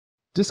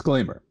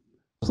Disclaimer.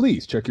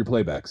 Please check your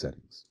playback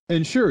settings.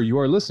 Ensure you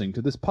are listening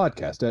to this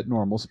podcast at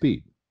normal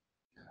speed.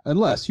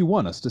 Unless you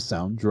want us to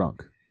sound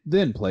drunk,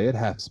 then play at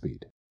half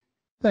speed.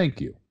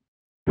 Thank you.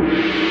 Kino,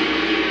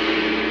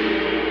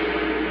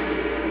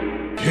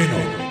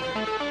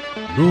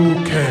 Liu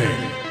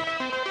Kang,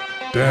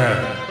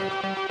 Dan,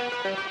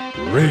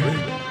 Raven,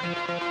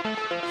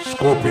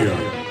 Scorpion,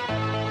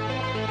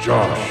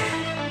 Josh,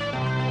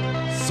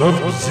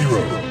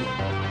 Sub-Zero,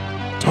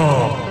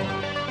 Tom.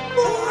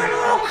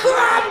 Mortal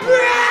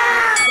Kombat!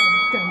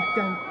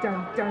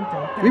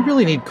 We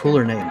really need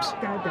cooler names.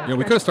 You know,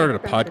 we could have started a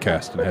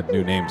podcast and had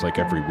new names like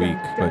every week,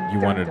 but you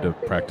wanted to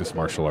practice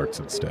martial arts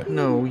instead.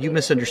 No, you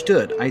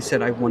misunderstood. I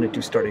said I wanted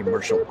to start a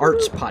martial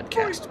arts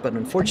podcast, but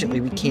unfortunately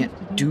we can't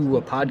do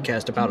a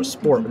podcast about a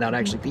sport without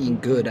actually being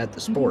good at the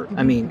sport.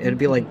 I mean, it'd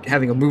be like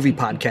having a movie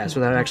podcast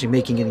without actually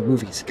making any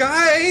movies.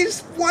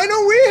 Guys, why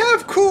don't we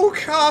have cool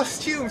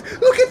costumes?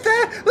 Look at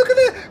that! Look at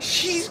that!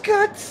 She's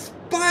got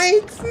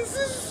spikes! This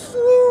is so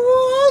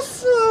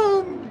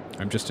awesome!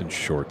 I'm just in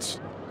shorts.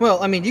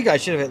 Well, I mean, you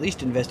guys should have at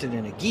least invested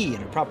in a gi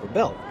and a proper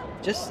belt,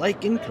 just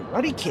like in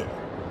Karate Kid.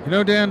 You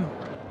know, Dan,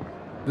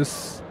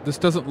 this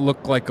doesn't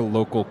look like a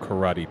local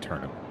karate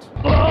tournament.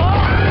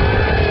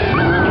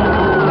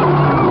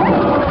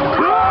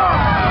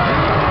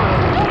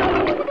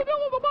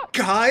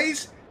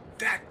 Guys,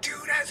 that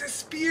dude has a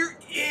spear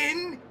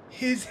in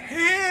his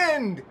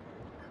hand!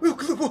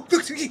 Look, oh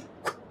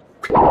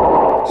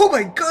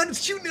my god,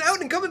 it's shooting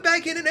out and coming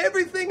back in and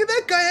everything, and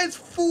that guy has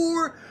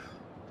 4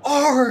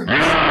 arms!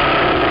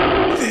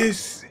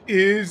 This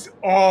is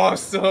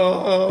awesome!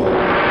 The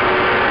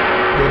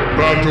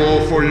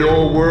battle for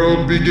your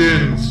world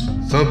begins.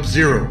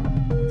 Sub-Zero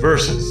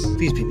versus...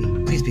 Please be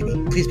me. Please be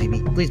me. Please be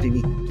me. Please be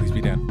me. Please be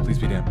Dan. Please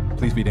be Dan.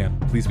 Please be Dan.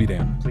 Please be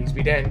Dan. Please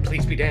be Dan,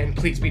 please be Dan,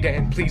 please be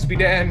Dan, please be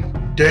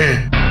Dan.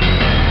 Dan.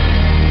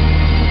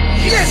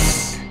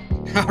 Yes!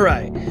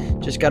 Alright,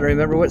 just gotta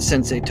remember what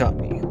Sensei taught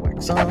me.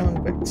 Wax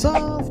on, wax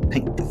off,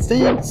 paint the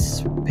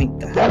fence, paint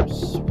the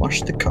house,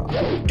 wash the car.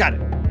 Got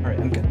it. Alright,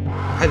 I'm good.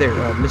 Hi there,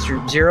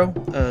 Mr. Zero,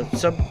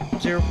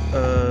 Sub-Zero,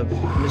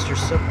 Mr.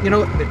 Sub... You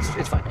know what? It's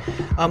fine.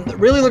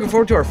 Really looking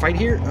forward to our fight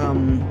here.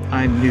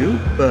 I'm new,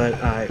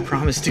 but I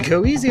promise to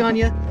go easy on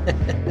you.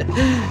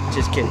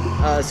 Just kidding.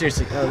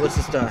 Seriously, let's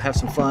just have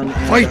some fun.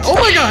 And, Fight! Oh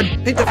my god!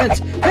 Paint the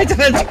fence! Paint the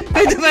fence!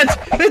 Paint the fence!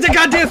 Paint the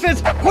goddamn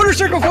fence! Quarter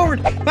circle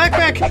forward!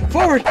 Back,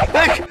 forward!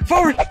 Back,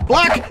 forward!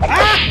 Block!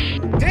 Ah!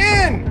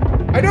 Dan!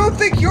 I don't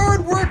think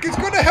yard work is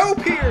gonna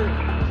help here!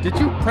 Did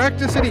you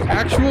practice any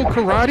actual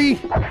karate?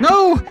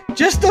 No!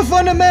 Just the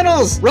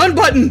fundamentals! Run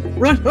button!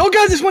 Run! Oh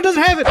god, this one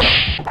doesn't have it!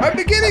 I'm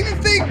beginning to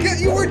think that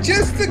you were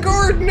just the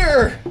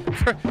gardener!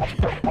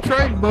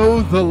 Try mow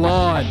the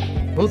lawn.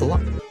 Oh, the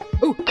lock.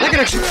 Oh, I can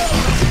actually...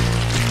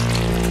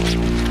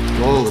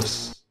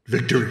 Flawless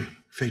victory.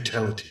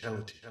 Fatality.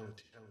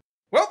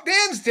 Well,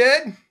 Dan's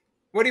dead.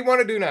 What do you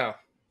want to do now?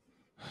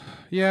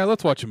 Yeah,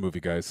 let's watch a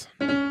movie, guys.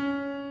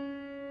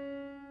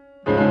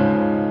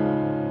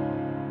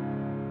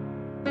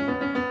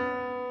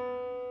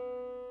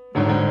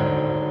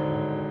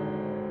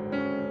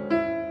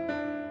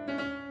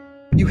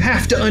 You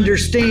have to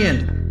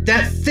understand,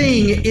 that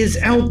thing is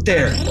out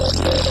there.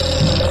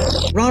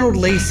 Ronald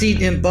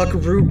Lacey and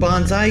Buckaroo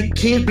Banzai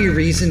can't be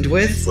reasoned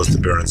with. First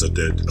appearance are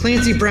dead.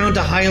 Clancy Brown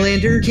to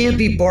Highlander can't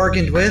be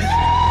bargained with.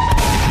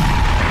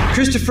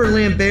 Christopher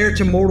Lambert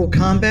to Mortal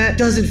Kombat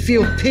doesn't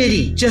feel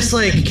pity, just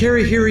like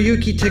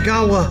Cary-Hiroyuki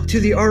Tagawa to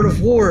The Art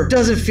of War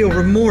doesn't feel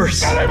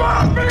remorse.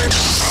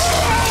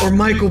 Or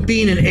Michael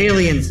Biehn in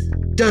Aliens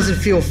doesn't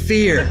feel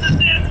fear.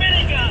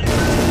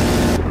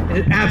 And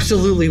it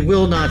absolutely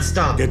will not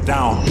stop. Get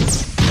down.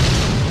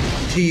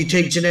 Until you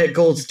take Jeanette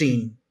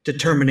Goldstein to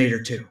Terminator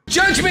 2.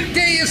 Judgment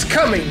Day is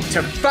coming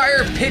to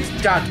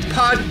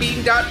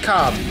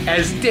firepit.podbean.com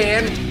as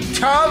Dan,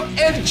 Tom,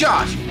 and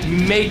Josh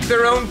make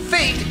their own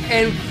fate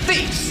and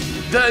face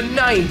the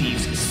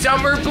 90s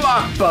summer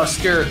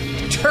blockbuster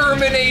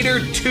Terminator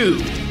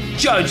 2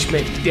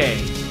 Judgment Day.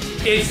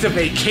 It's the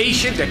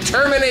vacation to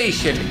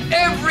Termination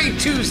every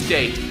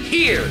Tuesday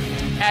here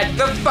at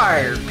the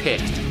Fire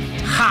Pit.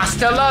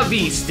 Hasta la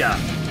vista,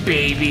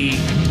 baby.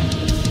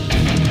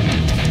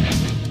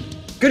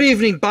 Good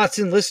evening, bots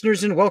and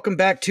listeners, and welcome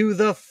back to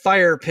the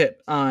Fire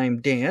Pit. I'm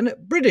Dan,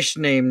 British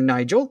name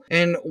Nigel,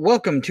 and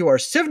welcome to our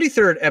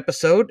 73rd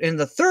episode in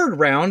the third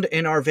round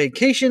in our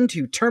vacation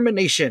to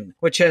Termination,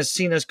 which has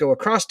seen us go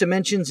across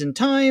dimensions and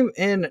time,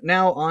 and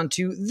now on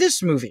to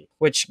this movie,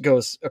 which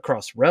goes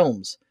across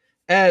realms.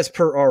 As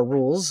per our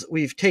rules,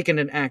 we've taken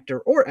an actor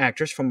or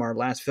actress from our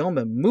last film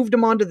and moved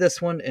them onto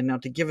this one, and now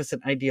to give us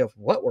an idea of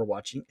what we're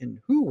watching and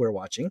who we're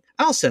watching,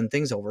 I'll send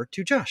things over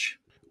to Josh.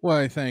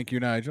 Why, thank you,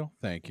 Nigel.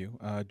 Thank you.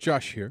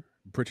 Josh here,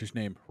 British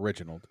name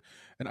Reginald.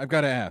 And I've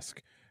got to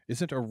ask,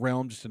 isn't a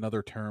realm just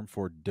another term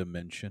for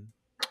dimension?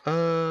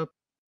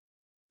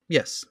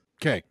 Yes.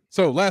 Okay,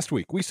 so last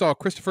week we saw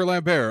Christopher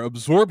Lambert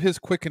absorb his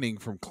quickening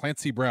from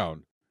Clancy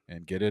Brown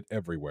and get it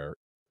everywhere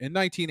in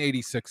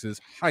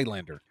 1986's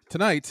Highlander.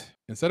 Tonight,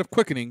 instead of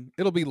quickening,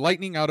 it'll be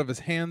lightning out of his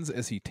hands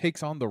as he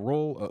takes on the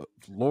role of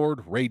Lord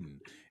Raiden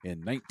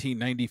in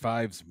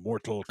 1995's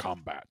Mortal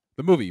Kombat.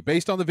 The movie,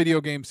 based on the video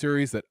game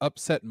series that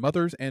upset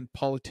mothers and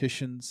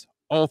politicians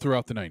all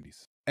throughout the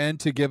 90s. And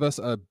to give us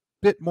a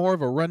bit more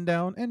of a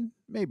rundown and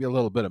maybe a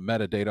little bit of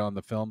metadata on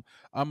the film,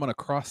 I'm going to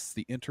cross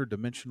the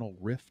interdimensional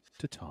rift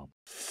to Tom.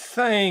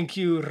 Thank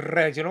you,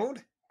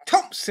 Reginald.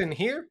 Thompson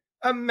here,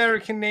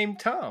 American named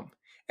Tom.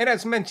 And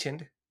as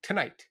mentioned,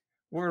 tonight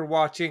we're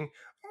watching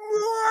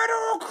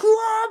Mortal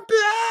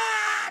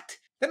Kombat,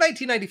 the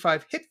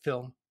 1995 hit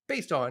film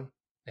based on,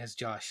 as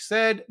Josh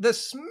said, the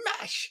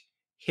smash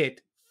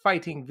hit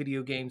fighting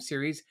video game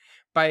series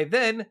by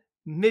then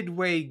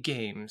Midway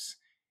Games.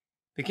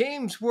 The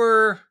games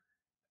were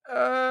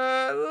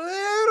a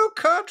little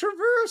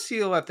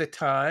controversial at the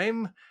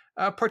time,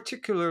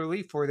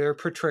 particularly for their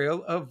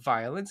portrayal of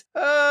violence,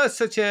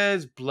 such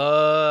as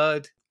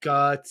blood,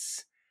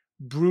 guts,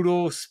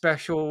 brutal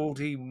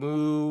specialty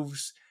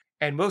moves,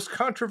 and most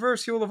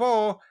controversial of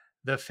all,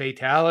 the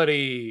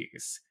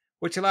fatalities,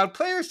 which allowed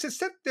players to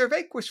set their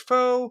vanquished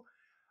foe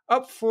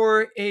up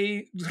for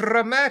a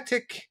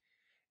dramatic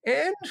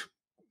and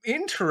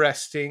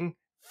interesting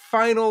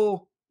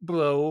final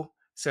blow,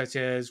 such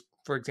as,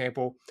 for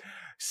example,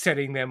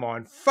 setting them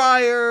on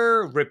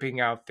fire,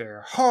 ripping out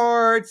their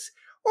hearts,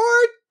 or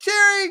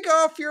tearing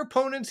off your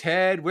opponent's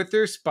head with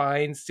their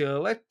spine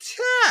still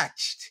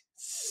attached.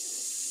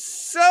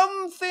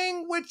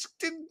 Something which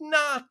did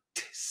not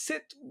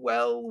sit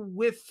well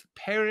with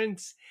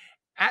parents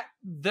at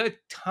the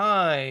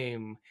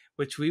time,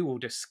 which we will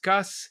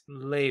discuss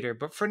later.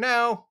 But for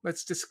now,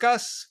 let's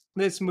discuss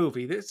this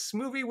movie. This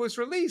movie was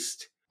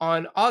released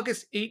on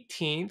August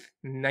 18th,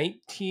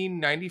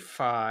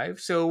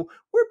 1995. So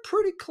we're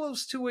pretty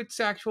close to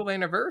its actual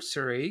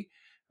anniversary,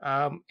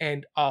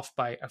 and off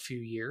by a few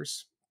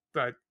years,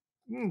 but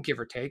give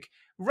or take.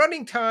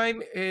 Running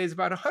time is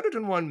about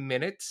 101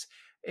 minutes.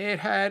 It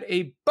had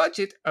a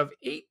budget of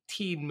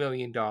 $18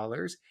 million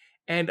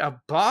and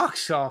a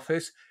box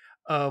office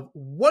of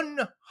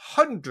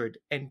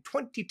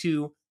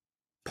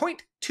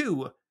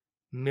 $122.2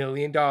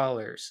 million.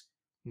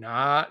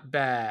 Not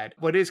bad.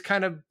 What is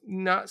kind of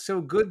not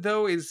so good,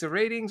 though, is the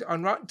ratings.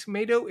 On Rotten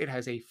Tomato, it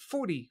has a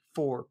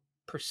 44%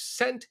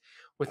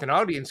 with an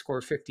audience score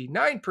of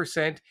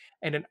 59%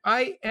 and an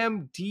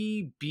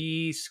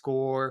IMDb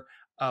score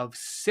of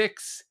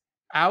 6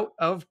 out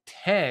of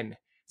 10.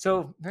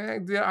 So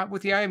with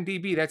the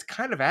IMDb, that's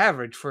kind of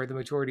average for the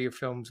majority of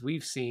films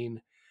we've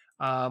seen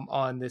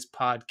on this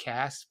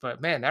podcast.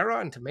 But man, that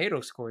Rotten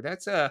Tomato score,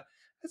 that's a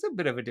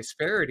bit of a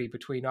disparity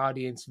between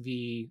audience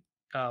v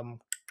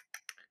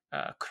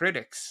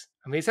critics.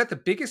 I mean, is that the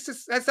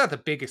biggest? That's not the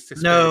biggest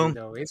disparity,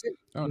 though, is it?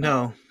 Oh,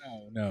 No.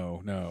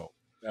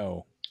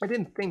 No. I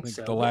didn't think I think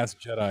so. The Last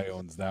Jedi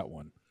owns that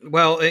one.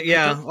 Well,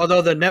 yeah.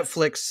 Although the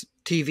Netflix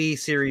TV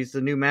series, The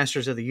New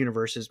Masters of the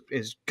Universe,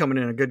 is coming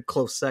in a good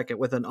close second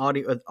with an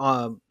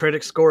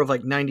critic score of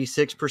like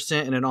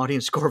 96% and an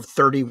audience score of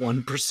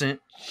 31%.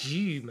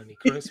 Gee, many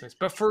Christmas.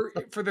 But for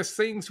the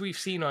things we've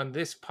seen on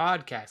this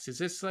podcast, is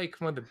this like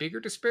one of the bigger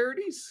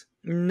disparities?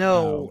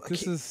 No,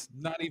 This is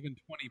not even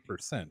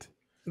 20%.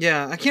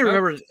 yeah, I can't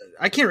remember.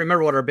 I can't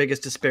remember what our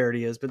biggest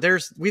disparity is, but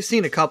we've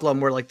seen a couple of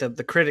them where like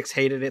the critics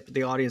hated it, but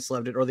the audience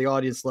loved it, or the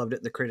audience loved it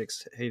and the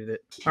critics hated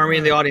it. Or I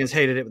mean, the audience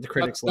hated it, but the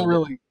critics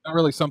loved it. Not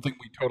really something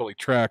we totally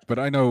track, but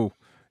I know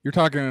you're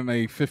talking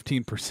a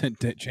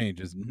 15% change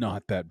is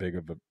not that big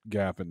of a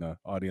gap in the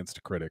audience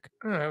to critic.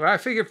 I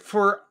figured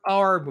for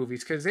our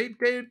movies, because they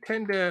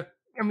tend to.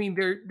 I mean,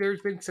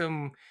 there's been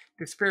some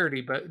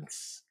disparity, but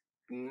it's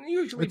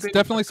usually It's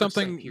definitely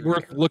something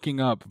worth looking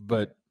up,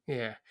 but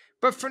yeah.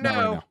 But for Not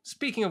right now, now.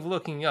 speaking of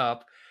looking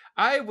up,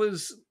 I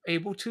was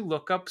able to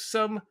look up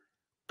some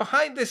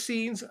behind the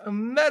scenes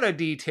meta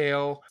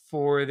detail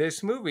for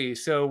this movie.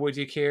 So would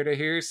you care to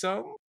hear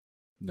some?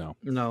 no.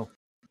 No,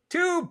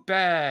 Too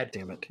bad.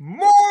 damn it.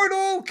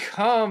 Mortal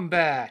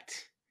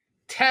Kombat.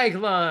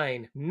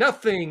 Tagline: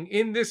 nothing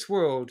in this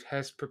world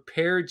has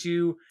prepared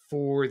you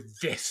for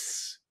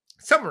this.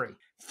 Summary: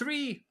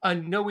 3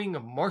 unknowing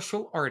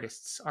martial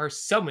artists are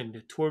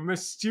summoned to a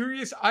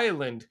mysterious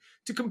island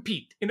to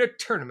compete in a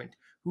tournament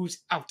whose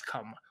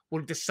outcome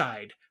will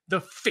decide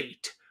the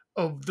fate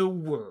of the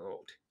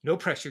world. No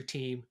pressure,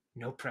 team.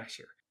 No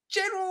pressure.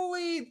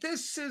 Generally,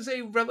 this is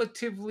a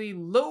relatively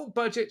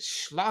low-budget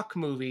schlock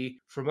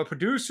movie from a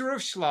producer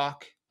of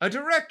schlock, a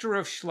director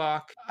of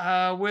schlock,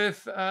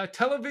 with a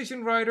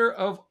television writer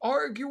of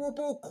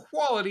arguable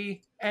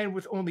quality, and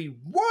with only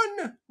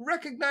one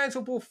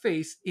recognizable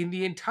face in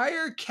the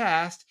entire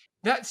cast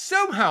that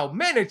somehow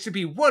managed to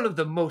be one of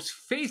the most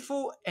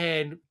faithful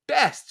and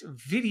best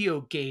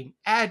video game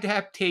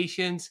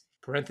adaptations,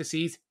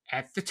 parentheses,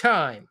 at the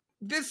time.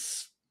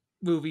 This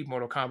movie,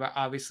 Mortal Kombat,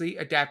 obviously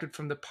adapted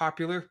from the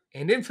popular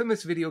and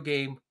infamous video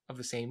game of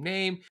the same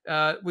name,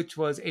 which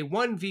was a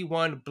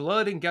 1v1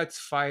 blood and guts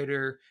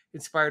fighter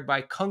inspired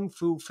by kung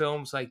fu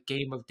films like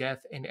Game of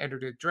Death and Enter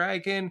the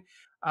Dragon.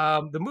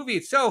 The movie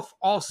itself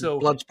also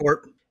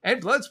Bloodsport.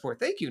 and Bloodsport.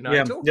 Thank you,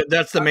 Yeah, Nigel.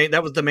 that's the main.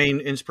 That was the main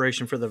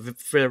inspiration for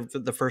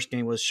the first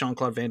game was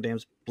Jean-Claude Van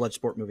Damme's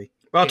Bloodsport movie.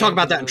 But I'll talk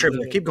about that in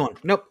trivia. Keep going.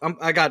 Nope, I'm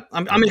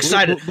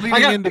excited.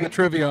 Bleeding into the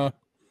trivia.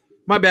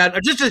 My bad.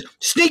 Just a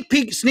sneak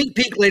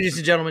peek, ladies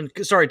and gentlemen.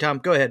 Sorry, Tom.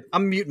 Go ahead.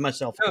 I'm muting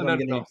myself. No, I'm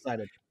getting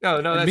excited. No,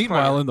 And that's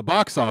meanwhile, fine. in the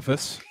box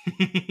office,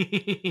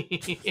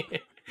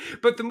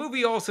 But the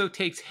movie also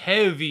takes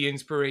heavy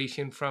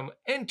inspiration from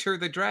Enter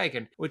the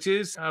Dragon, which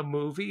is a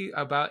movie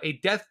about a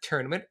death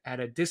tournament at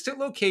a distant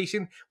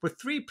location with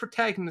 3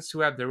 protagonists who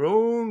have their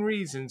own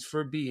reasons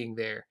for being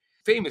there.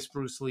 Famous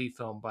Bruce Lee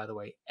film, by the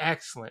way.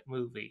 Excellent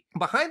movie.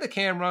 Behind the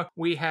camera,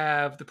 we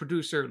have the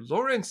producer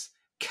Lawrence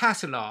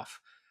Kasanoff,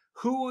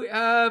 who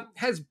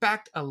has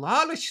backed a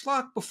lot of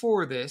schlock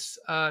before this.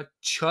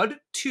 Chud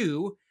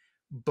 2,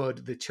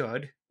 Bud the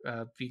Chud,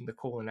 being the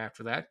colon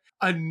after that.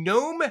 A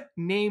Gnome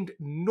Named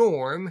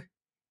Norm,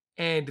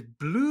 and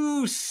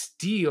Blue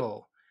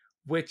Steel,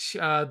 which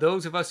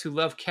those of us who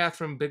love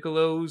Catherine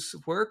Bigelow's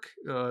work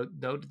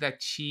noted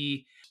that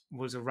she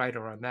was a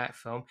writer on that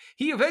film.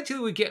 He eventually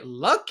would get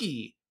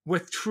lucky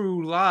with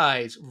True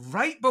Lies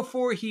right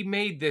before he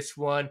made this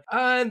one.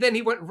 And then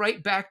he went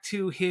right back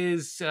to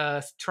his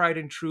tried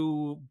and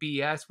true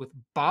BS with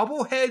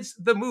Bobbleheads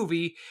the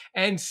movie,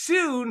 and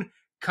soon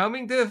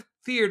coming to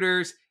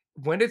theaters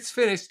when it's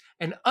finished,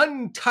 an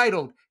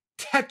untitled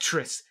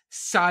Tetris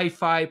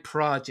sci-fi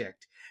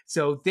project.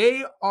 So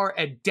they are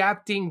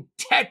adapting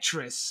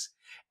Tetris,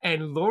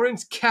 and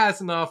Lawrence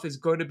Kasanoff is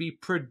going to be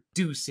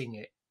producing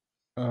it.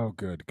 oh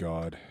good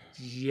God,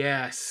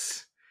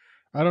 Yes.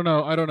 I don't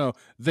know.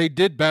 They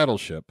did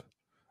Battleship.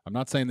 I'm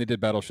not saying they did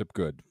Battleship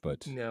good,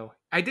 but No,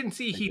 I didn't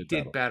see he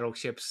did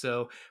Battleship,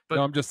 so... But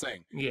no, I'm just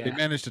saying. yeah. They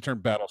managed to turn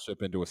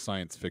Battleship into a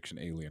science fiction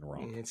alien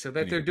romp. And so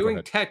that Anyway, they're go doing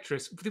ahead.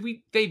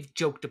 Tetris. They've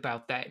joked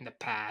about that in the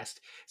past.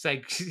 It's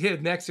like,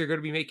 next they're going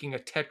to be making a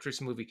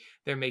Tetris movie.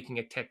 They're making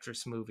a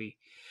Tetris movie.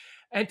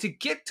 And to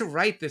get to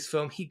write this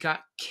film, he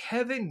got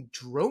Kevin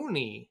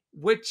Droney,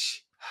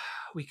 which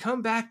we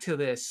come back to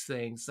this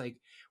thing. It's like,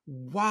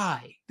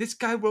 why? This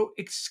guy wrote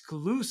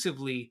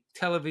exclusively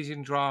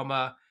television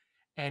drama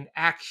and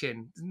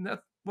action.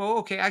 Well,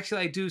 okay,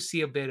 actually, I do see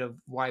a bit of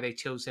why they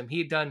chose him. He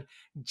had done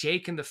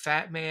Jake and the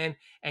Fat Man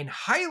and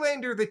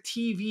Highlander, the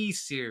TV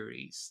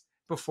series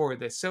before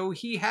this. So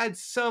he had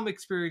some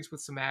experience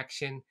with some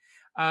action.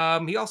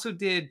 He also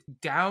did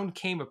Down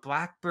Came a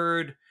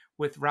Blackbird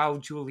with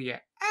Raul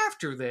Julia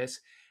after this,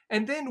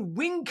 and then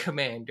Wing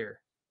Commander,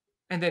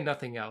 and then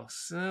nothing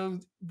else.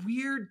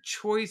 Weird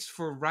choice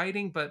for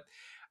writing, but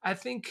I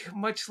think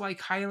much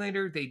like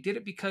Highlander, they did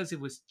it because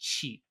it was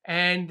cheap.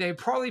 And they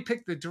probably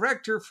picked the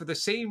director for the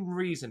same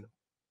reason.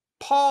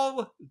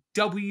 Paul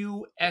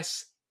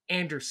W.S.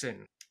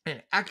 Anderson,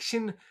 an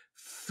action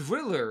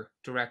thriller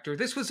director.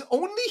 This was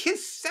only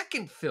his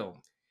second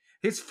film.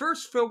 His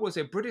first film was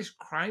a British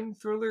crime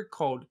thriller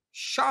called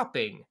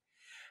Shopping.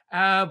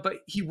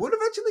 But he would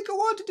eventually go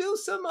on to do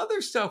some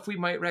other stuff we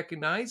might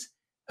recognize.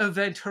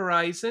 Event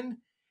Horizon,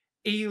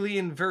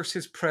 Alien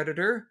vs.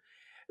 Predator,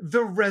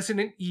 the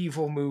Resident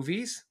Evil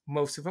movies,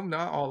 most of them,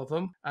 not all of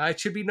them. It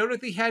should be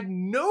noted that he had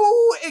no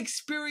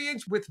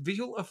experience with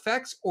visual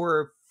effects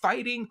or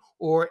fighting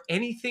or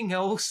anything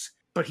else,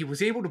 but he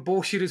was able to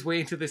bullshit his way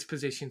into this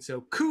position.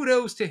 So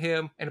kudos to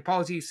him, and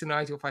apologies to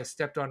Nigel if I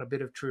stepped on a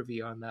bit of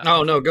trivia on that.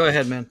 Oh, no, go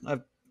ahead, man.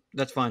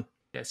 That's fine.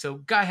 Yeah, so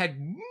guy had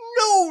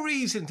no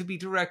reason to be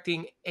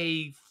directing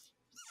a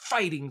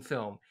fighting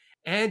film.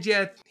 And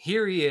yet,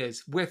 here he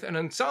is with an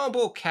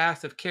ensemble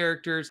cast of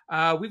characters.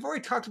 We've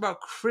already talked about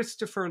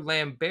Christopher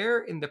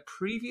Lambert in the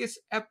previous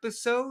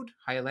episode,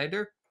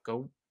 Highlander.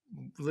 Go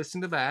listen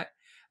to that.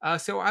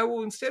 So I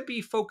will instead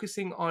be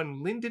focusing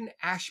on Lyndon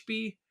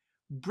Ashby,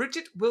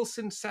 Bridget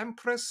Wilson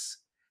Sampras,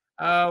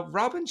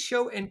 Robin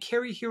Sho, and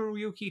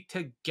Cary-Hiroyuki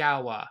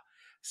Tagawa.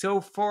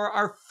 So for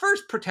our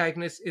first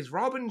protagonist is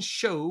Robin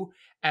Sho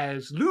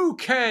as Liu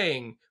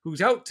Kang,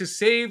 who's out to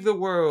save the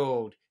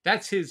world.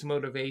 That's his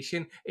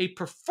motivation. A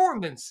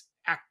performance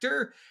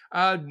actor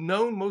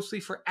known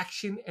mostly for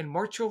action and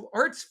martial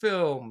arts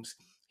films.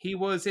 He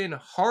was in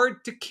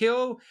Hard to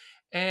Kill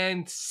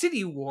and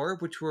City War,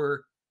 which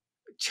were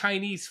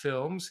Chinese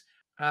films.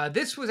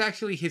 This was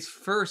actually his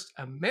first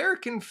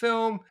American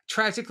film.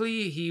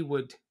 Tragically, he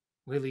would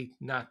really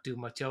not do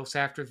much else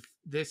after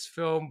this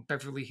film.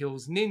 Beverly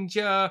Hills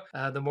Ninja,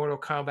 the Mortal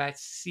Kombat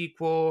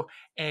sequel,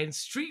 and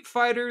Street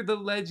Fighter: The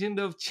Legend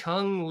of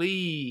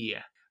Chun-Li.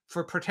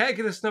 For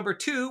protagonist number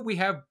 2, we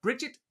have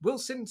Bridget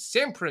Wilson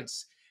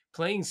Sampras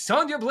playing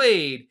Sonya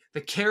Blade,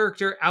 the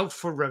character out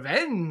for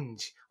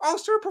revenge.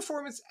 Also a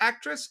performance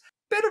actress,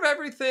 bit of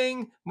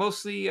everything,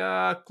 mostly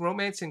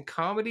romance and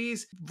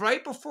comedies.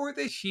 Right before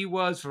this, she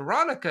was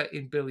Veronica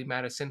in Billy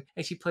Madison,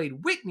 and she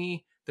played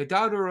Whitney, the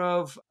daughter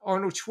of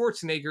Arnold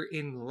Schwarzenegger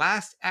in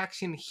Last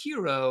Action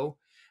Hero.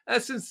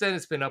 Since then,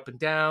 it's been up and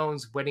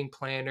downs, Wedding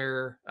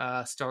Planner,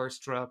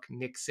 Starstruck,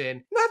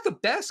 Nixon. Not the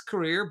best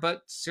career,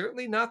 but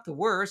certainly not the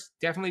worst.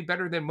 Definitely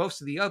better than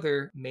most of the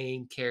other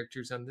main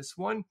characters on this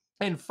one.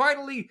 And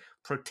finally,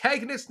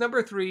 protagonist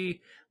number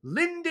 3,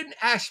 Lyndon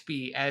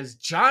Ashby as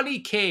Johnny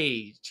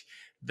Cage,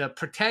 the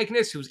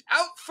protagonist who's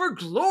out for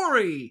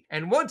glory,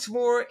 and once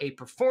more a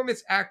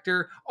performance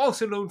actor,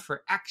 also known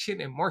for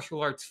action and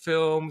martial arts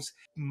films,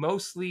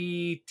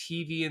 mostly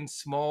TV and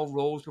small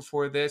roles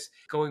before this,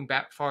 going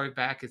back far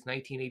back as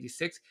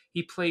 1986.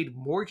 He played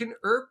Morgan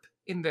Earp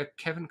in the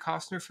Kevin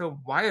Costner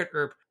film Wyatt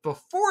Earp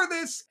before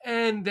this,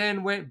 and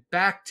then went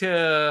back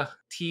to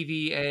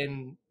TV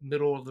and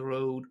middle of the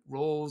road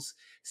roles,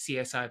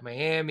 CSI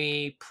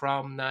Miami,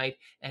 Prom Night,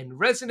 and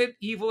Resident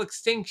Evil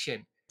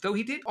Extinction. Though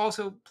he did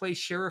also play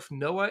Sheriff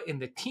Noah in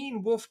the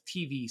Teen Wolf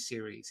TV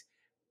series.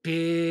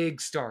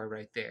 Big star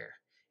right there.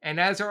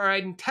 And as our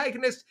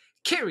antagonist,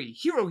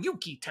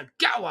 Cary-Hiroyuki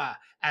Tagawa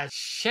as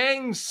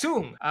Shang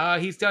Tsung.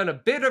 He's done a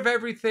bit of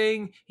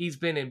everything. He's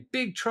been in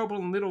Big Trouble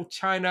in Little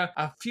China,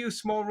 a few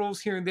small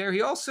roles here and there.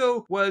 He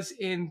also was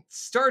in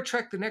Star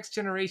Trek The Next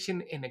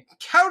Generation in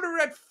Encounter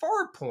at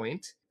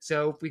Farpoint.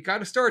 So we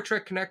got a Star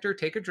Trek connector,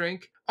 take a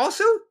drink.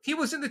 Also, he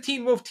was in the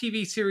Teen Wolf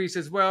TV series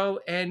as well,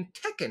 and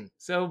Tekken.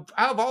 So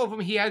out of all of them,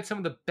 he had some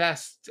of the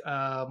best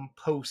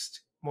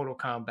post Mortal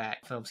Kombat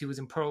films. He was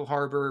in Pearl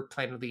Harbor,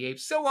 Planet of the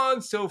Apes, so on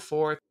and so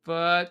forth.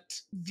 But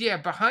yeah,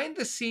 behind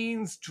the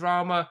scenes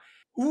drama,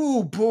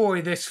 ooh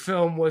boy, this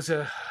film was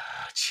a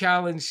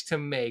challenge to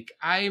make.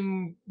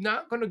 I'm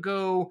not going to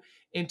go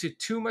into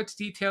too much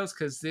details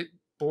because it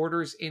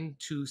borders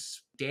into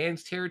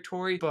Dan's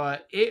territory,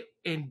 but it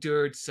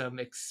endured some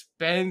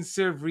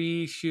expensive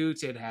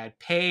reshoots. It had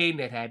pain,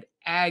 it had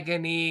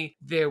agony,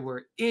 there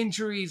were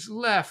injuries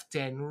left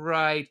and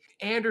right.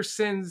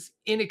 Anderson's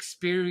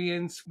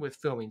inexperience with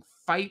filming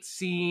fight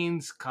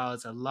scenes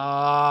caused a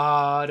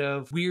lot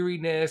of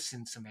weariness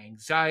and some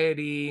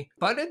anxiety.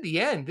 But in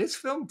the end, this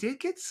film did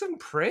get some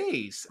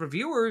praise.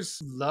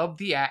 Reviewers loved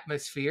the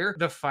atmosphere,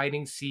 the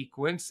fighting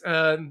sequence,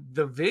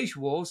 the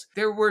visuals.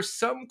 There were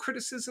some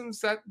criticisms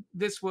that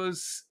this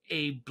was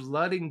a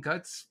blood and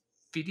guts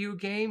video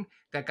game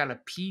that got a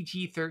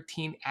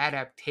PG-13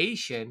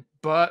 adaptation,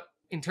 but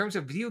in terms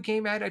of video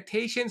game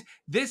adaptations,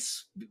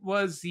 this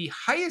was the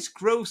highest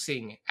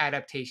grossing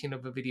adaptation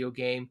of a video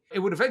game. It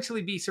would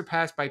eventually be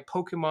surpassed by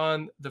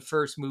Pokemon, the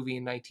first movie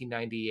in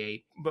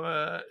 1998.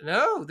 But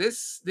no,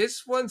 this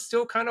one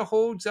still kind of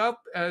holds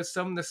up as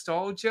some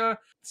nostalgia.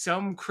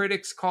 Some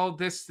critics called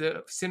this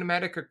the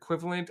cinematic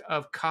equivalent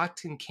of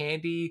Cotton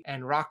Candy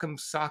and Rock'em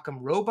Sock'em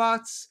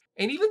Robots.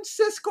 And even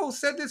Siskel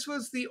said this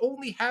was the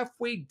only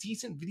halfway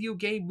decent video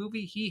game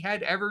movie he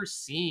had ever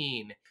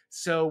seen.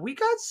 So we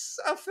got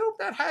a film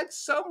that had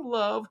some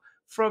love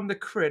from the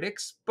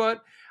critics,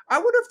 but I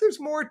wonder if there's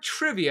more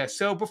trivia.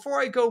 So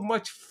before I go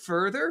much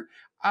further,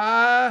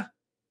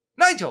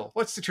 Nigel,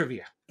 what's the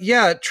trivia?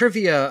 Yeah,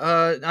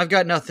 trivia. I've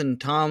got nothing.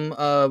 Tom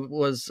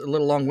was a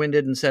little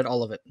long-winded and said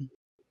all of it.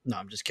 No,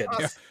 I'm just kidding.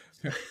 Yeah.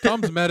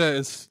 Tom's meta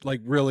is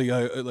like really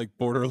like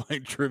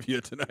borderline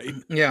trivia tonight.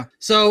 Yeah.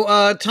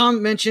 So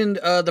Tom mentioned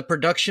the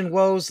production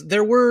woes.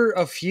 There were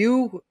a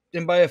few,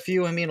 and by a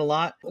few I mean a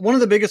lot. One of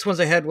the biggest ones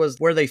I had was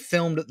where they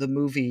filmed the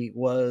movie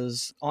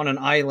was on an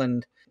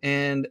island,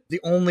 and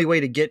the only way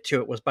to get to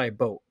it was by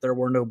boat. There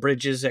were no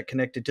bridges that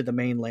connected to the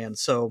mainland,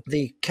 so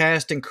the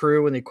cast and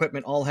crew and the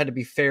equipment all had to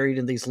be ferried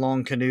in these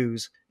long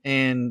canoes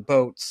and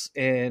boats,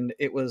 and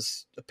it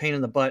was a pain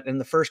in the butt. In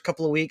the first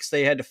couple of weeks,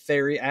 they had to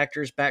ferry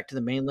actors back to the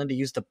mainland to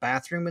use the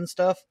bathroom and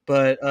stuff,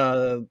 but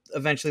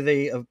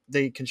eventually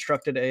they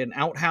constructed an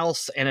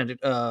outhouse and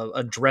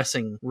a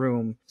dressing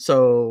room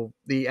so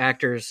the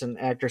actors and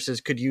actresses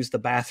could use the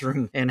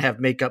bathroom and have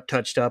makeup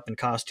touched up and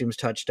costumes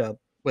touched up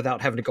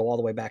without having to go all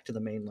the way back to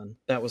the mainland.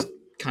 That was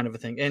kind of a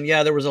thing. And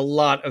yeah, there was a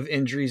lot of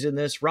injuries in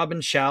this.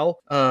 Robin Shao,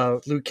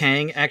 Liu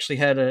Kang, actually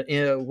had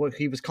what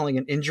he was calling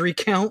an injury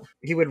count.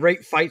 He would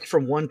rate fights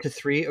from 1 to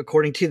 3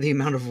 according to the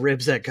amount of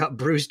ribs that got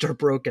bruised or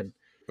broken.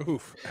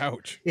 Oof,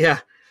 ouch. Yeah.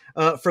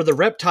 For the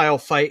reptile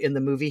fight in the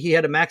movie, he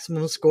had a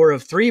maximum score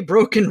of 3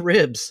 broken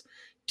ribs.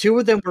 2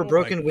 of them were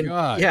broken when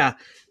God.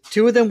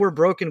 2 of them were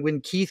broken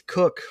when Keith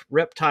Cook,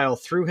 Reptile,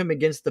 threw him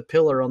against the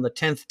pillar on the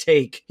 10th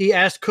take. He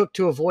asked Cook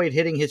to avoid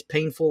hitting his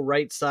painful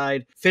right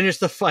side, finished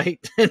the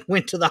fight, and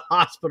went to the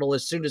hospital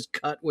as soon as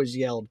cut was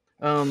yelled.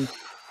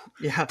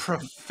 Yeah.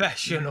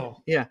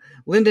 Professional. Yeah.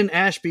 Lyndon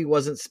Ashby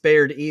wasn't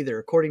spared either.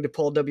 According to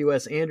Paul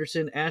W.S.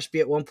 Anderson,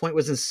 Ashby at one point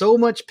was in so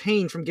much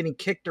pain from getting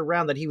kicked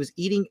around that he was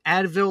eating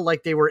Advil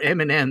like they were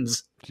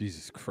M&Ms.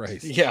 Jesus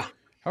Christ. Yeah.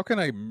 How can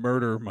I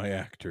murder my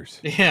actors?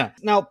 Yeah.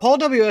 Now, Paul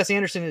W.S.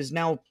 Anderson is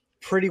now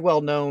pretty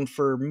well known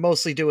for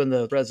mostly doing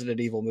the Resident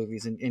Evil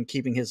movies and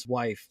keeping his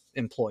wife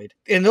employed.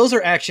 And those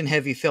are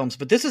action-heavy films,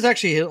 but this is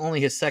actually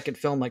only his second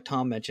film, like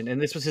Tom mentioned, and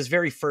this was his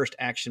very first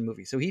action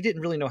movie, so he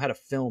didn't really know how to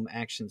film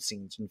action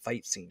scenes and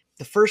fight scenes.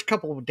 The first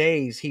couple of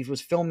days, he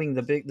was filming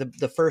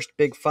the first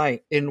big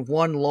fight in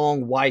one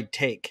long, wide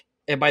take.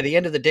 And by the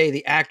end of the day,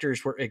 the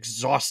actors were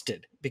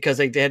exhausted because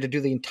they had to do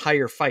the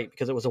entire fight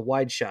because it was a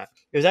wide shot.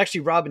 It was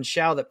actually Robin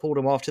Shaw that pulled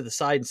him off to the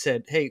side and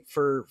said, hey,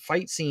 for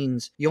fight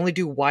scenes, you only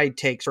do wide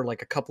takes for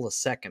like a couple of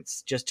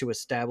seconds just to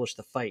establish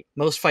the fight.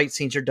 Most fight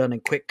scenes are done in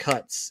quick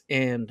cuts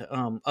and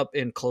up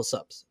in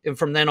close-ups. And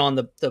from then on,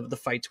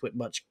 the fights went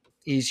much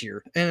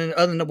easier.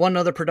 And one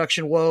other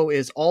production woe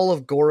is all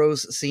of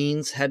Goro's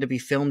scenes had to be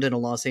filmed in a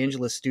Los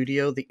Angeles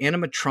studio. The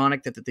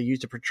animatronic that they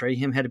used to portray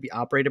him had to be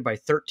operated by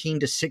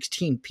 13 to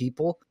 16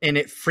 people, and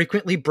it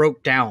frequently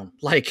broke down,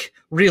 like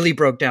really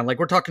broke down. Like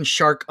we're talking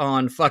shark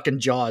on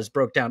fucking Jaws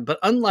broke down. But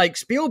unlike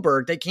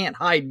Spielberg, they can't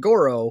hide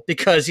Goro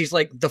because he's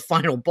like the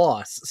final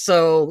boss.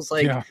 So it's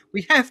like,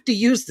 we have to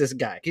use this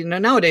guy. You know,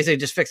 nowadays they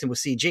just fix him with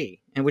CG,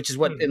 and which is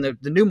what in the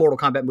new Mortal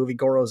Kombat movie,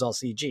 Goro is all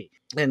CG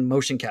and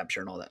motion capture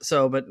and all that.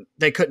 So, but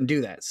they couldn't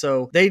do that.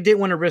 So they didn't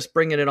want to risk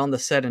bringing it on the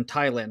set in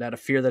Thailand out of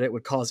fear that it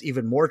would cause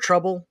even more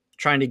trouble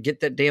trying to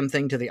get that damn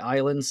thing to the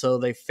island. So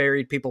they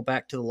ferried people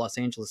back to the Los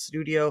Angeles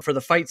studio for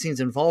the fight scenes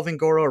involving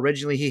Goro.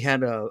 Originally, he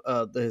had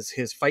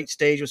his fight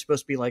stage was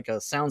supposed to be like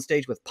a sound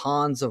stage with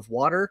ponds of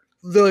water.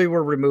 They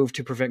were removed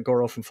to prevent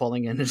Goro from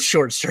falling in and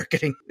short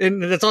circuiting.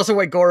 And that's also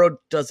why Goro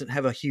doesn't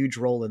have a huge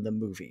role in the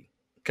movie,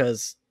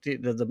 because the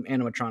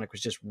animatronic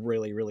was just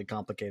really, really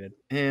complicated.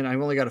 And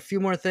I've only got a few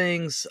more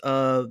things.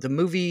 The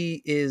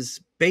movie is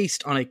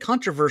based on a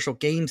controversial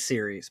game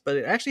series, but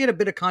it actually had a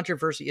bit of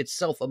controversy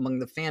itself among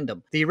the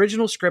fandom. The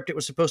original script, it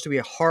was supposed to be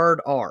a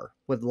hard R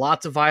with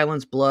lots of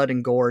violence, blood,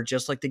 and gore,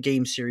 just like the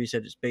game series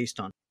that it's based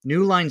on.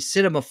 New Line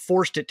Cinema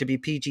forced it to be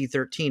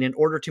PG-13 in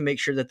order to make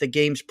sure that the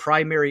game's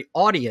primary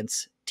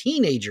audience,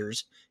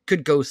 teenagers,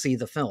 could go see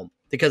the film,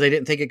 because they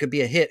didn't think it could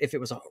be a hit if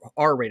it was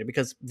R-rated,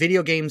 because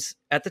video games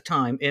at the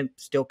time, and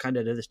still kind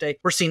of to this day,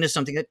 were seen as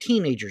something that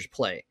teenagers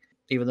play,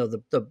 even though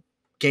the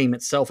game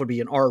itself would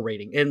be an R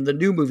rating. And the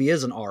new movie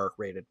is an R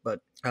rated, but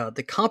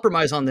the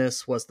compromise on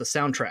this was the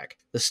soundtrack.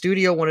 The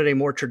studio wanted a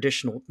more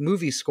traditional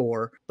movie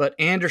score, but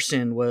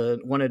Anderson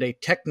wanted a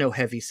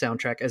techno-heavy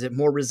soundtrack as it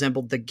more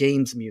resembled the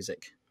game's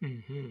music.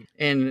 Mm-hmm.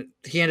 And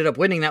he ended up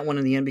winning that one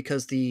in the end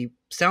because the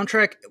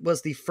soundtrack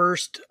was the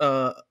first,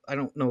 I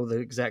don't know the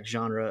exact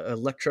genre,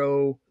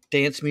 electro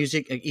dance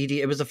music, ED.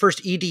 It was the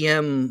first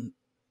EDM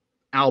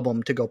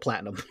album to go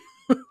platinum.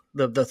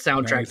 the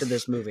soundtrack to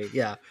this movie.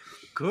 Yeah.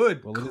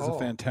 Good. Well, it is a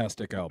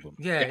fantastic album.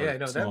 Yeah,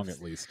 no, song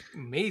at least.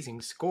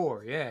 Amazing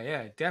score.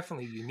 Yeah,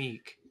 definitely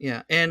unique.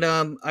 Yeah, and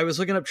I was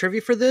looking up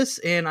trivia for this,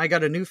 and I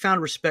got a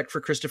newfound respect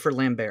for Christopher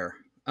Lambert.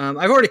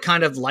 I've already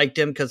kind of liked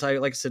him because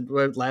like I said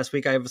last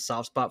week, I have a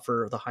soft spot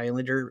for the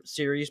Highlander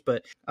series,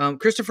 but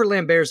Christopher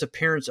Lambert's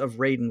appearance of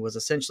Raiden was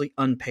essentially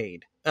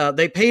unpaid.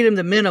 They paid him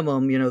the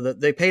minimum,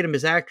 they paid him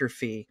his actor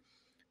fee,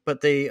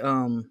 but they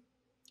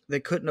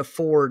couldn't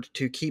afford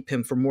to keep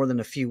him for more than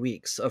a few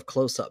weeks of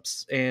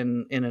close-ups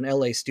in an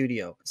LA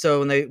studio. So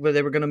when they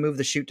were going to move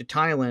the shoot to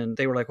Thailand,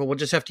 they were like, well, we'll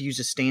just have to use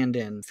a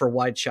stand-in for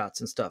wide shots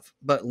and stuff.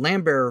 But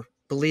Lambert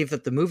believed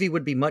that the movie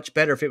would be much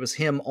better if it was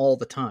him all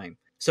the time.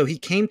 So he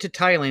came to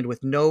Thailand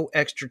with no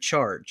extra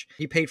charge.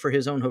 He paid for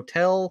his own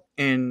hotel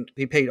and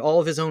he paid all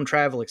of his own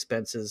travel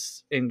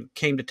expenses and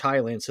came to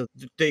Thailand so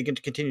they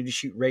could continue to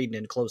shoot Raiden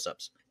in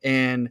close-ups.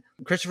 And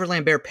Christopher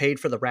Lambert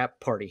paid for the wrap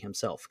party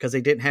himself because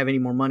they didn't have any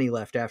more money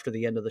left after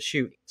the end of the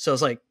shoot. So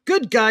it's like,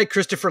 good guy,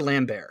 Christopher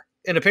Lambert.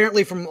 And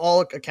apparently from all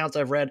accounts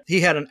I've read,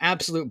 he had an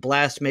absolute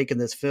blast making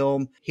this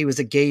film. He was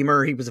a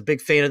gamer. He was a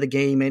big fan of the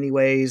game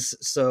anyways.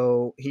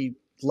 So he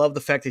loved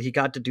the fact that he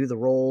got to do the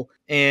role.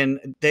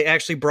 And they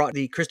actually brought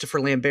the Christopher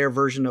Lambert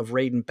version of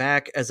Raiden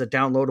back as a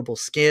downloadable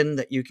skin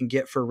that you can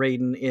get for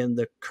Raiden in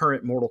the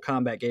current Mortal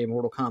Kombat game,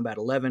 Mortal Kombat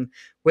 11,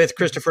 with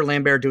Christopher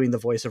Lambert doing the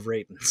voice of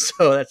Raiden.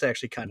 So that's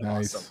actually kind of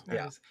awesome.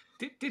 Yeah.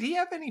 Did he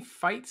have any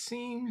fight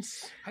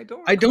scenes? I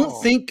don't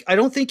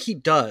think he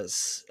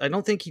does. I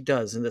don't think he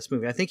does in this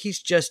movie. I think he's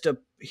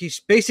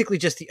basically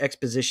just the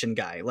exposition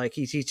guy. Like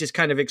he just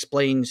kind of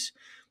explains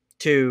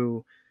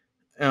to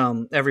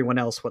everyone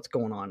else what's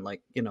going on,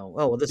 like,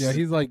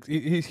 he's like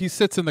he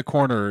sits in the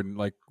corner and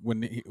like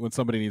when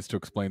somebody needs to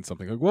explain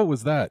something, like, what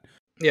was that?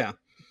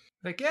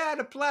 Like,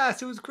 the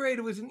blast, it was great,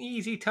 it was an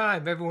easy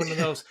time. Everyone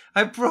knows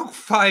I broke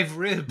 5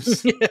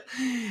 ribs.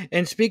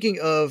 And speaking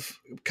of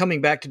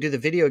coming back to do the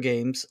video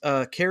games,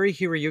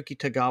 Cary-Hiroyuki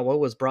Tagawa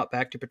was brought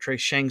back to portray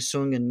Shang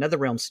Tsung in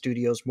NetherRealm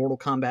Studios' Mortal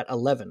Kombat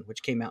 11,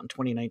 which came out in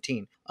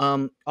 2019.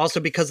 Also,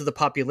 because of the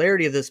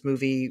popularity of this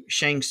movie,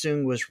 Shang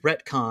Tsung was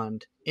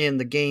retconned in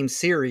the game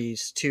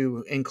series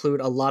to include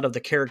a lot of the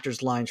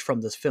characters' lines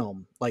from this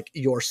film, like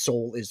 "Your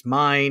soul is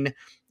mine,"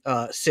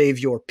 "Save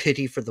your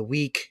pity for the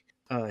weak."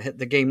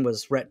 The game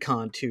was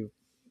retconned to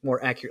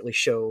more accurately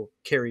show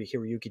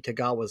Cary-Hiroyuki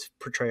Tagawa's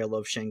portrayal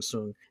of Shang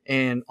Tsung.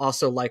 And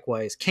also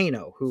likewise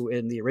Kano, who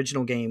in the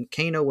original game,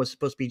 Kano was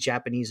supposed to be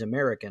Japanese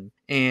American.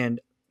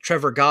 And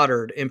Trevor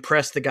Goddard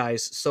impressed the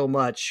guys so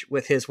much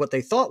with his, what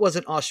they thought was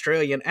an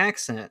Australian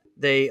accent.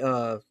 They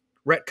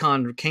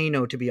retconned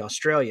Kano to be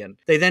Australian.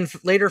 They then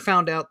later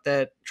found out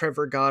that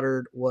Trevor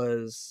Goddard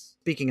was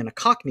speaking in a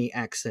Cockney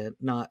accent,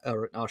 not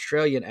an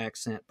Australian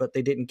accent, but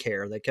they didn't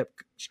care. They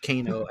kept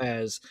Kano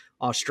as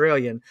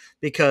Australian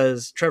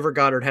because Trevor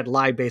Goddard had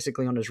lied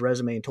basically on his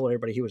resume and told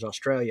everybody he was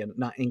Australian,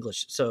 not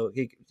English. So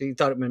he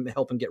thought it would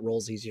help him get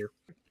roles easier.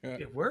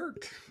 It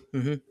worked.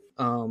 Mm-hmm.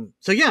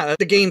 So yeah,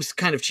 the games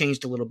kind of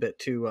changed a little bit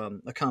to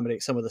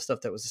accommodate some of the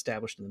stuff that was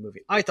established in the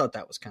movie. I thought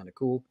that was kind of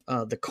cool.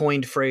 The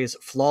coined phrase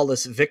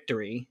 "flawless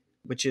victory,"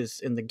 which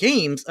is in the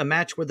games a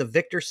match where the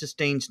victor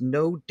sustains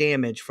no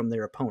damage from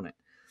their opponent,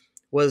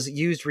 was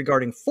used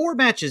regarding 4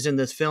 matches in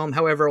this film.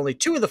 However, only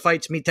 2 of the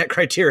fights meet that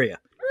criteria.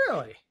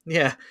 Really?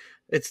 Yeah,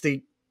 it's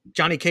the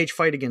Johnny Cage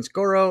fight against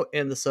Goro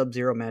and the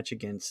Sub-Zero match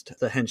against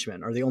the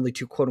Henchman are the only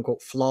 2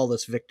 quote-unquote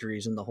flawless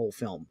victories in the whole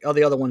film. All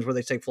the other ones where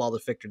they say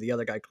flawless victory, the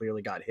other guy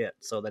clearly got hit,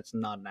 so that's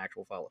not an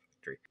actual flawless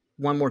victory.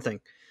 One more thing.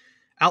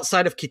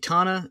 Outside of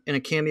Kitana and a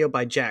cameo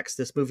by Jax,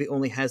 this movie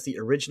only has the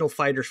original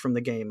fighters from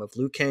the game of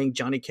Liu Kang,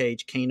 Johnny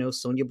Cage, Kano,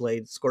 Sonya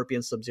Blade,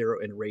 Scorpion, Sub-Zero,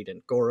 and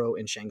Raiden, Goro,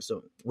 and Shang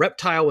Tsung.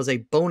 Reptile was a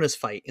bonus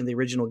fight in the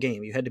original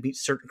game. You had to meet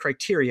certain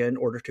criteria in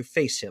order to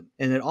face him.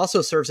 And it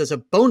also serves as a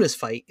bonus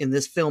fight in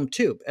this film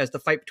too, as the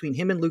fight between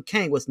him and Liu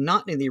Kang was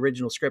not in the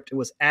original script. It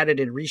was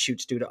added in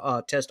reshoots due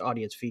to test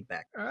audience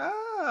feedback.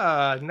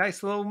 Ah,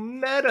 nice little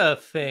meta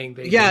thing.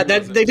 They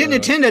didn't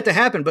intend that to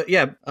happen, but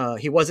yeah,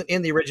 he wasn't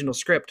in the original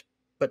script.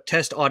 But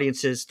test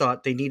audiences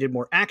thought they needed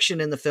more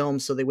action in the film,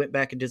 so they went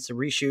back and did some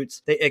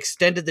reshoots. They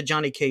extended the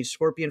Johnny Cage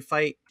Scorpion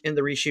fight in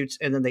the reshoots,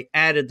 and then they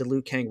added the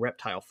Liu Kang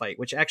Reptile fight,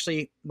 which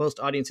actually most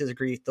audiences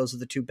agree those are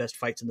the 2 best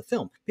fights in the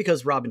film,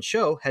 because Robin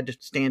Shou had to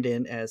stand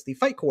in as the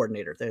fight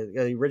coordinator.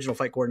 The original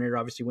fight coordinator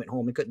obviously went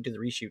home and couldn't do the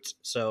reshoots.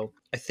 So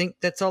I think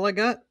that's all I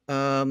got.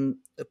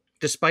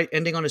 Despite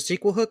ending on a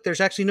sequel hook,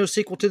 there's actually no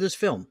sequel to this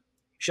film.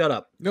 Shut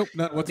up. Nope,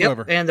 not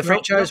whatsoever. Yep. And the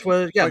franchise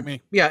was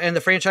and the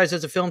franchise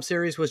as a film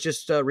series was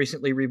just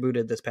recently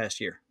rebooted this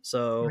past year.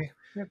 So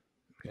yeah,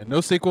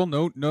 no sequel,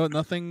 no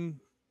nothing,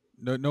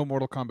 no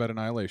Mortal Kombat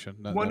Annihilation.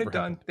 One and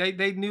done.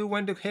 They knew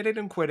when to hit it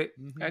and quit it.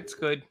 Mm-hmm. That's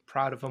good.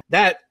 Proud of them.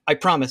 That, I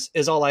promise,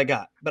 is all I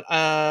got. But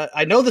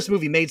I know this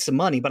movie made some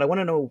money, but I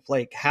want to know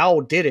how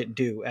did it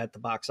do at the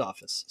box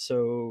office?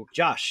 So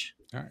Josh.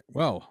 All right.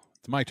 Well,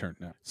 it's my turn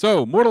now.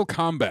 So, Mortal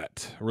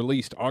Kombat,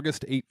 released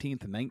August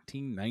 18th,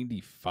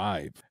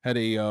 1995, had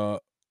a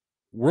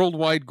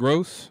worldwide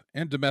gross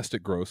and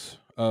domestic gross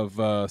of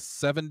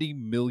 $70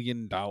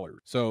 million.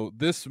 So,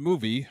 this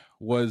movie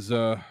was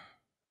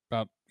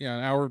about an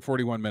hour and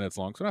 41 minutes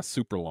long, so not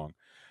super long.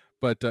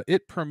 But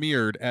it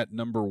premiered at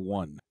number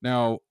 1.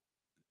 Now,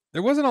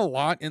 there wasn't a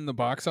lot in the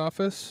box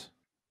office.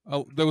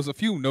 There was a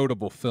few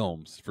notable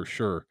films, for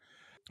sure.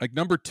 Like,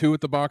 number 2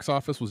 at the box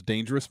office was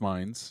Dangerous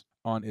Minds.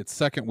 On its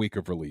 2nd week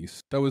of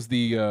release. That was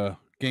the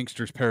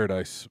Gangster's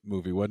Paradise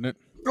movie, wasn't it?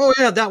 Oh,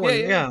 yeah, that one.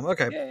 Yeah,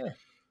 okay. Yeah.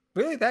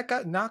 Really? That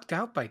got knocked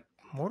out by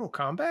Mortal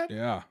Kombat?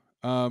 Yeah.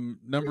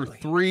 Number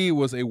 3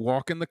 was A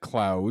Walk in the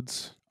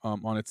Clouds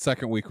on its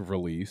 2nd week of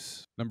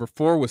release. Number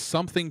 4 was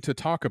Something to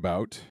Talk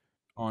About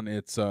on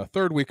its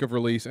 3rd week of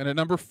release. And at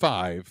number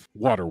 5,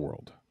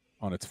 Waterworld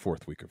on its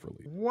 4th week of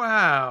release.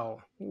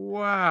 Wow.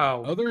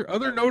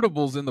 Other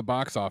notables in the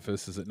box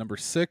office is at number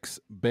 6,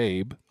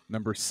 Babe.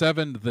 Number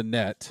 7, The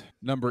Net.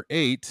 Number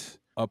 8,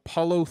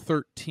 Apollo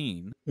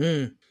 13.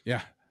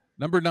 Yeah.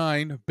 Number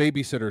 9,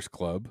 Babysitter's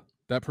Club.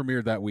 That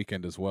premiered that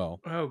weekend as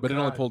well. Oh, but it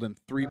only pulled in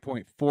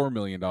 $3.4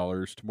 million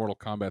to Mortal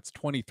Kombat's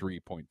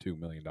 $23.2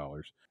 million.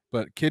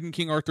 But Kid in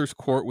King Arthur's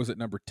Court was at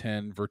number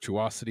 10.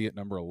 Virtuosity at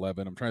number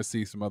 11. I'm trying to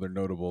see some other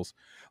notables.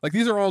 Like,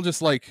 these are all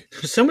just like...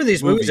 Some of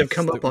these movies have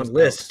come up on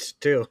lists,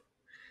 too.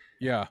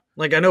 Yeah.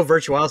 Like, I know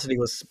Virtuosity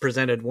was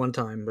presented one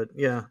time, but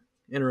yeah,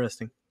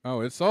 interesting.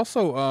 Oh, it's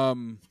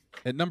also...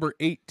 At number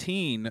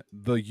 18,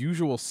 The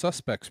Usual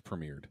Suspects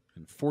premiered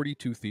in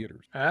 42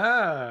 theaters.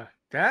 Ah,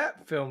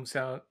 that film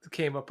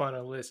came up on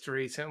a list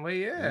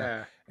recently,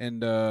 yeah.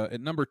 And at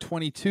number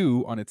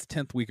 22, on its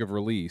 10th week of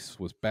release,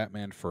 was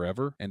Batman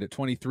Forever. And at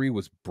 23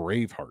 was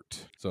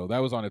Braveheart. So that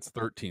was on its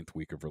 13th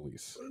week of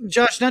release.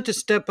 Josh, not to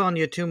step on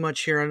you too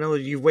much here. I know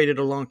you've waited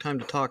a long time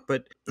to talk,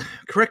 but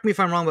correct me if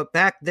I'm wrong, but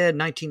back then,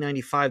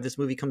 1995, this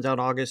movie comes out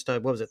August,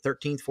 what was it,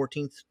 13th,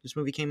 14th? This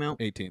movie came out?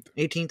 18th.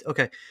 18th?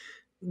 Okay.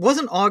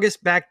 Wasn't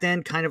August back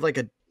then kind of like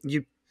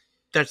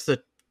that's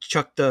the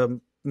chuck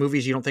the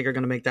movies you don't think are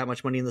going to make that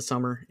much money in the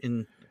summer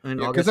in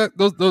August?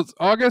 Because those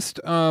August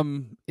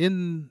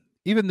even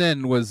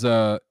then was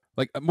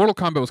like Mortal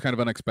Kombat was kind of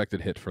an unexpected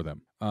hit for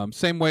them.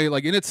 Same way,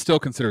 like, and it's still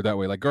considered that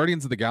way. Like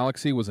Guardians of the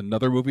Galaxy was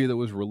another movie that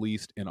was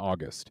released in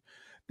August.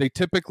 They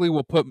typically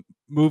will put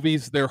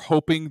movies they're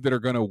hoping that are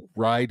going to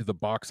ride the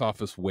box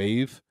office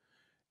wave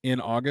in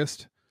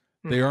August.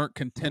 They aren't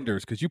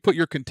contenders because you put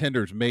your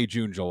contenders May,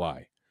 June,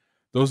 July.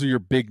 Those are your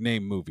big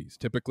name movies.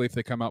 Typically, if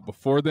they come out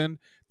before then,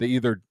 they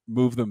either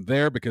move them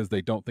there because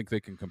they don't think they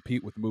can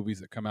compete with movies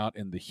that come out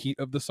in the heat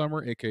of the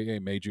summer, aka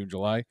May, June,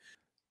 July.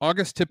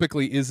 August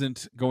typically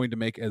isn't going to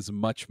make as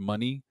much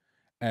money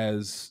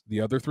as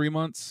the other 3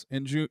 months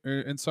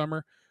in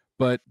summer,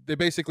 but they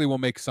basically will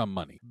make some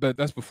money. But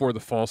that's before the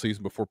fall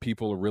season, before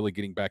people are really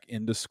getting back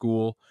into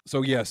school.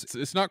 So yes,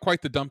 it's not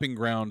quite the dumping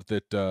ground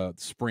that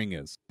spring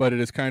is, but it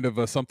is kind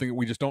of something that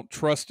we just don't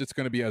trust it's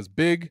going to be as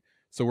big.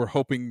 So we're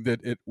hoping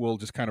that it will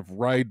just kind of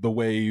ride the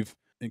wave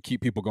and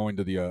keep people going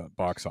to the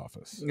box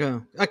office.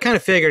 Yeah, I kind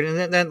of figured.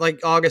 And then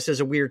like August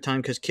is a weird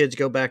time because kids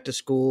go back to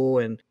school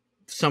and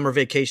summer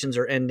vacations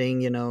are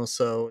ending,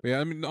 so. Yeah,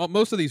 I mean,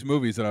 most of these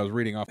movies that I was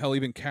reading off, hell,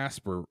 even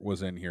Casper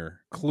was in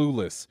here.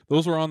 Clueless.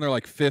 Those were on their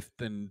like 5th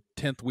and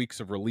 10th weeks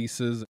of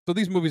releases. So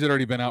these movies had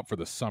already been out for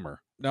the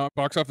summer. Now,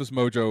 Box Office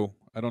Mojo,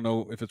 I don't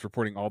know if it's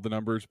reporting all the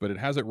numbers, but it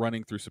has it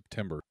running through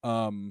September.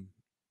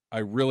 I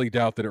really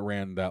doubt that it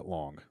ran that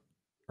long.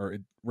 Or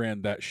it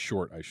ran that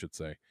short, I should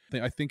say.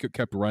 I think it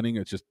kept running.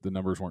 It's just the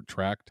numbers weren't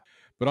tracked.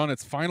 But on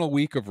its final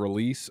week of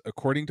release,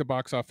 according to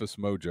Box Office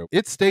Mojo,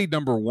 it stayed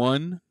number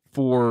 1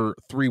 for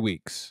 3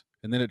 weeks,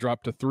 and then it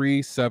dropped to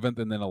 3, 7th,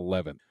 and then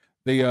 11th.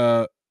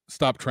 They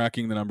stopped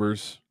tracking the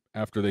numbers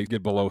after they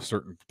get below a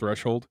certain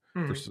threshold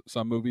for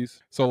some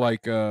movies. So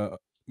like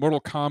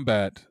Mortal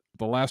Kombat,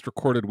 the last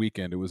recorded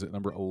weekend, it was at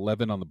number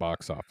 11 on the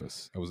box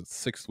office. It was its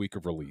 6th week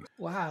of release.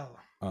 Wow.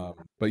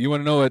 But you want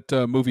to know what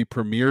movie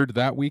premiered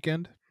that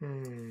weekend?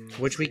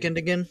 Which weekend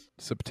again?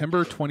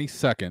 September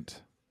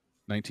 22nd,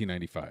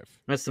 1995.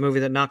 That's the movie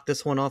that knocked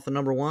this one off of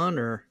number 1,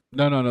 or?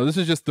 No. This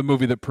is just the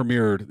movie that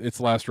premiered its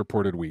last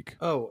reported week.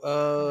 Oh,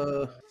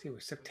 let's see, it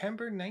was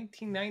September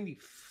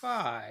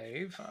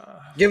 1995.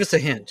 Give us a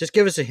hint. Just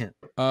give us a hint.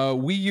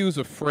 We use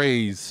a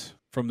phrase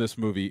from this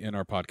movie in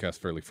our podcast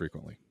fairly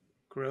frequently.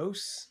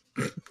 Gross.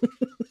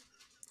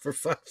 For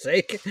fuck's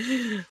sake.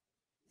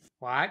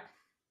 What?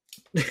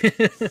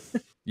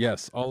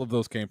 Yes, all of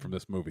those came from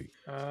this movie.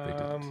 They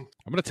didn't. Um,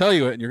 I'm going to tell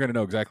you it, and you're going to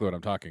know exactly what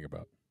I'm talking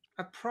about.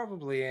 I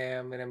probably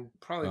am, and I'm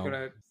probably Well,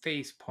 going to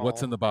face Paul.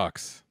 What's in the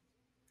box?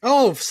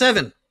 Oh,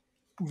 7.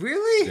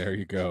 Really? There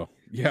you go.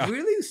 Yeah.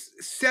 Really?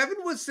 7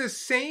 was the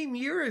same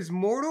year as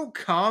Mortal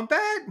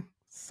Kombat?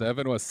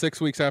 7 was 6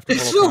 weeks after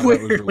It's Mortal so Kombat was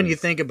weird when you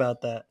released. think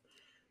about that.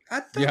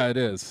 Yeah, it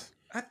is.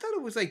 I thought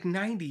it was like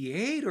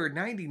 98 or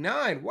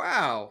 99.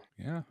 Wow.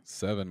 Yeah,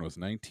 7 was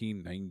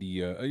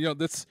 1990.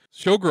 That's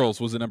Showgirls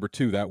was at number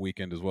 2 that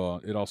weekend as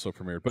well. It also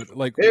premiered. But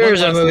like,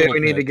 There's one a last movie look we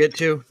need to at- get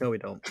to. No, we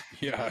don't.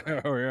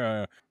 Yeah, oh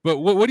yeah. But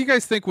what do you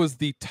guys think was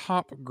the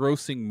top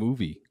grossing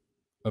movie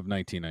of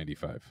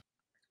 1995?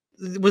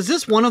 Was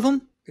this one of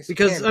them? This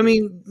Because can't I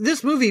be. mean,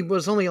 this movie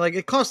was only like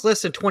it cost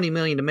less than 20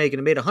 million to make, and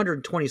it made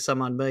 120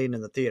 some odd million in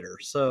the theater.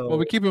 So, Well,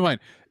 but keep in mind,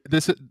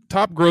 this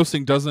top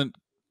grossing doesn't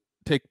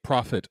take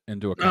profit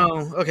into account.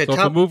 oh, okay. So if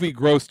a Top, movie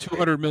grossed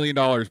 $200 million,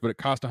 but it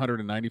cost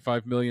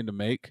 $195 million to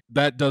make,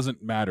 that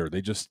doesn't matter.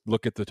 They just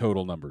look at the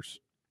total numbers.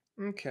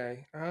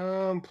 Okay.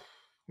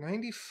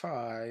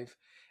 95.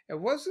 It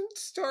wasn't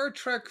Star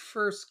Trek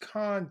First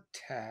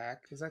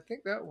Contact, because I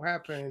think that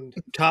happened.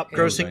 top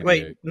It was grossing.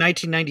 Wait, 98.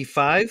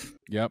 1995.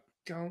 Yep.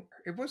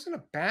 It wasn't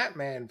a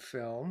Batman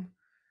film.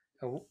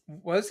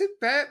 Was it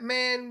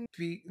Batman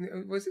v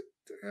was it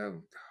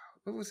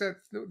what was that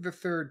the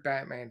third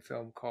Batman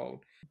film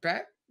called?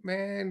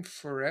 Batman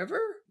Forever?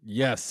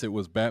 Yes, it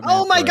was Batman.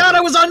 Oh my Forever. God!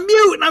 I was on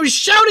mute and I was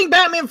shouting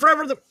 "Batman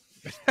Forever."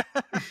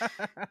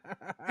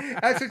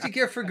 That's what you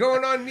get for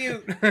going on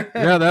mute.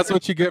 Yeah, that's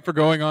what you get for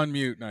going on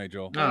mute,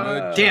 Nigel.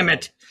 Oh, damn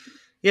it!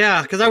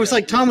 Yeah, because I was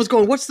like, Tom was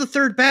going, "What's the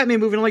third Batman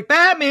movie?" And I'm like,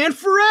 "Batman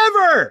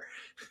Forever."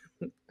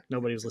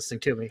 Nobody was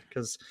listening to me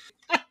because,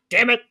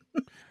 damn it.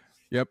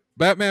 Yep.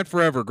 Batman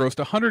Forever grossed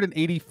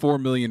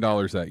 $184 million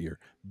that year.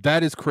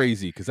 That is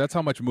crazy because that's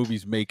how much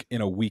movies make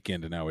in a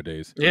weekend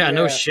nowadays. Yeah,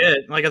 no Yeah.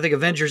 shit. Like, I think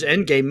Avengers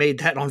Endgame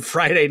made that on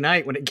Friday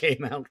night when it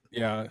came out.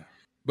 Yeah.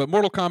 But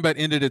Mortal Kombat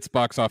ended its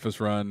box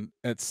office run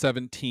at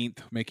 17th,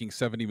 making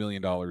 $70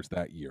 million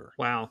that year.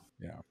 Wow.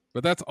 Yeah.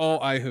 But that's all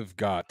I have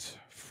got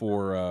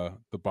for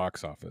the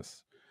box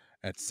office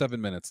at 7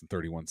 minutes and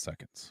 31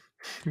 seconds.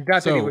 Not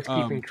that he So, was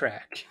keeping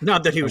track.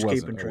 Not that he I was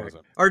wasn't, keeping I track.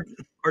 wasn't.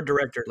 Our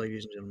director,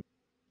 ladies and gentlemen.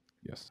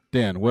 Yes.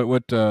 Dan,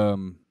 what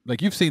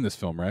like you've seen this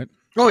film, right?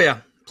 Oh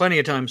yeah, plenty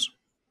of times.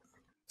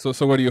 So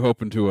what are you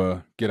hoping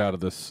to get out of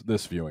this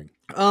viewing?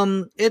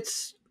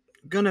 It's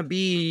gonna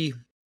be.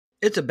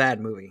 It's a bad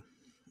movie.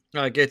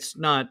 Like, it's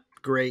not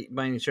great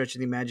by any stretch of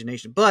the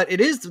imagination, but it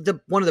is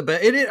one of the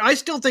best. I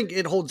still think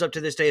it holds up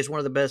to this day as one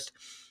of the best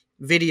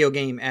video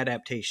game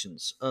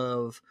adaptations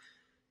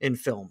in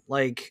film.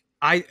 Like,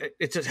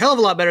 it's a hell of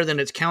a lot better than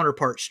its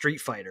counterpart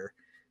Street Fighter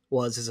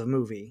was as a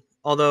movie.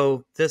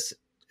 Although this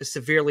is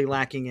severely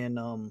lacking in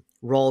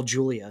Raul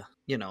Julia,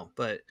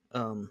 but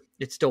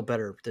it's still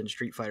better than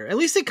Street Fighter. At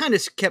least they kind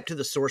of kept to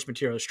the source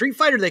material. Street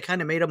Fighter, they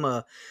kind of made them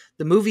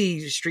the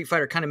movie Street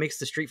Fighter kind of makes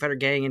the Street Fighter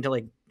gang into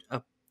like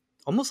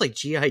almost like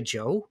G.I.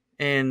 Joe,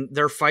 and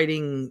they're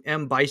fighting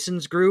M.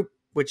 Bison's group,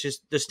 which is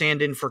the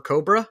stand-in for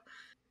Cobra.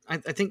 I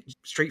think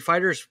Street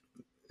Fighter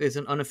is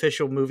an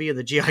unofficial movie of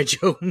the G.I.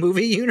 Joe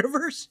movie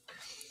universe.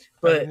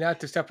 But not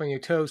to step on your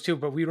toes too,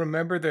 but we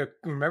remember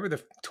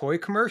the toy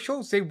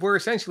commercials. They were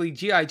essentially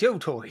GI Joe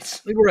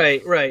toys.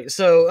 right.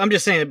 So I'm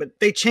just saying, but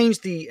they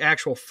changed the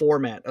actual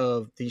format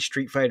of the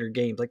Street Fighter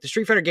games. Like the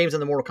Street Fighter games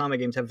and the Mortal Kombat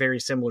games have very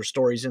similar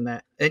stories in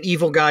that an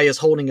evil guy is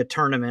holding a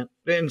tournament.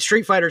 In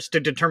Street Fighters to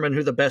determine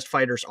who the best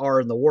fighters are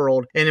in the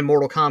world, and in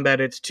Mortal Kombat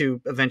it's to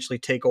eventually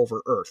take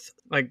over Earth.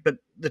 But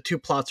the two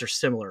plots are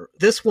similar.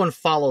 This one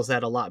follows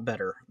that a lot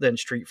better than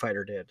Street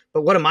Fighter did.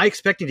 But what am I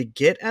expecting to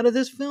get out of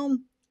this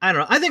film? I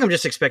don't know. I think I'm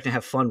just expecting to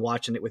have fun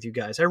watching it with you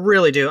guys. I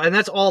really do. And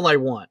that's all I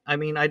want. I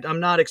mean,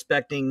 I'm not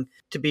expecting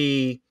to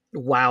be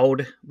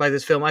wowed by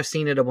this film. I've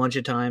seen it a bunch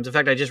of times. In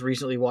fact, I just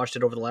recently watched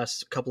it over the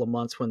last couple of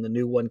months when the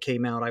new one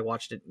came out. I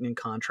watched it in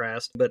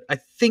contrast. But I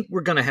think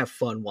we're going to have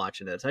fun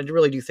watching it. I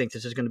really do think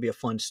this is going to be a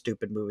fun,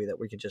 stupid movie that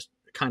we can just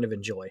kind of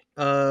enjoy.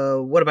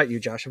 What about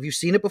you, Josh? Have you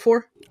seen it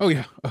before? Oh,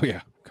 yeah.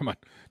 Come on.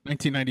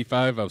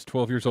 1995. I was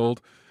 12 years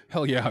old.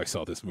 Hell yeah, I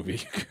saw this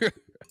movie.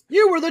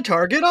 You were the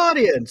target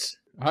audience.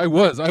 I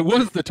was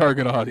the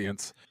target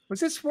audience.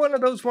 Was this one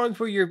of those ones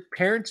where your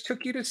parents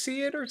took you to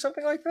see it or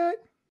something like that?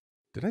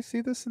 Did I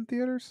see this in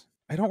theaters?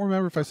 I don't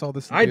remember if I saw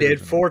this in I theaters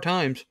did 4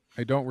 times.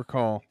 I don't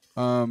recall.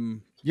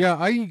 Yeah,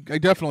 I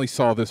definitely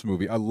saw this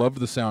movie. I love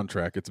the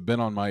soundtrack. It's been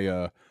on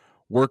my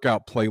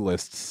workout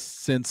playlists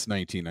since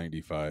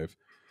 1995.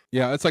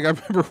 Yeah, it's like I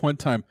remember one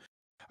time.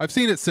 I've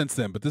seen it since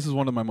then, but this is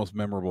one of my most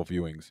memorable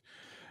viewings.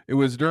 It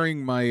was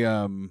during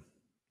my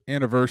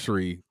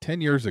anniversary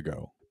 10 years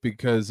ago.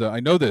 Because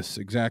I know this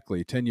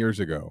exactly 10 years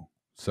ago.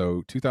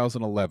 So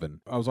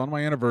 2011, I was on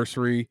my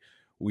anniversary.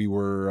 We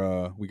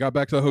got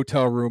back to the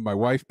hotel room. My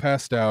wife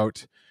passed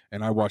out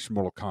and I watched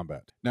Mortal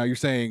Kombat. Now you're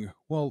saying,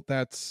 well,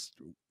 that's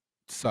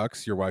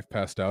sucks. Your wife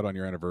passed out on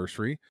your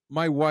anniversary.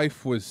 My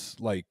wife was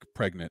like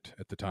pregnant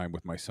at the time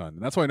with my son.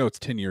 And that's why I know it's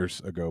 10 years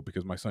ago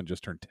because my son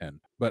just turned 10.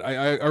 But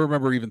I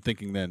remember even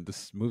thinking then,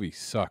 this movie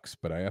sucks,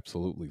 but I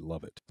absolutely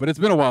love it. But it's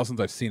been a while since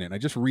I've seen it. And I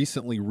just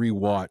recently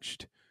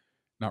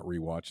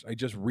I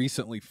just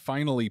recently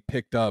finally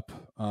picked up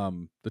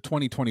the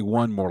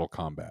 2021 Mortal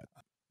Kombat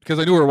because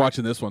I knew we were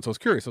watching this one, so I was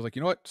curious. I was like,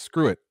 you know what?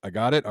 Screw it. I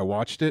got it. I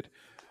watched it.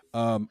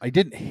 I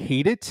didn't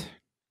hate it,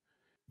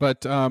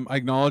 but I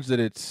acknowledge that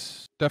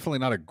it's definitely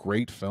not a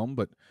great film,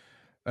 but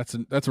that's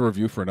a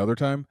review for another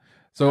time.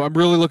 So I'm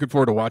really looking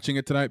forward to watching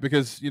it tonight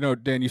because, you know,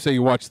 Dan, you say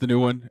you watched the new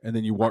one and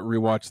then you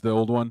rewatch the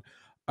old one.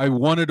 I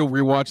wanted to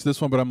rewatch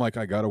this one, but I'm like,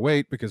 I gotta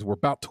wait because we're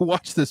about to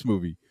watch this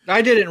movie.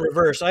 I did it in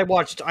reverse. I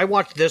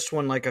watched this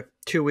one like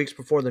 2 weeks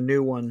before the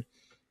new one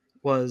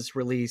was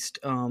released,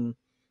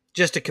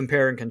 just to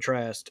compare and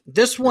contrast.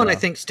 This one, I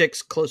think,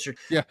 sticks closer.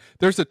 Yeah,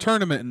 there's a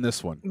tournament in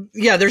this one.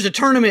 Yeah, there's a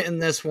tournament in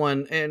this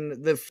one, and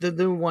the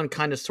new one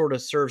kind of sort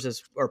of serves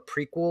as a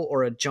prequel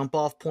or a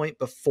jump-off point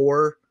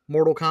before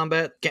Mortal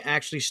Kombat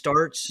actually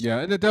starts. Yeah,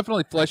 and it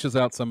definitely fleshes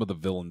out some of the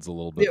villains a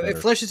little bit better. It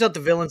fleshes out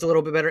the villains a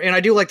little bit better. And I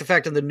do like the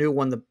fact in the new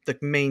one, the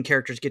main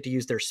characters get to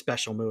use their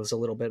special moves a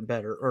little bit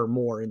better or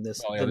more in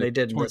this than they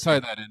did in this. Tie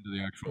that into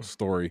the actual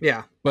story.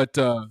 Yeah. But,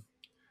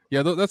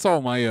 yeah, that's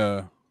all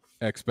my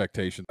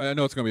expectations. I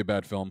know it's going to be a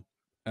bad film,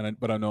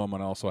 but I know I'm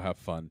going to also have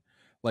fun.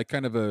 Like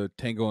kind of a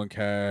Tango and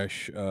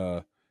Cash,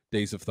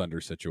 Days of Thunder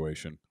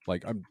situation.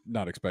 Like I'm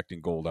not expecting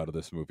gold out of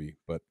this movie,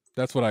 but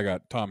that's what I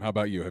got. Tom, how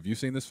about you? Have you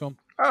seen this film?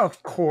 Oh,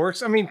 of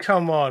course. I mean,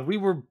 come on. We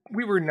were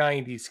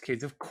 90s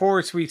kids. Of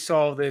course we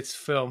saw this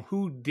film.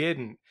 Who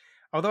didn't?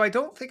 Although I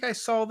don't think I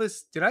saw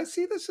this. Did I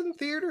see this in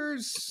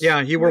theaters? Yeah,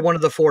 you were one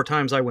of the 4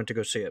 times I went to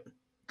go see it.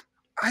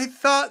 I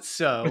thought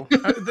so.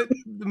 The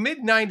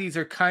mid-90s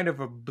are kind of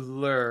a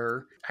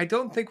blur. I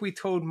don't think we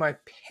told my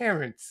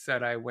parents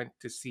that I went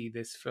to see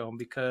this film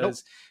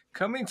because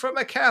coming from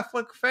a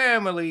Catholic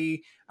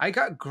family, I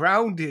got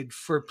grounded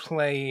for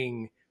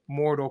playing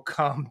Mortal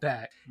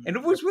Kombat. And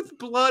it was with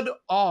blood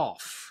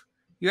off.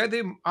 You had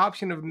the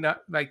option of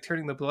not like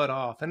turning the blood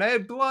off. And I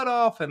had blood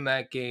off in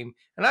that game.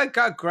 And I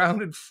got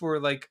grounded for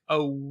like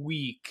a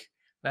week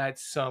that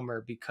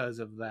summer because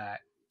of that.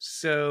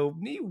 So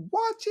me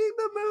watching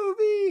the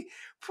movie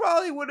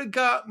probably would have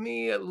got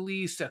me at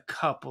least a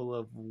couple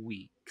of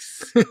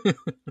weeks.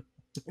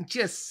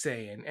 Just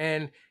saying.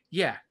 And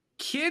yeah,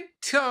 Kid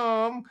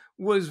Tom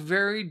was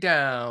very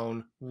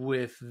down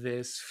with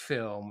this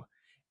film.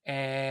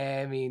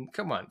 And I mean,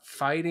 come on,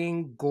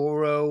 fighting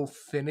Goro,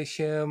 finish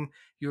him.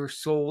 Your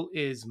soul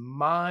is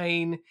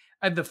mine.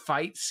 And the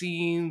fight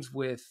scenes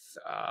with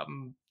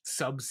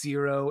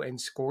Sub-Zero and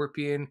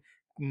Scorpion,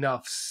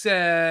 enough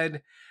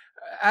said.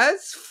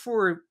 As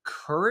for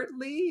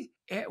currently,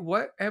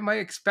 what am I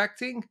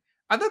expecting?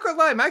 I'm not gonna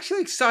lie, I'm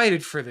actually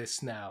excited for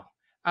this now.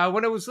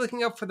 When I was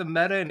looking up for the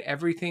meta and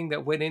everything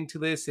that went into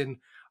this and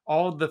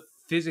all the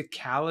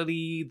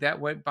physicality that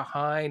went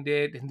behind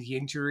it and the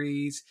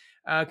injuries,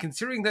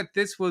 considering that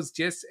this was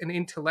just an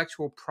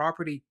intellectual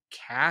property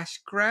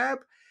cash grab,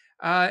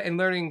 and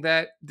learning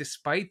that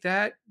despite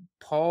that,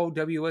 Paul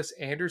W.S.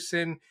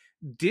 Anderson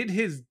did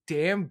his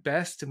damn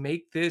best to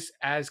make this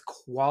as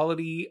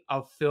quality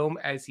a film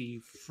as he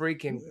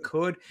freaking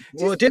could.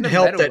 Well, it didn't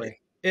help that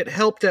it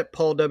helped that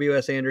Paul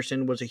W.S.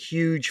 Anderson was a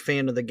huge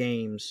fan of the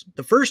games.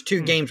 The first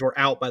two games were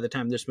out by the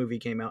time this movie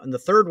came out, and the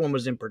third one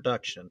was in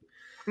production.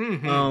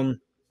 Mm-hmm.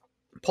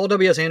 Paul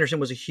W.S. Anderson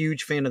was a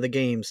huge fan of the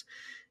games,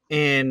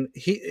 and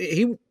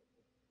he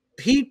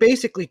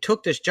basically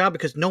took this job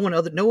because no one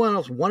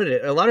else wanted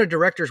it. A lot of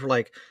directors were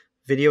like,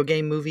 video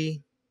game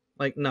movie?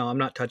 Like, no, I'm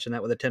not touching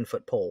that with a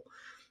 10-foot pole.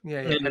 Yeah.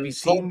 And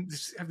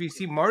Have you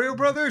seen Mario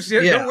Brothers?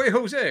 Yeah. Yeah. No way,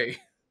 Jose.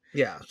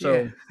 Yeah.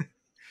 So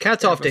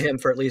cats off to him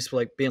for at least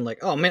like being like,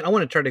 oh man, I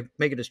want to try to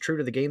make it as true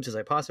to the games as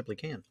I possibly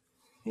can.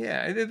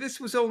 Yeah, this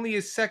was only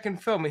his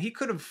second film, and he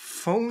could have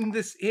phoned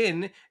this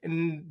in,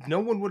 and no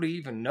one would have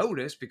even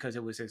noticed because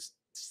it was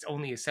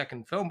only his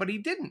second film, but he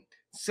didn't.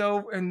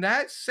 So, in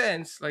that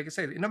sense, like I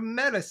said, in a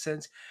meta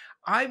sense,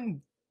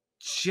 I'm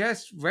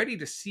just ready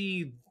to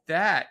see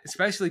that,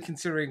 especially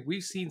considering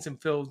we've seen some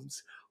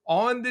films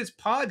on this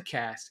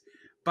podcast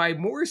by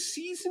more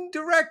seasoned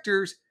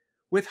directors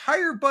with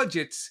higher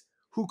budgets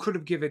who could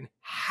have given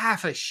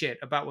half a shit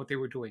about what they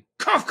were doing.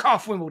 Cough,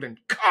 cough, Wimbledon.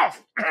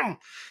 Cough.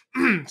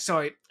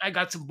 Sorry, I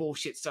got some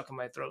bullshit stuck in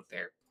my throat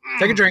there.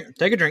 Take a drink.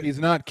 Take a drink. He's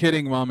not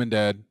kidding, Mom and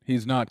Dad.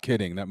 He's not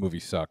kidding. That movie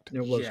sucked.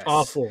 It was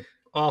awful.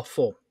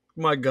 Awful.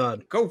 My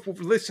God. Go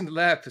listen to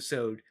that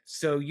episode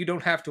so you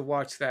don't have to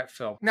watch that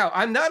film. Now,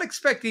 I'm not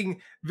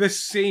expecting the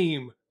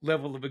same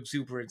level of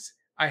exuberance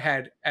I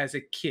had as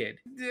a kid.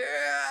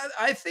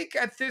 I think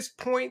at this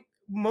point,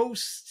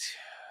 most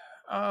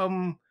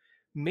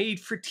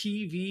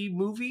made-for-TV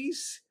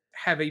movies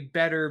have a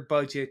better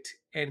budget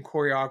and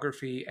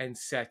choreography and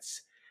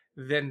sets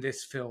than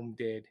this film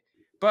did.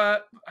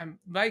 But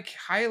like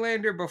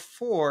Highlander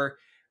before,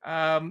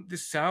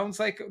 this sounds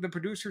like the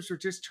producers were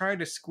just trying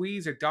to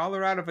squeeze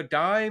 $1 out of a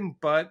dime,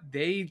 but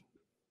they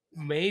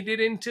made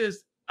it into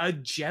a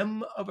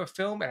gem of a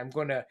film, and I'm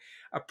going to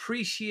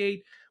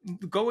appreciate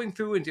going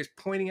through and just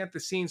pointing at the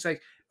scenes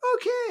like,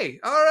 okay,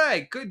 all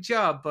right, good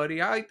job,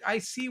 buddy. I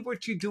see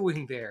what you're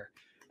doing there.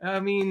 I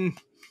mean,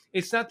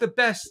 it's not the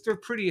best or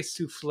prettiest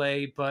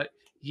souffle, but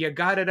you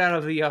got it out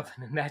of the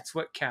oven, and that's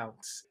what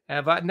counts.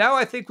 But now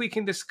I think we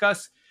can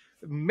discuss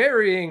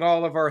marrying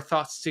all of our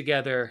thoughts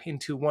together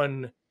into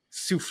one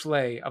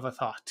souffle of a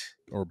thought.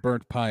 Or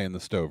burnt pie in the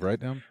stove, right,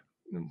 Dom?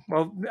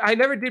 Well, I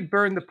never did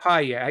burn the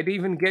pie yet. I didn't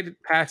even get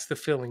it past the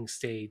filling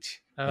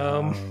stage.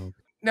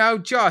 Now,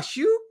 Josh,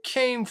 you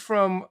came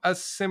from a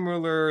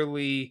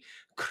similarly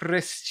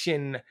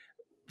Christian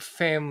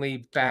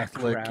family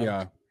background.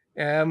 Catholic,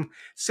 yeah.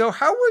 So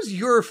how was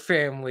your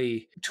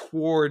family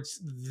towards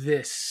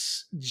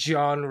this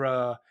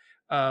genre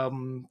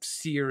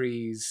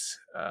series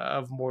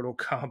of Mortal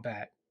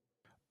Kombat?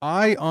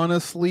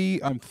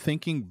 I'm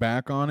thinking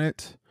back on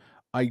it.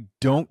 I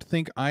don't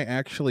think I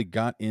actually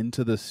got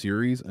into the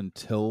series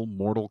until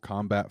Mortal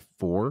Kombat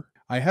 4.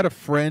 I had a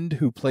friend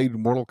who played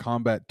Mortal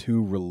Kombat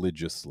 2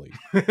 religiously.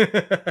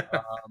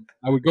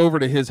 I would go over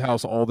to his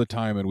house all the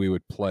time and we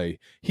would play.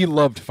 He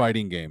loved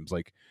fighting games.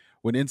 Like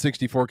when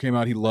N64 came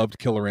out, he loved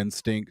Killer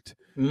Instinct.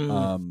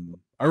 I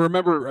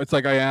remember it's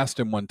like I asked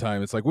him one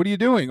time, it's like, what are you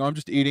doing? Oh, I'm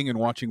just eating and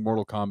watching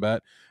Mortal Kombat.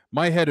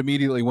 My head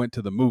immediately went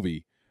to the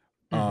movie.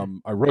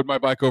 I rode my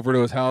bike over to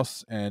his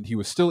house and he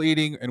was still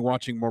eating and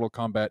watching Mortal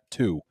Kombat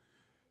 2,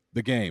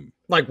 the game.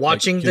 Like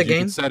watching the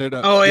game? Set it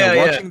up. Oh,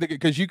 yeah.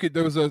 Because you could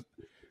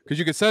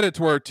set it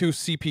to where two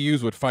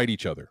CPUs would fight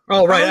each other.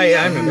 Oh, right.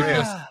 I remember.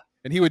 Yeah.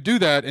 And he would do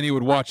that and he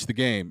would watch the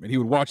game and he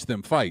would watch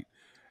them fight.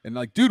 And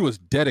like, dude was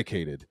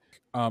dedicated.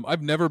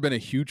 I've never been a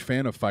huge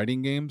fan of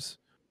fighting games.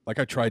 Like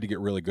I tried to get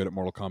really good at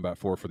Mortal Kombat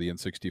 4 for the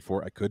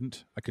N64. I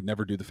couldn't. I could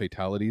never do the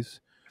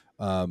fatalities.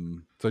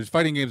 So just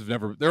fighting games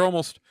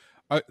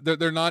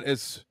they're not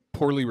as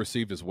poorly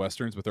received as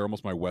Westerns, but they're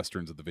almost my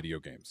Westerns of the video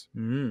games.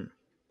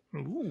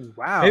 Ooh,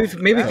 wow.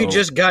 Maybe if you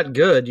just got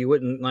good, you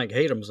wouldn't like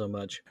hate them so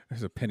much.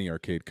 There's a Penny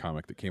Arcade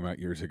comic that came out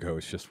years ago.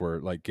 It's just where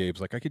like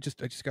Gabe's like, I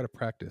just got to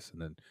practice.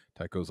 And then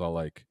Tycho's all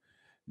like,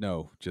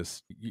 no,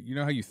 just, you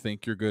know how you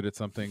think you're good at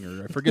something,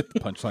 or I forget the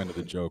punchline of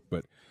the joke,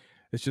 but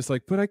it's just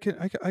like, but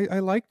I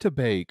like to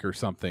bake or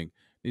something.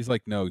 He's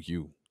like, no,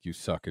 you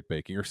suck at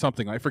baking or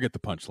something. I forget the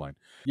punchline.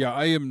 Yeah,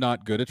 I am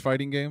not good at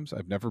fighting games.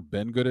 I've never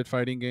been good at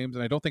fighting games,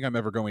 and I don't think I'm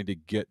ever going to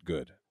get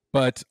good.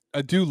 But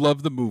I do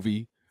love the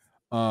movie.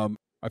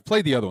 I've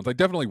played the other ones. I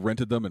definitely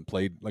rented them and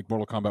played like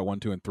Mortal Kombat 1,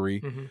 2, and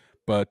 3.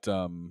 But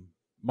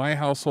my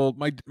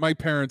household, my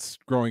parents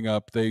growing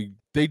up, they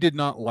did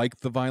not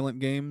like the violent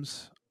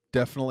games.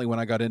 Definitely when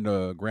I got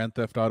into Grand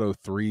Theft Auto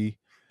 3,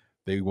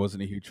 they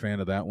wasn't a huge fan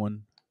of that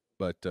one.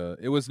 But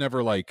it was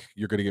never like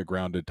you're going to get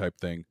grounded type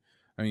thing.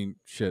 I mean,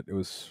 shit, it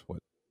was,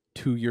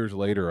 2 years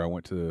later I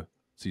went to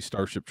see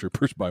Starship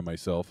Troopers by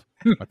myself.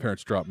 My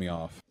parents dropped me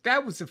off.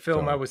 That was the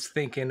film I was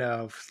thinking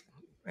of.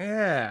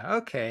 Yeah,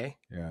 okay.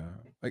 Yeah.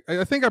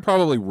 I think I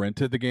probably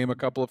rented the game a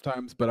couple of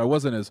times, but I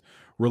wasn't as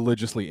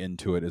religiously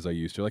into it as I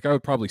used to. Like, I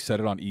would probably set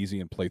it on easy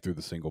and play through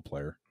the single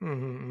player.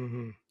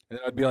 And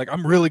I'd be like,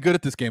 I'm really good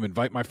at this game,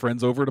 invite my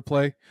friends over to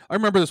play. I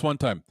remember this one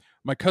time,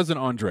 my cousin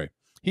Andre,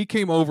 he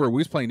came over, we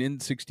was playing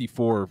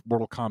N64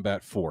 Mortal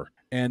Kombat 4.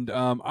 And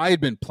I had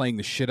been playing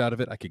the shit out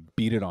of it. I could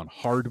beat it on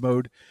hard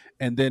mode.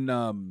 And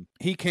then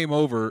he came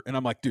over, and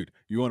I'm like, dude,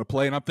 you want to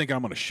play? And I'm thinking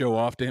I'm going to show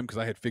off to him because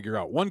I had figured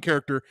out one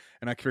character,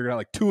 and I figured out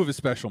like 2 of his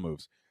special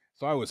moves.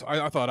 So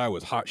I thought I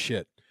was hot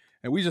shit.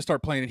 And we just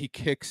start playing, and he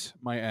kicks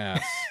my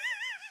ass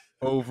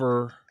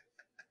over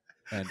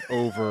and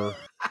over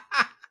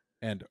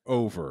and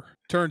over.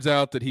 Turns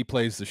out that he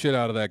plays the shit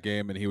out of that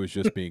game, and he was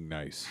just being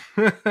nice.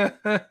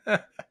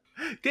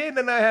 Dan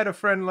and I had a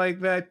friend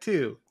like that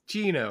too.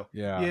 Gino.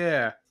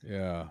 Yeah.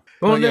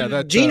 Well, yeah,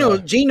 that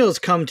Gino's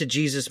come to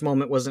Jesus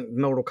moment wasn't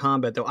Mortal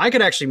Kombat though. I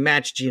could actually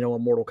match Gino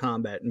in Mortal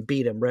Kombat and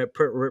beat him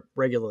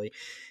regularly.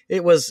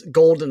 It was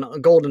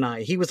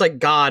GoldenEye. He was like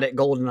God at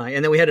GoldenEye.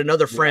 And then we had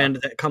another friend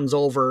that comes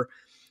over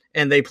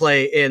and they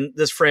play, and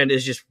this friend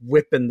is just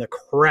whipping the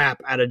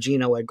crap out of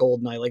Gino at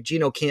GoldenEye. Like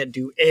Gino can't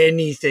do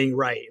anything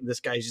right. This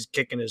guy's just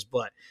kicking his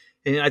butt.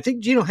 And I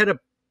think Gino had a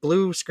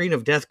blue screen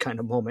of death kind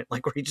of moment,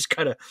 like where he just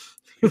kind of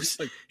was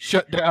like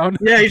shut down.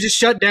 Yeah, he just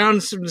shut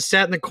down,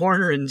 sat in the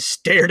corner and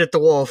stared at the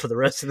wall for the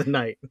rest of the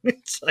night.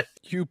 It's like,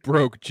 you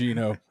broke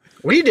Gino.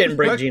 We didn't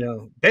break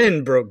Gino.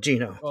 Ben broke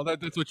Gino. Well,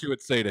 that's what you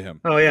would say to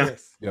him. Oh yeah,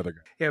 Yes. The other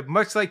guy. Yeah,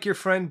 much like your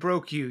friend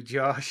broke you,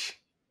 Josh.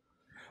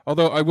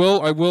 Although I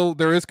will.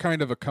 There is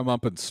kind of a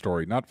comeuppance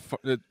story, not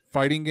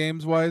fighting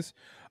games wise.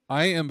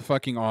 I am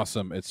fucking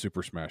awesome at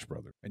Super Smash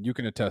Brothers, and you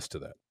can attest to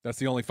that. That's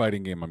the only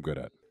fighting game I'm good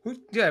at.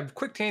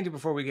 Quick tangent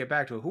before we get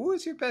back to it. Who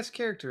was your best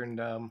character in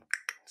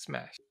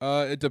Smash?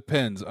 It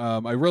depends.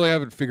 I really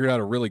haven't figured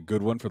out a really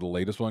good one for the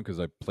latest one because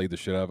I played the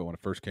shit out of it when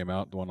it first came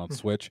out, the one on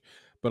Switch.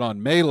 But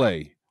on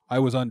Melee, I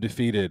was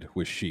undefeated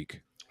with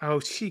Sheik. Oh,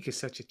 Sheik is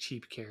such a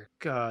cheap character.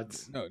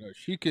 Gods. No,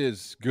 Sheik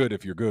is good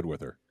if you're good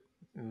with her.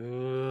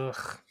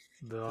 Ugh.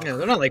 Yeah,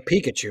 they're not like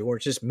Pikachu, where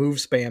it's just move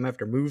spam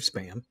after move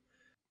spam.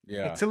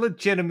 Yeah, It's a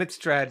legitimate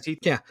strategy.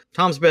 Yeah,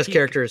 Tom's best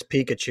character is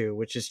Pikachu,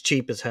 which is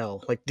cheap as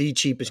hell, like the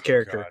cheapest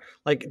character. God.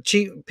 Like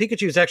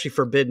Pikachu is actually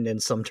forbidden in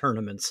some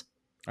tournaments.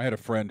 I had a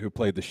friend who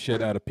played the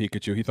shit out of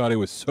Pikachu. He thought he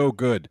was so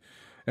good,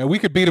 and we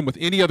could beat him with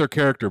any other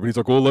character. But he's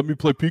like, "Oh, let me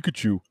play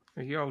Pikachu."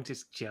 You're all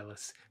just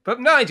jealous. But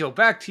Nigel,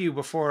 back to you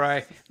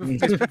before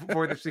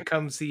this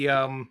becomes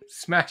the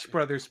Smash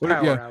Brothers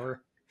Power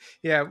Hour.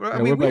 Yeah,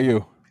 What about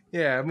you?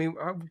 Yeah, I mean,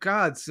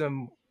 gods.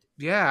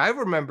 Yeah, I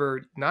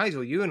remember,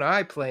 Nigel, you and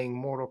I playing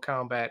Mortal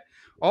Kombat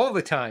all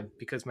the time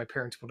because my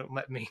parents wouldn't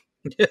let me.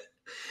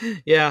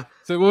 Yeah.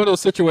 So one of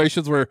those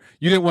situations where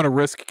you didn't want to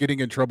risk getting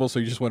in trouble, so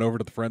you just went over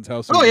to the friend's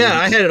house. Oh yeah,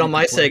 I had it on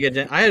my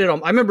Sega. I had it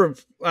on. I remember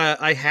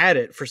I had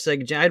it for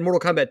Sega. I had Mortal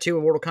Kombat 2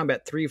 and Mortal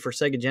Kombat 3 for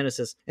Sega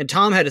Genesis, and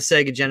Tom had a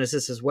Sega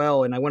Genesis as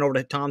well. And I went over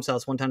to Tom's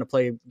house one time to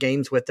play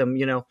games with him,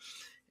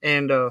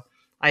 and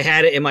I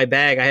had it in my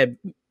bag.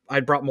 I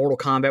brought Mortal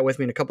Kombat with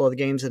me and a couple other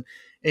games,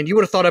 and you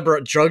would have thought I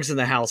brought drugs in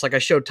the house. Like I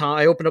showed Tom,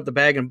 I opened up the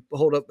bag and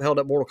held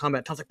up Mortal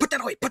Kombat. Tom's like, put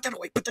that away.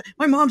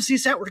 My mom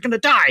sees that, we're gonna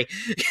die.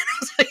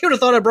 You would have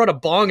thought I brought a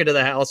bong into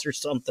the house or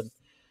something.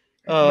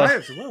 Might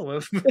as well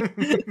have.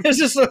 It's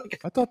just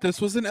like, I thought this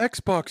was an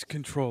Xbox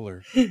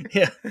controller.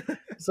 Yeah.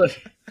 So,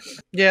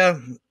 yeah,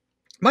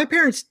 my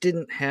parents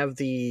didn't have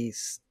the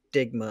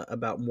stigma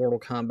about Mortal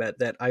Kombat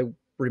that I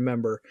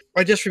remember.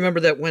 I just remember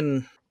that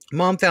when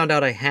Mom found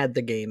out I had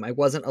the game, I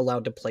wasn't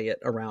allowed to play it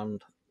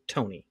around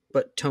Tony.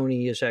 But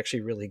Tony is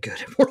actually really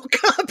good at Mortal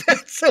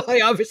Kombat, so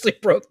I obviously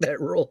broke that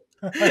rule.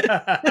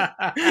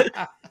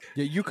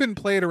 Yeah, you couldn't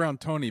play it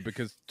around Tony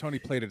because Tony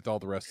played it all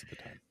the rest of the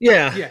time.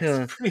 Yeah,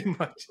 Yes, pretty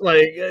much.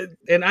 Like,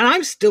 and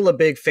I'm still a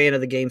big fan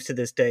of the games to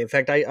this day. In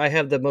fact, I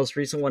have the most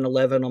recent one,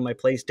 11, on my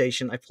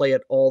PlayStation. I play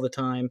it all the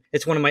time.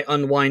 It's one of my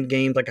unwind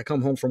games. Like I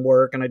come home from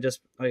work and I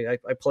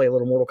play a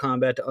little Mortal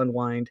Kombat to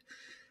unwind.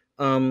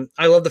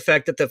 I love the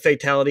fact that the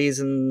fatalities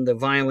and the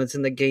violence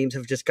in the games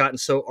have just gotten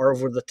so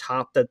over the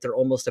top that they're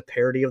almost a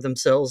parody of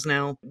themselves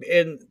now.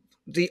 And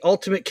the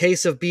ultimate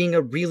case of being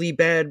a really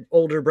bad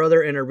older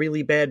brother and a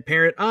really bad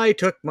parent, I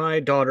took my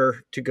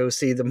daughter to go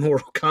see the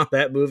Mortal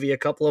Kombat movie a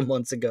couple of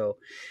months ago,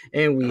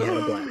 and we had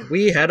a blast.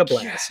 We had a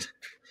blast.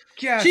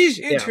 Yeah,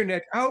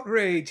 internet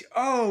outrage.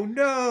 Oh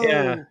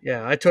no.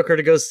 Yeah. I took her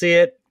to go see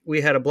it.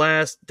 We had a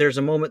blast. There's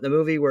a moment in the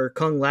movie where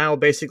Kung Lao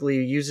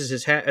basically uses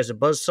his hat as a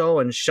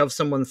buzzsaw and shoves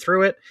someone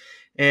through it.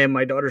 And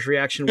my daughter's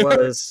reaction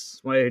was,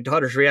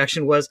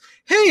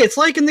 "Hey, it's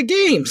like in the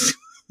games."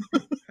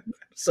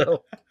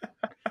 So.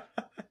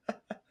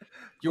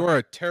 You are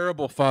a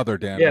terrible father,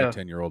 Dan. Yeah. My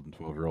 10-year-old and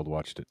 12-year-old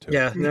watched it too.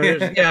 Claire.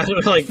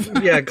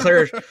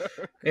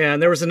 Yeah,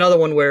 and there was another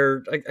one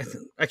where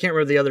I can't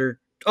remember the other.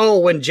 Oh,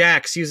 when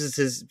Jax uses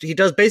his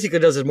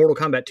Mortal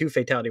Kombat 2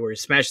 fatality where he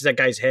smashes that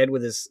guy's head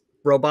with his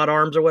robot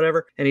arms or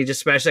whatever, and he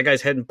just smashed that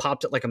guy's head and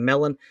popped it like a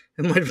melon.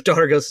 And my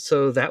daughter goes,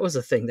 "So that was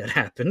a thing that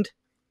happened."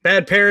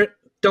 Bad parent,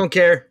 don't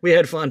care. We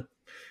had fun.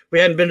 We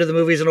hadn't been to the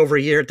movies in over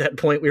a year at that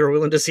point. We were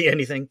willing to see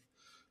anything.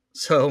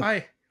 So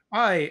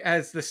I,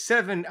 as the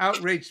 7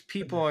 outraged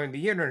people on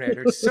the internet,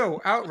 are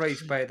so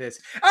outraged by this.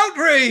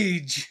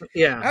 Outrage!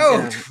 Yeah.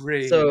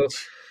 Outrage! Yeah.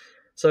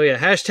 So yeah,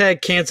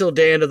 hashtag cancel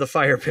Dan of the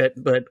Fire Pit,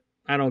 but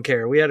I don't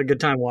care. We had a good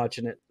time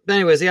watching it. But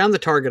anyways, yeah, I'm the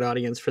target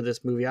audience for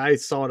this movie. I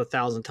saw it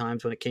 1,000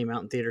 times when it came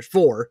out in theaters.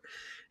 4.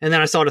 And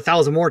then I saw it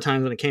 1,000 more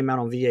times when it came out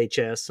on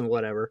VHS and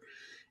whatever.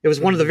 It was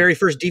one of the very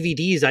first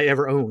DVDs I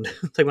ever owned.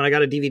 It's like when I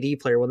got a DVD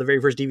player, one of the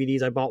very first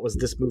DVDs I bought was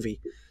this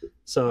movie.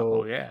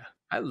 So, Oh, yeah.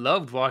 I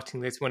loved watching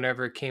this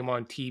whenever it came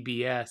on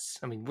TBS.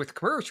 I mean, with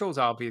commercials,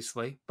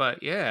 obviously,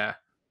 but yeah.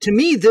 to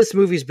me, this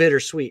movie's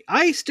bittersweet.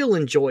 I still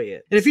enjoy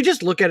it. And if you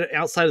just look at it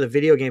outside of the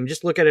video game,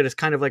 just look at it as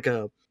kind of like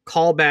a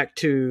callback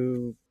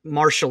to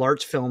martial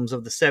arts films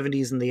of the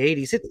 70s and the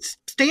 80s, it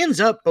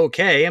stands up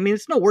okay. I mean,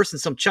 it's no worse than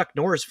some Chuck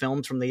Norris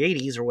films from the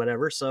 80s or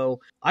whatever.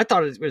 So I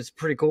thought it was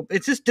pretty cool.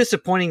 It's just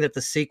disappointing that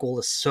the sequel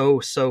is so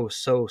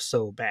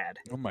bad.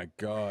 Oh my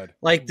God.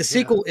 Like, the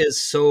sequel is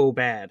so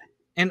bad.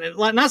 And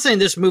not saying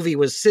this movie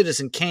was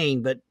Citizen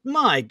Kane, but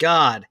my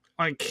God.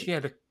 Like, Yeah,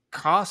 the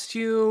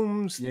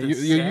costumes, Yeah, the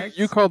sex.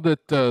 you called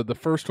it the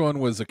first one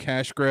was a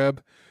cash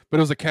grab, but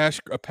it was a cash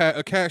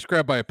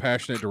grab by a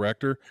passionate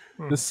director.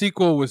 The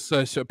sequel was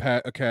such a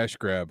cash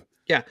grab.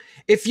 yeah.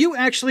 If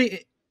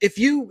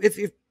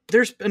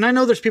there's, and I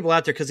know there's people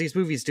out there because these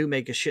movies do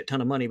make a shit ton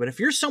of money, but if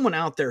you're someone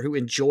out there who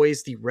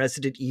enjoys the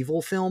Resident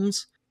Evil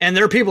films, and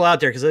there are people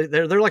out there because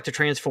they're like the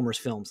Transformers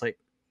films, like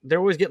they're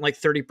always getting like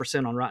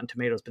 30% on Rotten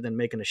Tomatoes, but then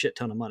making a shit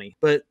ton of money.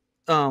 But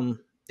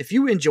if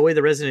you enjoy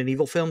the Resident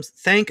Evil films,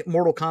 thank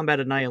Mortal Kombat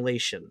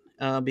Annihilation,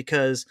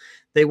 because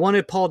they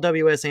wanted Paul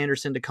W.S.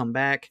 Anderson to come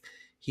back.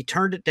 He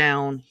turned it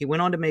down. He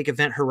went on to make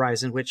Event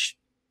Horizon, which,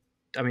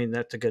 I mean,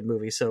 that's a good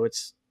movie, so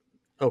it's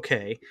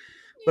okay.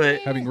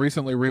 But Having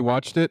recently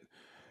rewatched it,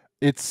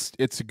 it's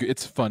a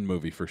fun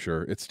movie for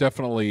sure. It's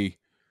definitely,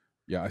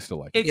 I still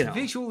like it. It's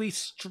visually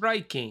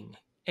striking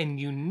and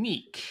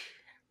unique.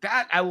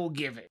 That I will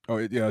give it. Oh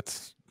yeah,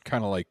 it's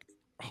kind of like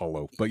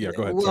hollow, but yeah,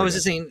 go ahead. Well, I was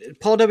just saying,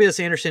 Paul W.S.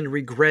 Anderson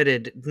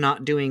regretted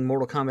not doing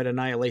Mortal Kombat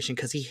Annihilation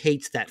because he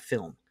hates that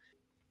film.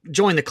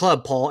 Join the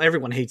club, Paul.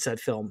 Everyone hates that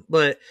film,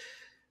 but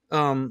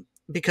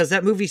because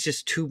that movie's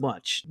just too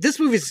much. This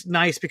movie's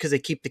nice because they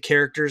keep the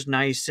characters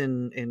nice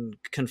and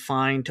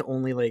confined to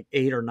only like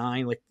 8 or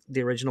 9, like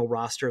the original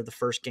roster of the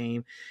first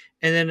game.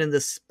 And then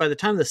by the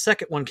time the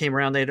second one came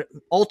around, they had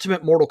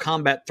Ultimate Mortal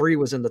Kombat 3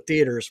 was in the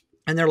theaters.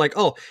 And they're like,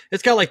 oh,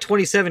 it's got like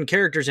 27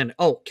 characters in it.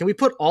 Oh, can we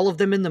put all of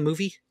them in the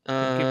movie?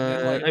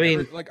 I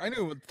mean, I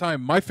knew at the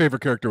time my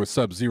favorite character was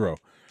Sub-Zero.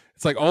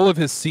 It's like all of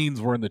his scenes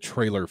were in the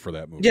trailer for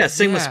that movie. Yeah,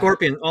 same with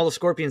Scorpion. All the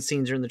Scorpion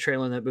scenes are in the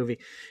trailer in that movie.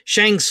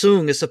 Shang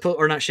Tsung is supposed,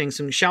 or not Shang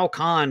Tsung, Shao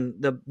Kahn,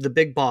 the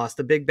big boss,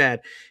 the big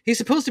bad. He's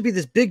supposed to be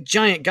this big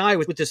giant guy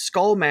with this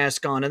skull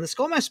mask on, and the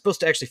skull mask is supposed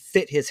to actually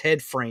fit his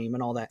head frame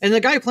and all that. And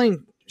the guy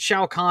playing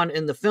Shao Kahn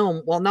in the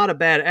film, while not a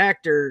bad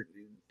actor,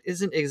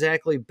 isn't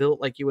exactly built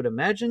like you would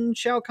imagine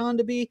Shao Kahn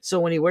to be. So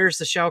when he wears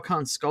the Shao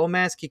Kahn skull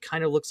mask, he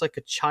kind of looks like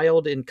a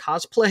child in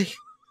cosplay.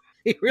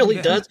 He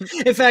really does.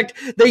 In fact,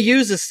 they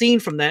use a scene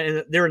from that,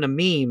 and they're in a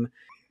meme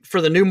for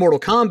the new Mortal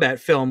Kombat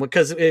film,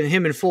 because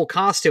him in full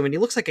costume, and he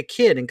looks like a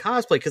kid in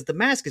cosplay because the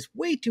mask is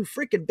way too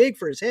freaking big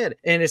for his head.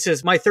 And it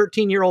says, my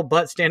 13-year-old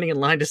butt standing in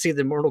line to see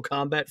the Mortal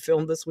Kombat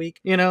film this week.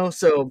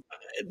 So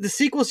the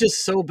sequel's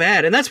just so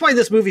bad. And that's why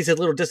this movie's a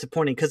little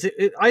disappointing, because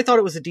I thought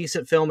it was a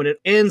decent film, and it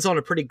ends on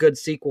a pretty good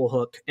sequel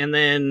hook. And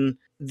then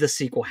the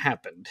sequel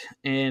happened.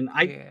 And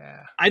I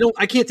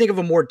can't think of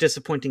a more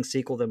disappointing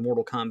sequel than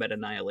Mortal Kombat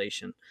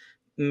Annihilation.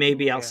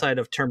 Maybe outside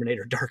of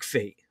Terminator Dark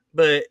Fate.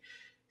 But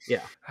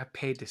yeah, I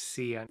paid to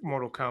see on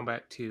Mortal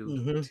Kombat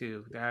 2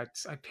 too.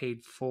 I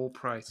paid full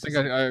price. I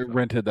think I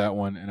rented that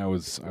one, and I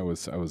was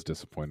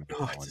disappointed.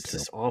 It's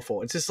just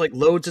awful. It's just like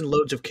loads and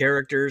loads of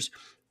characters.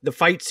 The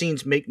fight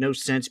scenes make no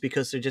sense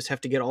because they just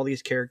have to get all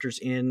these characters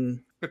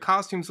in. The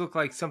costumes look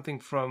like something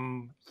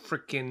from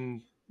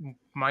freaking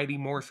Mighty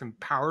Morphin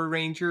Power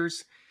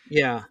Rangers.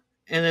 Yeah,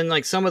 and then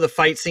like some of the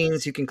fight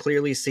scenes, you can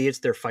clearly see it's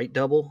their fight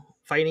double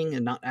fighting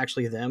and not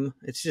actually them.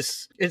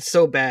 It's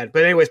so bad.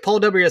 But anyways, Paul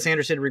W.S.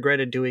 Anderson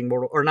regretted doing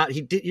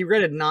he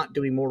regretted not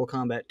doing Mortal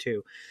Kombat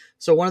 2.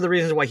 So one of the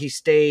reasons why he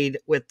stayed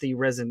with the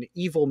Resident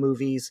Evil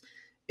movies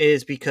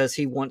is because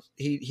he wants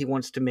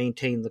to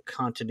maintain the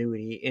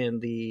continuity and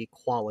the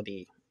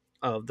quality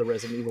of the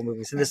Resident Evil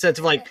movies, in the sense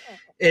of like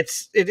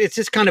it's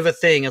just kind of a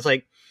thing. It's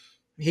like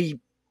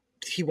he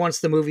wants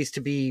the movies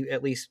to be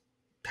at least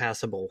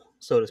passable,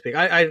 so to speak.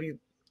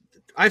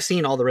 I've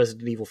seen all the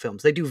Resident Evil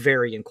films. They do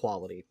vary in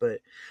quality, but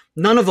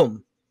none of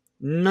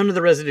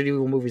the Resident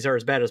Evil movies are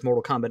as bad as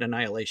Mortal Kombat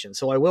Annihilation.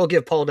 So I will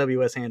give Paul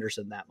W.S.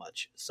 Anderson that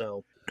much.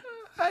 So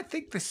I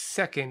think the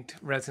second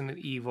Resident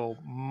Evil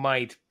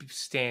might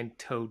stand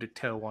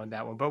toe-to-toe on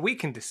that one, but we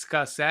can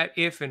discuss that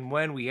if and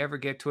when we ever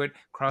get to it.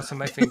 Crossing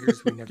my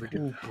fingers, we never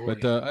do.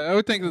 But I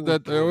would think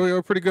that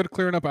we're pretty good at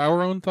clearing up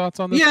our own thoughts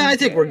on this. Yeah, I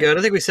think we're good.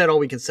 I think we said all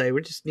we can say.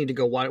 We just need to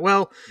go watch it.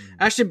 Well,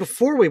 actually,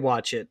 before we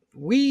watch it,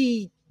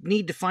 we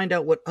need to find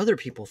out what other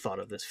people thought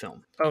of this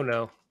film. Oh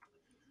no!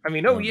 I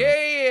mean,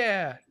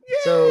 yeah!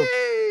 So,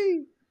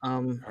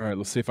 all right,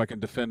 let's see if I can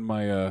defend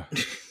my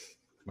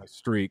my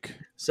streak.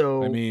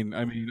 So, I mean,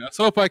 let's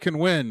hope I can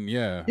win.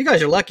 Yeah, you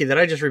guys are lucky that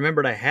I just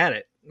remembered I had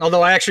it.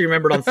 Although I actually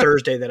remembered on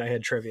Thursday that I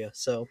had trivia.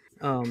 So,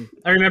 I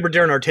remember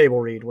during our table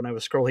read when I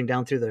was scrolling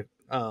down through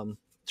the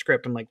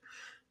script, I'm like,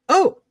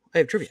 oh, I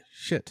have trivia.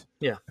 Shit.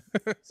 Yeah.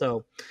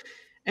 So,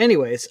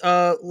 Anyways,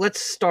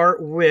 let's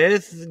start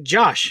with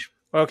Josh.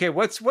 Okay,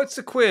 what's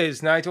the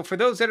quiz, Nigel? For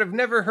those that have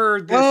never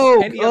heard this,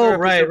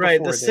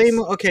 Right. The same.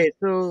 Okay,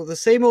 so the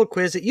same old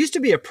quiz. It used to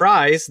be a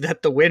prize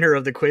that the winner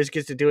of the quiz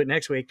gets to do it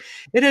next week.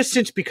 It has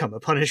since become a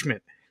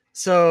punishment.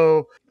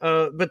 So,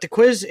 but the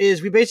quiz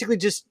is we basically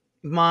just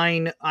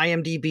mine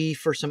IMDb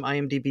for some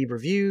IMDb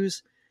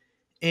reviews,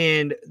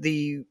 and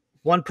the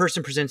one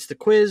person presents the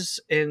quiz,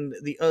 and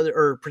the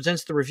other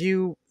presents the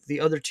review.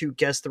 The other two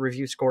guess the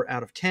review score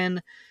out of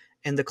 10,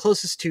 and the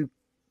closest to.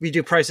 We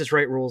do Price is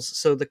Right rules.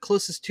 So the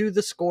closest to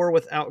the score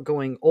without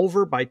going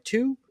over by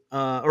 2,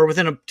 or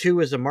within a 2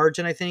 is a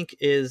margin, I think,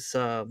 is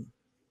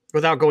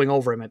without going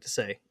over, I meant to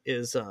say,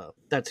 is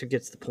that's who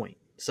gets the point.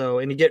 So,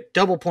 and you get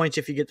double points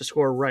if you get the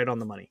score right on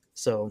the money.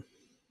 So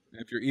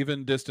if you're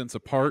even distance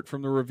apart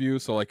from the review,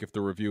 so like if the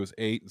review is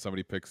 8 and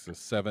somebody picks a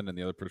 7 and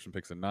the other person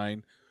picks a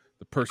 9,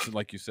 the person,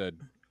 like you said,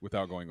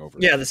 without going over.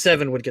 Yeah, the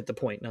 7 would get the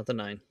point, not the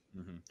 9.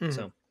 Mm-hmm.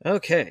 So,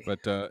 okay.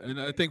 But and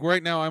I think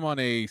right now I'm on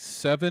a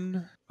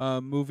 7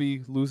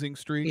 movie losing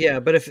streak. Yeah,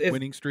 but if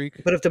winning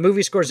streak. But if the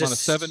movie scores I'm on a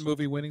 7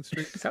 movie winning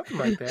streak. Something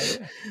like that.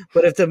 Yeah.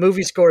 But if the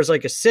movie scores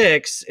like a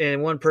 6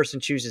 and one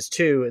person chooses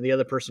 2 and the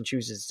other person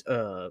chooses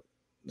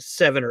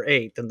 7 or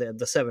 8, then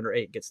the 7 or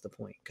 8 gets the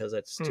point because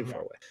that's too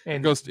far away. And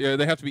it goes,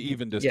 they have to be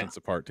even distance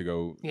apart to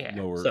go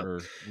lower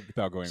or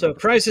without going. So over.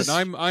 Crisis.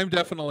 And I'm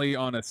definitely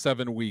on a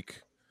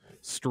 7-week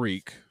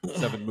streak,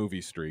 7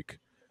 movie streak.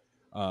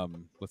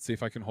 Let's see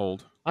if I can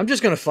hold. I'm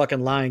just gonna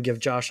fucking lie and give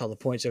Josh all the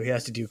points so he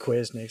has to do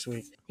quiz next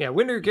week. Yeah,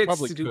 winner gets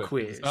Probably to do could.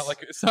 quiz.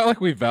 It's not like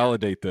we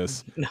validate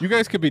this. No. You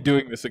guys could be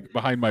doing this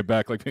behind my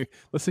back. Like,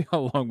 let's see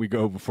how long we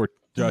go before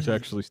Josh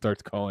actually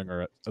starts calling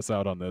us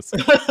out on this.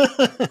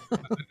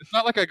 It's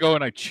not like I go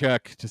and I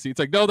check to see. It's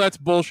like, no, that's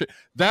bullshit.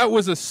 That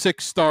was a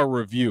 6-star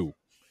review.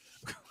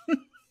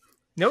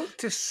 Note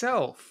to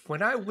self: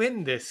 when I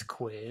win this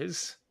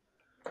quiz.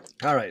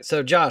 All right,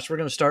 so Josh, we're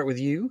gonna start with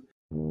you.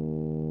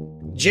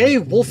 Jay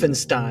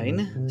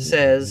Wolfenstein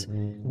says,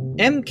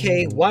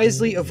 MK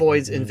wisely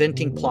avoids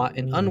inventing plot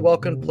in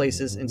unwelcome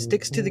places and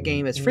sticks to the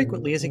game as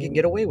frequently as he can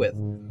get away with.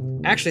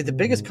 Actually, the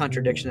biggest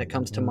contradiction that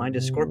comes to mind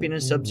is Scorpion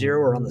and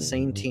Sub-Zero are on the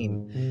same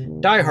team.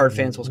 Die Hard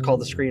fans will call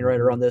the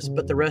screenwriter on this,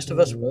 but the rest of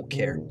us won't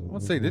care.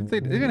 Let's say they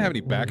didn't have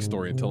any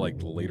backstory until like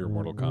later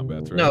Mortal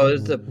Kombat, right? No,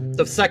 it's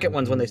the second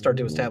one's when they start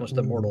to establish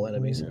the mortal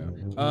enemies.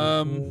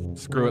 Yeah.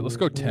 Screw it. Let's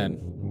go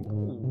 10.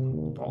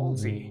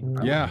 Ballsy.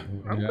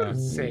 I'm gonna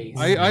say.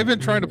 I've been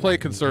trying to play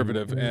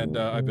conservative and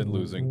I've been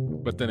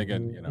losing, but then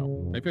again,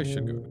 maybe I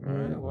should go. All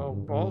right, well,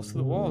 balls to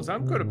the walls.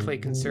 I'm going to play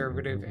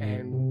conservative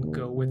and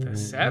go with a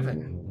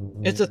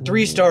 7. It's a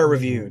 3-star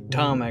review.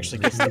 Tom actually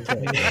gets the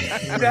point.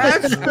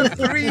 That's a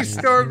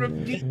 3-star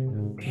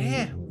review.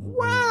 Yeah.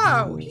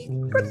 Wow.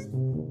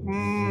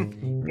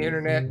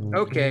 Internet.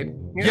 Okay.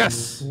 Yeah.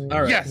 Yes.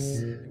 All right.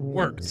 Yes.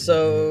 Worked.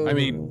 So. I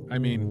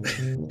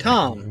mean.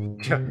 Tom.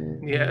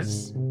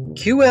 Yes.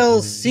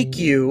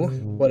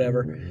 QLCQ,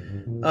 whatever.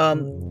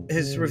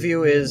 His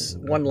review is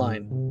one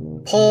line.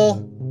 Paul,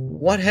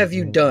 what have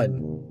you done?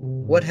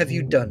 What have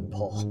you done,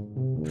 Paul?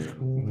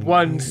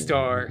 1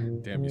 star.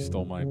 Damn, you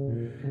stole mine.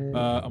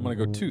 I'm gonna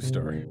go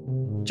 2-star.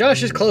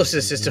 Josh's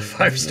closest is a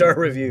 5-star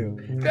review.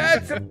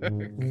 That's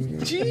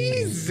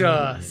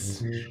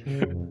Jesus.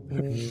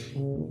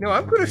 No,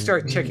 I'm going to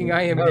start checking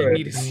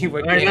IMDb to see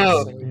what. I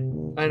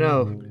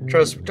know.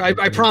 Trust.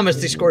 I promise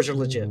these scores are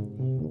legit.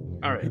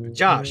 All right,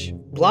 Josh.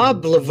 Blah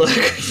blah blah.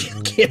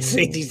 I can't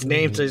say these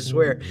names. I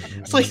swear.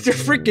 It's like they're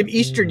freaking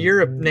Eastern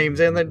Europe names,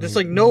 and there's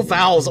like no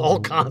vowels, all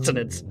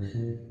consonants.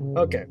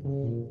 Okay.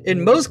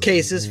 In most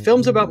cases,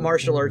 films about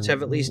martial arts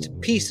have at least a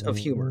piece of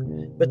humor,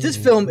 but this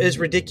film is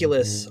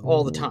ridiculous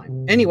all the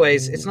time.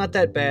 Anyways, it's not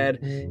that bad.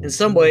 In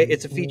some way,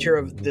 it's a feature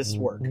of this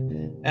work.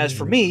 As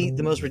for me,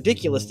 the most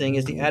ridiculous thing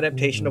is the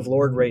adaptation of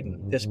Lord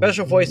Raiden. His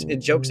special voice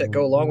and jokes that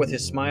go along with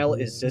his smile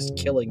is just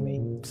killing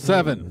me.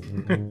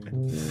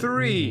 7.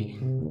 3.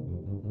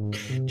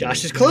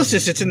 Josh's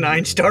closest, it's a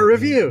 9-star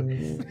review.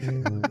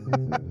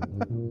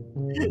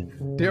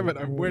 Damn it,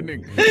 I'm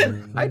winning.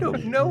 I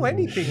don't know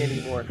anything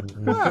anymore.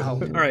 Wow.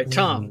 All right,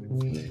 Tom.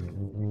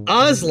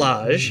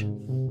 Ozlaj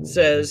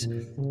says,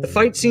 the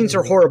fight scenes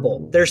are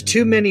horrible. There's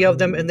too many of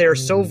them, and they are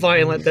so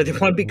violent that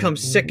one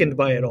becomes sickened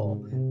by it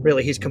all.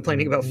 Really, he's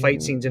complaining about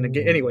fight scenes in a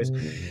game. Anyways,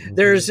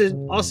 there's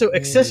also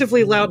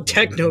excessively loud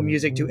techno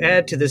music to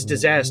add to this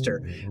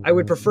disaster. I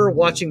would prefer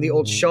watching the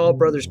old Shaw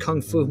Brothers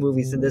Kung Fu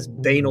movies than this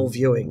banal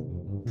viewing.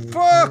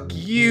 Fuck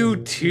you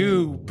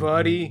too,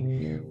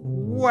 buddy.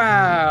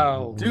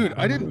 Wow. Dude,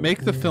 I didn't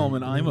make the film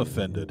and I'm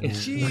offended.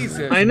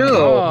 Jesus. I know.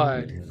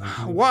 God.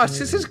 Watch,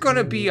 this is going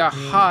to be a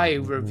high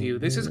review.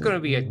 This is going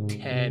to be a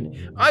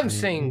 10. I'm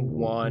saying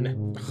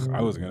 1.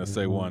 I was going to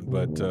say 1,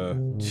 but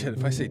shit,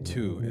 if I say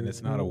 2 and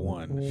it's not a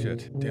 1,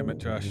 shit. Damn it,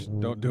 Josh.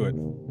 Don't do it.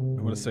 I'm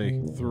going to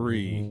say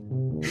 3.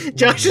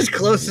 Josh's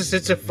closest,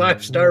 it's a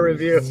 5-star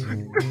review.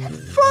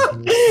 Fuck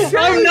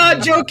I'm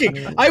not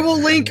joking. I will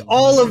link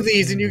all of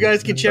these and you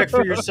guys can check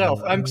for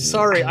yourself. I'm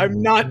sorry.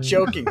 I'm not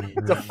joking.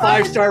 It's a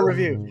 5-star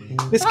review.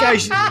 This guy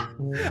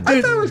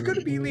I thought it was going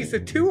to be at least a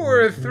 2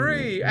 or a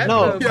 3.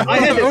 No, Yeah,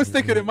 I was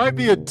thinking it might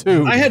be a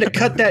 2. I had to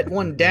cut that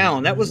one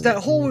down. That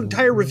whole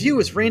entire review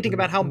is ranting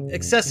about how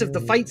excessive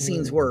the fight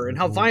scenes were and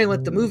how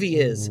violent the movie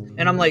is.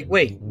 And I'm like,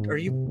 wait,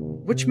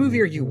 which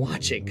movie are you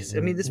watching? 'Cause,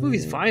 I mean, this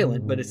movie's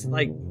violent, but it's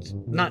like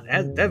not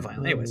that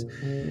violent. Anyways.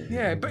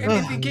 Yeah, but I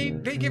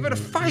mean, they gave it a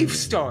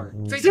 5-star.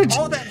 It's like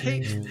all that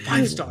hate,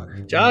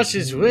 5-star. Josh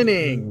is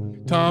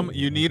winning. Tom,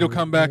 you need to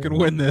come back and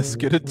win this.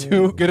 Get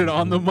it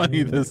on the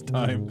money this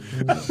time.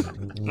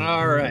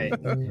 All right.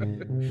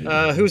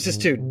 Who's this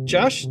to?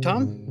 Josh?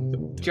 Tom?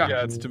 Josh.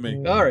 Yeah, it's to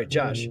me. All right,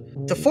 Josh.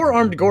 The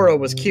 4-armed Goro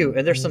was cute,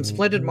 and there's some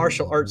splendid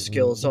martial arts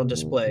skills on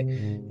display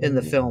in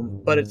the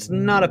film, but it's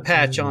not a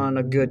patch on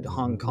a good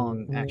Hong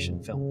Kong action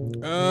film.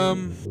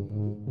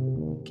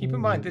 Keep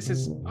in mind, this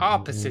is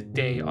opposite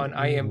day on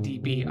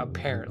IMDb,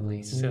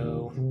 apparently,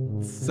 so...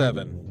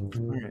 7.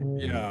 All right.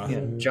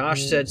 Yeah.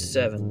 Josh said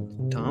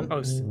 7. Tom?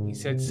 Oh, he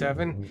said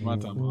 7? Come on,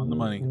 Tom. On the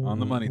money. On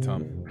the money,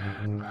 Tom.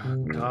 Oh,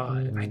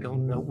 God, I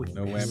don't know what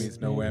No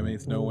whammies, no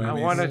whammies, no whammies. I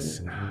want to...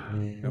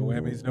 No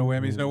whammies, no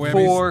whammies, no whammies.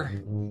 4.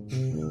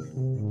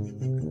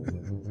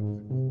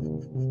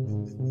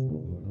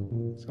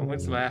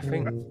 Someone's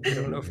laughing. I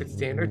don't know if it's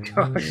Dan or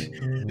Josh.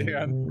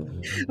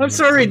 Dan. I'm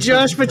sorry,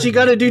 Josh, but you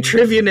gotta do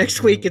trivia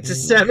next week. It's a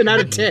 7 out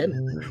of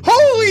 10.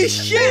 Holy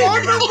shit,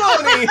 on the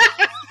money!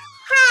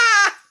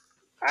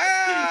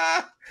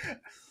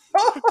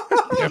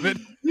 Damn it.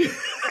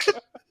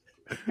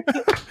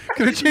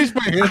 Can I change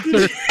my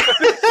answer?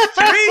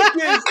 Streak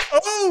is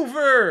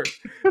over!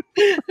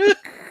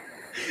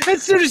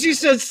 As soon as you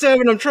said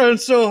 7, I'm trying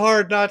so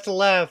hard not to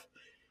laugh.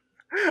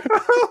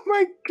 Oh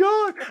my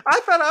god!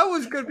 I thought I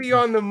was gonna be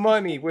on the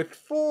money with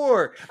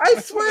 4. I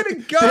swear to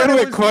God, Dan I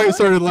went was quiet,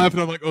 started laughing.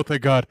 I'm like, oh,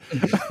 thank God.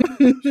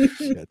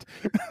 Shit.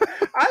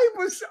 I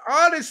was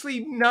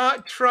honestly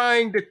not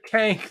trying to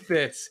tank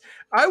this.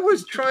 I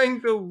was trying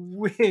to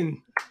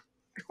win.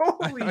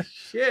 Holy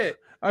shit!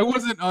 I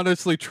wasn't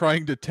honestly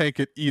trying to tank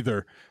it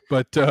either,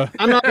 but I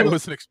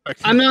wasn't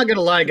expecting. I'm not gonna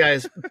lie,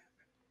 guys.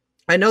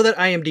 I know that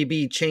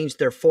IMDb changed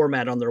their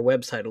format on their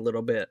website a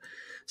little bit.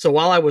 So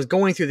while I was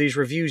going through these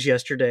reviews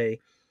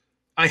yesterday,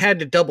 I had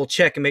to double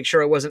check and make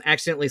sure I wasn't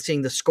accidentally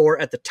seeing the score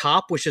at the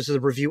top, which is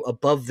the review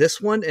above this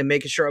one, and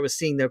making sure I was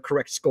seeing the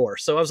correct score.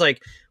 So I was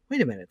like,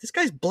 wait a minute, this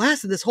guy's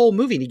blasted this whole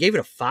movie and he gave it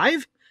a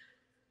 5?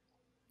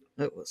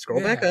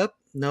 Scroll back up.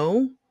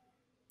 No,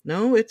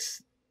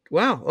 it's...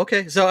 Wow,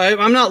 okay. So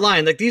I'm not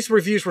lying. Like, these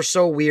reviews were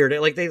so weird.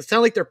 Like, they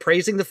sound like they're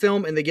praising the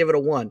film and they give it a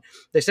 1.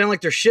 They sound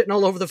like they're shitting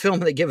all over the film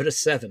and they give it a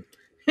 7.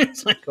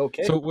 It's like,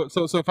 okay. So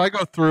if I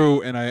go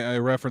through and I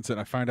reference it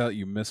and I find out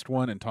you missed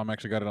one and Tom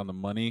actually got it on the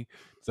money,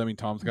 does that mean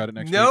Tom's got it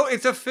next week? No,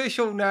 it's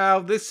official now.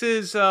 This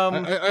is...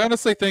 I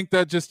honestly think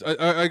that just...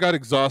 I got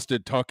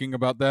exhausted talking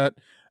about that,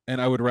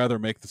 and I would rather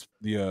make this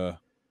the...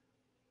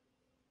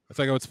 I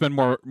think I would spend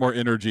more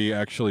energy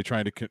actually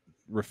trying to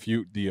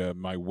refute the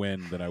my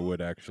win than I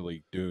would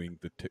actually doing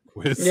the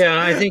quiz.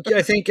 Yeah, I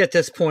think at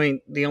this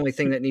point the only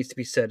thing that needs to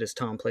be said is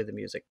Tom, play the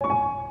music.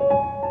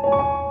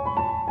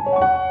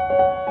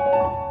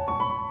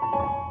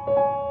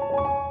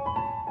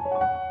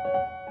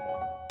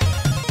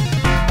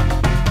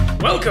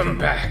 Welcome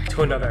back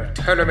to another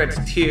Tournament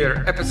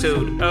Tier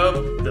episode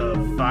of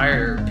The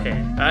Fire Pit.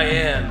 I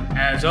am,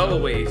 as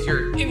always,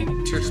 your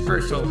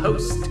interspersal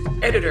host,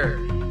 editor,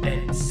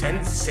 and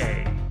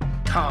sensei,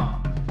 Tom.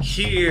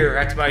 Here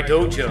at my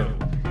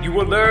dojo, you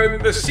will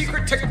learn the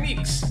secret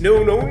techniques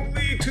known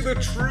only to the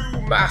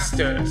true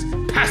masters,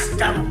 passed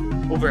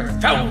down over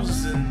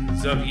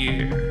thousands of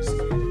years.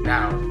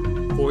 Now,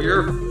 for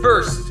your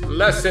first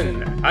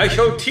lesson, I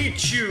shall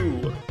teach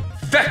you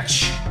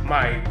fetch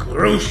my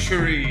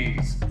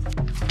groceries.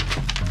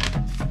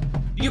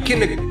 You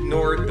can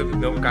ignore the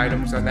milk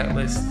items on that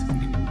list.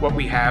 What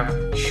we have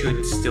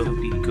should still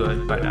be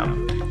good, but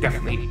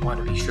definitely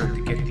want to be sure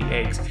to get the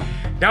eggs.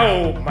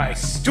 Now, my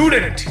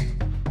student,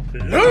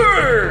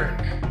 learn!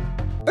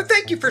 But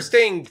thank you for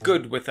staying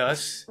good with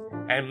us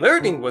and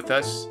learning with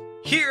us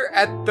here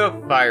at the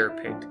Fire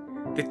Pit.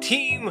 The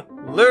team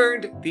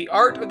learned the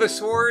art of the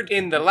sword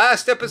in the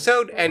last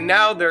episode, and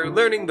now they're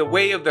learning the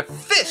way of the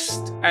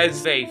fist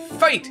as they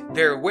fight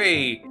their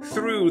way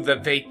through the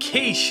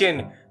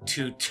vacation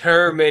to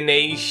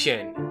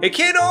Termination. It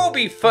can't all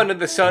be fun in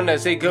the sun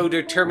as they go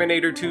to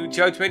Terminator 2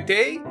 Judgment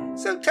Day.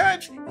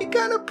 Sometimes you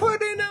gotta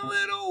put in a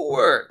little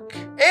work.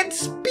 And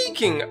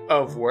speaking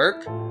of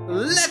work,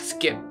 let's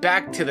get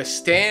back to the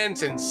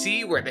stands and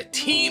see where the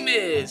team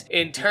is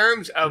in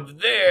terms of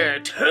their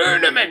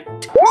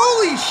tournament.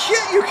 Holy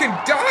shit, you can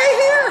die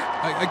here?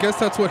 I guess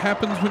that's what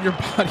happens when your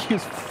body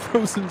is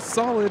frozen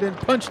solid and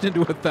punched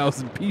into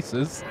 1,000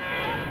 pieces.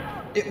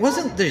 It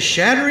wasn't the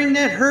shattering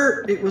that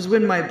hurt, it was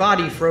when my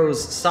body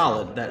froze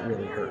solid that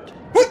really hurt.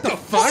 What the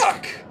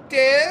fuck?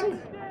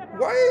 Dan,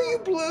 why are you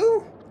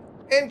blue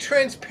and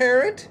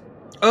transparent?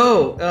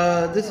 Oh,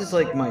 this is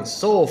like my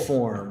soul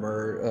form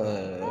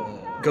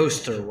or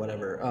ghost or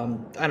whatever.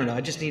 I don't know.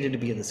 I just needed to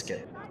be in the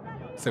skit.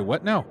 Say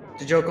what now?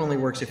 The joke only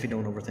works if you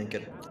don't overthink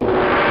it.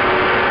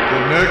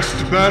 The next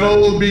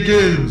battle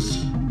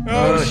begins.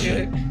 Oh,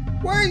 shit.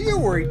 Why are you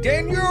worried,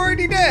 Dan? You're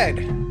already dead.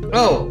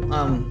 Oh,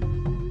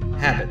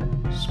 habit.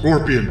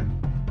 Scorpion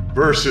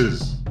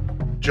versus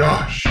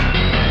Josh. Oh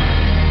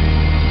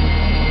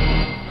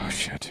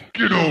shit.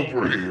 Get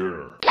over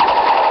here.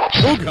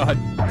 Oh god.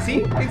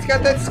 See? He's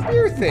got that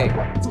spear thing.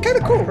 It's kind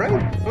of cool,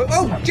 right?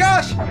 Oh,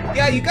 Josh!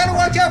 Yeah, you gotta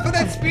watch out for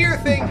that spear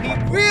thing. He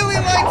really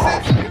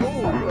likes it. Oh.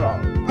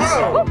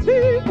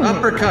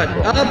 Uppercut!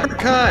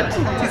 Uppercut!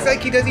 It's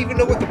like he doesn't even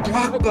know what the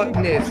block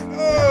button is.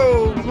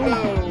 Oh,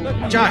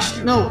 no. Josh,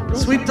 no!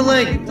 Sweep the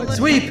leg!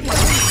 Sweep!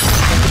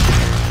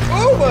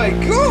 Oh my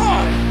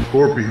god!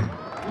 Scorpion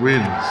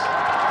wins.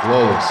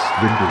 Flawless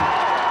victory.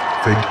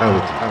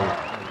 Fatality.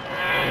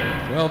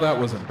 Well, that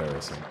was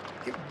embarrassing.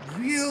 It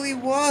really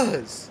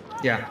was.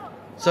 Yeah.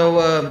 So,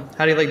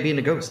 how do you like being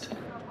a ghost?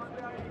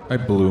 I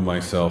blew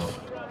myself.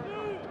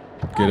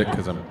 Get it?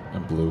 Because I'm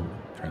blue.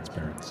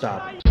 Transparent.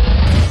 Stop.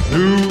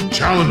 New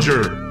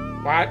challenger.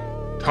 What?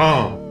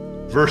 Tom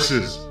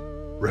versus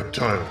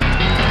Reptile.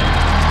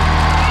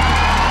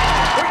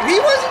 He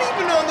wasn't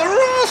even on the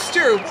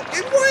roster!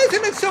 Why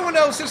isn't it someone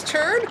else's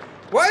turn?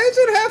 Why does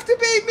it have to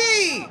be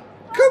me?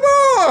 Come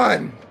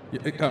on!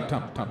 Yeah,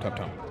 Tom.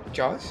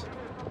 Josh?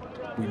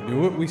 We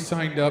knew what we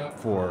signed up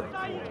for.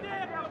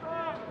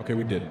 Okay,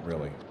 we didn't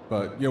really.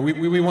 But, you know,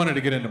 we wanted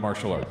to get into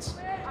martial arts.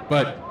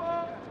 But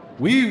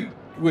we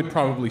would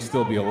probably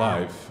still be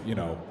alive, you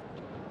know,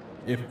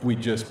 if we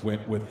just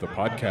went with the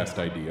podcast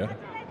idea.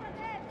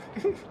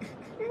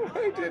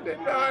 Why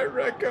didn't I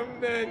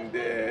recommend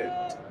it?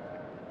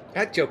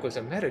 That joke was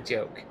a meta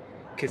joke.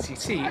 Because you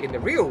see, in the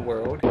real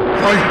world...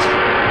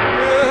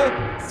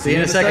 Fight! See you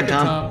in a second,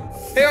 Tom.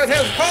 Hey,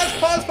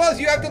 pause.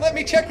 You have to let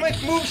me check my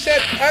moveset.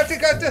 I have to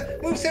got the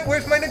moveset.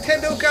 Where's my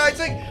Nintendo guide? It's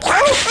like,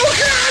 oh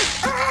god!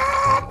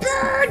 Ah,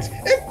 burns!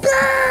 It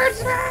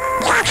burns!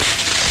 Ah!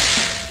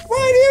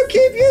 Why do you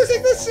keep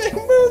using the same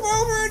move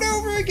over and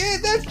over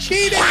again? That's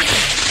cheating!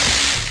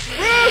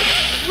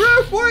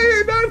 Ref, why are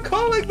you not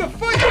calling the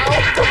fight?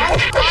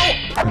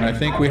 Ow! And I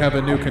think we have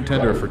a new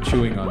contender for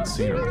chewing on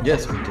scenery.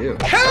 Yes, we do.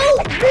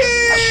 Help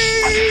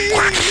me!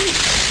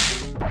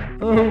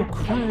 Oh,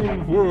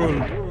 cruel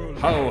world,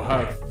 how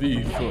hath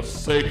thee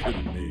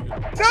forsaken me?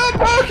 Stop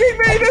poking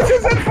me! This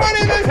isn't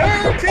funny! This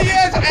hurts! He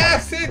has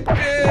acid!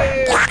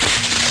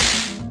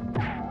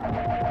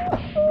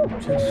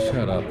 Just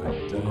shut up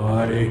and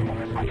die.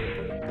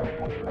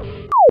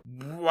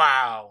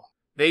 Wow.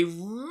 They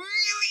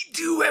really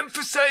do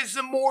emphasize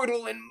the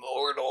mortal in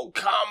Mortal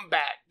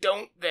Kombat,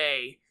 don't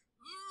they?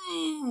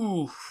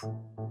 Ooh.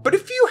 But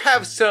if you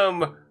have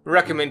some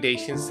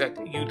recommendations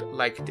that you'd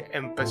like to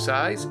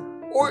emphasize,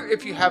 or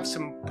if you have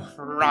some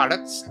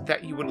products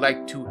that you would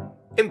like to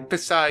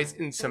emphasize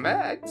in some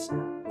ads,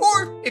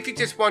 or if you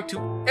just want to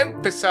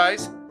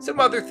emphasize some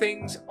other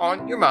things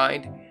on your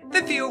mind,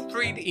 then feel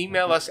free to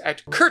email us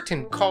at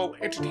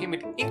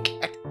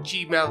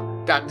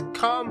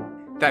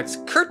curtaincallentertainmentinc@gmail.com. That's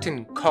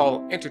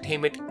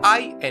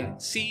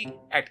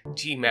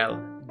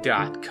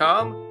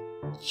curtaincallentertainmentinc@gmail.com.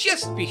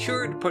 Just be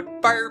sure to put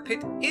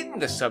Firepit in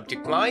the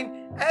subject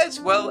line, as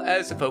well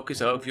as the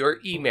focus of your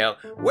email,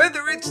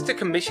 whether it's to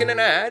commission an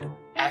ad,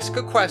 ask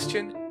a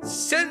question,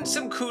 send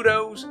some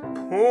kudos,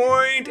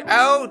 point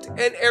out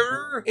an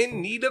error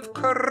in need of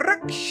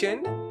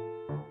correction,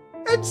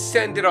 and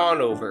send it on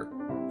over.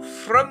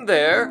 From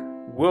there,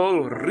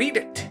 we'll read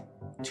it,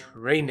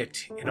 train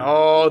it in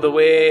all the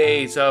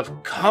ways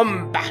of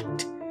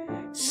combat,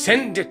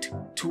 send it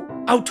to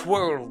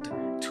Outworld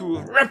to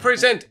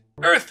represent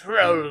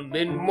Earthrealm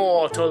in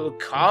Mortal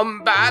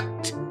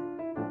Kombat,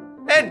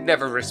 and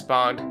never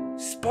respond.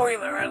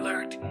 Spoiler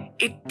alert,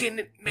 it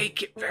didn't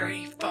make it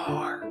very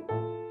far.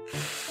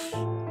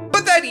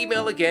 But that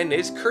email again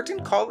is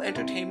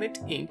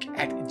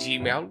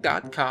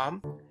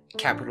curtaincallentertainmentinc@gmail.com,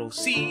 capital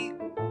C,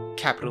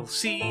 capital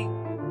C,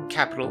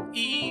 capital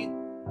E,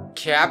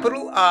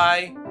 capital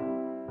I,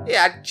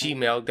 at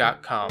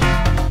gmail.com.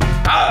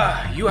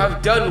 Ah, you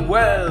have done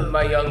well,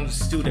 my young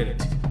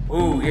student.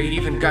 Ooh, you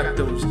even got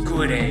those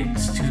good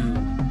eggs, too.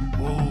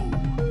 Ooh.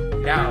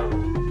 Now,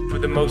 for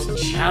the most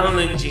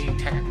challenging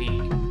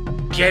technique,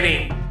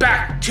 getting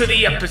back to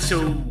the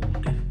episode.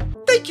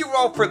 Thank you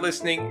all for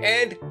listening,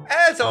 and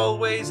as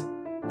always,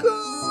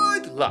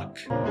 good luck.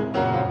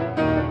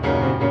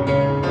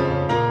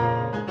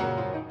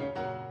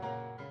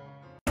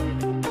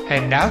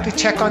 And now to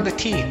check on the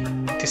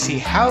team to see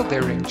how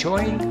they're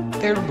enjoying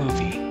their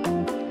movie.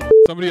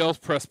 Somebody else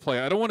press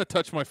play. I don't want to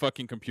touch my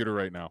fucking computer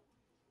right now.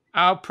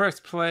 I'll press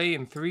play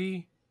in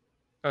 3,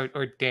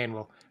 or Dan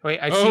will. Wait,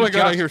 I see. Oh my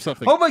god, Josh. I hear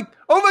something. Oh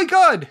my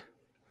god!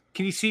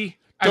 Can you see?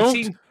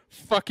 Don't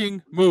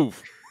fucking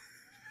move.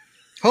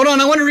 Hold on,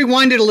 I want to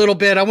rewind it a little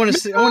bit. I want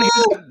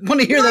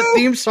to hear that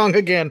theme song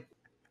again.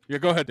 Yeah,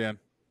 go ahead, Dan.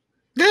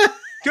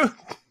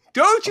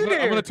 Don't you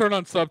dare! I'm gonna turn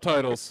on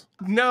subtitles.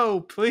 No,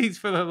 please,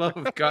 for the love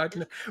of God.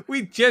 No.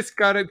 We just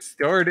got it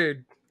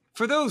started.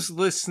 For those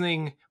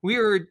listening, we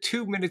are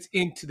 2 minutes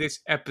into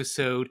this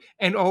episode,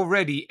 and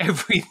already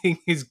everything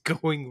is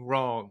going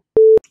wrong.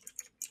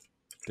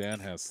 Dan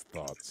has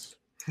thoughts.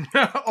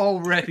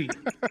 Already.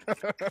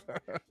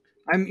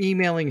 I'm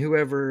emailing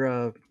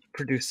whoever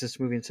produced this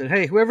movie and said,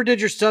 hey, whoever did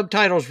your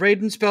subtitles,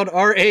 Raiden spelled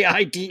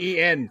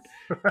Raiden.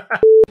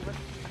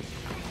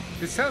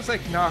 This sounds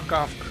like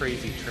knockoff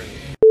Crazy Train.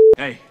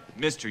 Hey,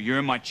 mister, you're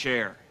in my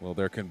chair. Well,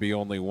 there can be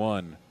only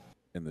one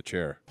in the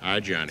chair. Hi,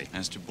 Johnny.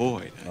 Master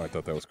Boyd. Oh, I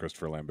thought that was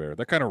Christopher Lambert.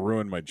 That kind of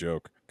ruined my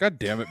joke. God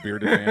damn it,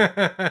 bearded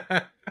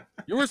man.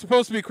 You were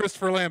supposed to be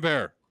Christopher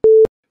Lambert.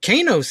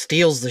 Kano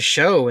steals the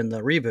show in the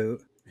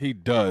reboot. He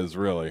does,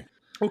 really.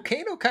 Well,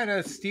 Kano kind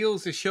of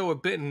steals the show a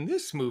bit in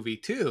this movie,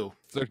 too.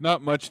 There's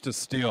not much to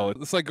steal.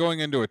 It's like going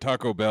into a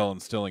Taco Bell and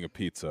stealing a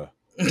pizza.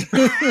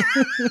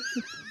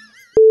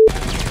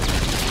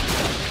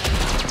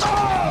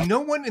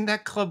 No one in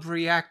that club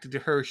reacted to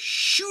her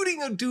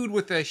shooting a dude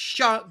with a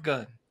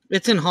shotgun.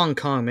 It's in Hong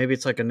Kong. Maybe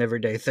it's like an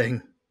everyday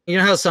thing. You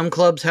know how some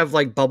clubs have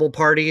like bubble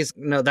parties?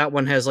 No, that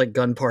one has like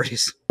gun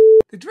parties.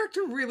 The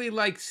director really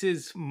likes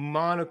his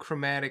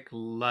monochromatic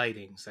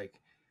lightings, like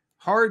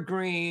hard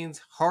greens,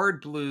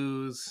 hard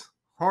blues,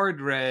 hard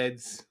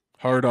reds.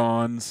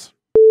 Hard-ons.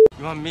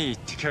 You want me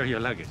to carry your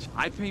luggage?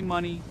 I pay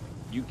money,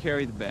 you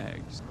carry the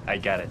bags. I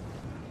got it.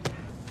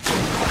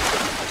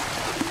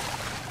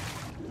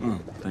 Oh,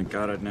 thank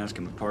God I didn't ask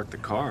him to park the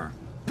car.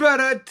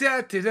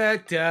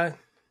 Ba-da-da-da-da-da.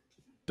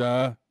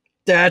 Duh.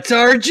 That's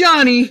our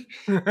Johnny!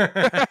 Simple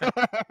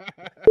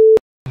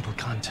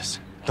conscious.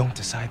 Don't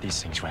decide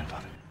these things,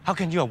 grandfather. How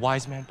can you, a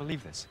wise man,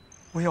 believe this?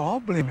 We all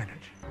believe in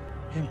it,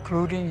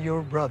 including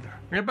your brother.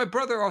 And my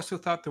brother also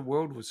thought the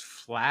world was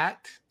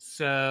flat,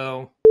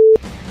 so...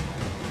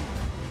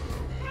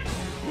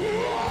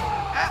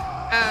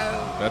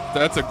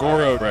 That's a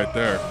Goro right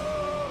there.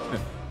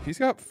 He's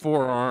got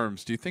 4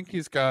 arms. Do you think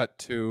he's got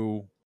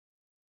 2?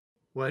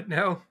 What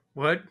now?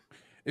 What?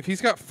 If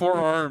he's got 4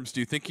 arms, do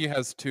you think he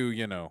has 2,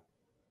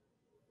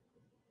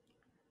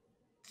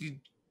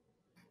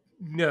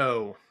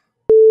 No.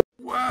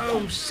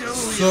 Whoa,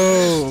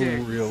 so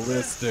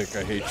realistic.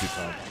 I hate you,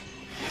 Tom.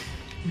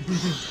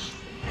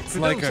 It's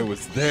like I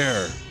was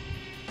there.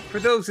 For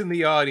those in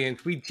the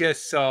audience, we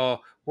just saw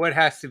what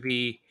has to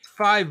be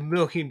 $5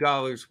 million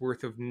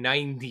worth of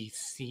 90s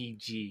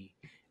CG.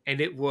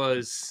 And it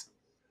was...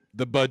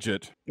 The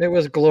budget. It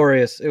was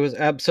glorious. It was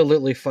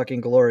absolutely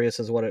fucking glorious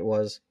is what it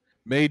was.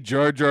 Made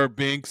Jar Jar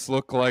Binks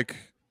look like,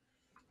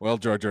 well,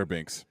 Jar Jar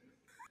Binks.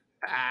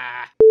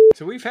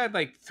 So we've had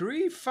like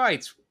 3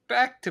 fights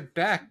back to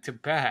back to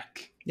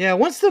back. Yeah,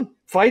 once the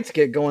fights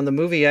get going, the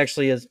movie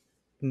actually is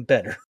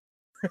better.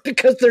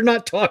 Because they're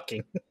not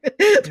talking.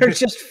 They're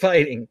just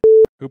fighting.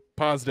 Who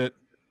paused it?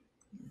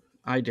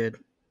 I did.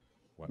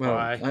 Well,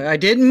 I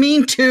didn't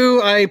mean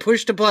to. I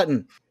pushed a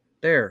button.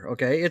 There,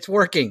 okay? It's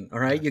working, all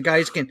right? You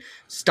guys can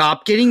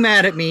stop getting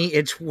mad at me.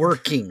 It's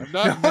working. I'm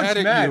not mad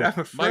at mad. you. I'm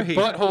My afraid.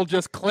 butthole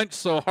just clenched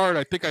so hard,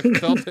 I think I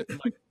felt it in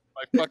my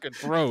fucking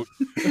throat.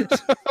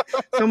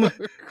 Someone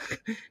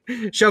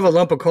shove a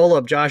lump of coal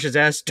up Josh's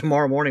ass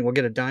tomorrow morning. We'll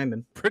get a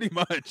diamond. Pretty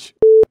much.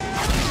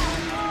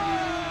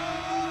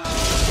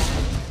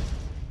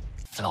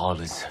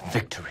 Flawless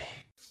victory.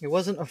 It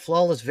wasn't a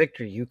flawless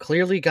victory. You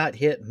clearly got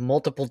hit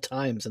multiple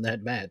times in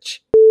that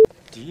match.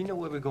 Do you know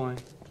where we're going?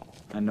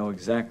 I know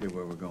exactly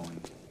where we're going.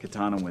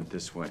 Katana went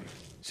this way.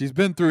 She's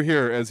been through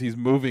here as he's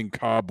moving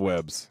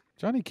cobwebs.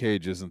 Johnny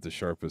Cage isn't the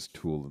sharpest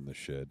tool in the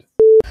shed.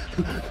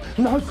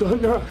 No, sir,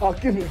 no. Oh,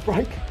 give me a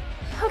break.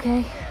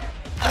 Okay.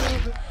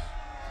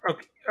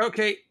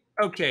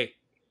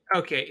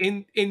 Okay.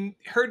 In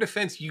her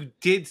defense, you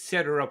did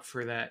set her up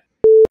for that.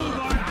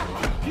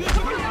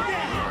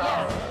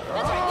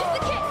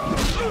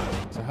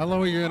 So how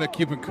long are you going to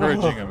keep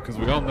encouraging him? Because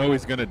we all know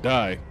he's going to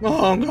die.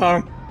 Oh,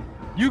 no.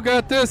 You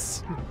got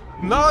this!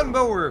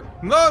 Lawnmower!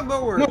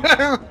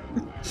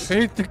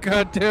 Hate the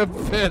goddamn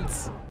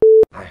fence!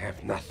 I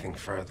have nothing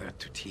further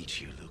to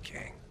teach you, Liu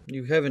Kang.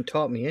 You haven't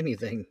taught me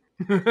anything.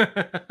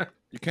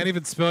 You can't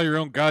even spell your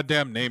own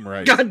goddamn name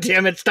right. God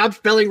damn it, stop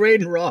spelling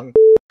Raiden wrong.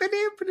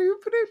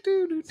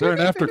 Is there an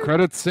after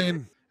credits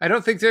scene? I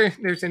don't think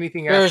there's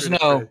anything There's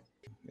after no. the-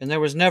 And there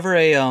was never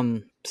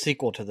a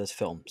sequel to this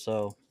film,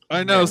 so...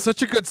 I know,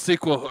 such a good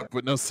sequel hook,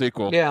 but no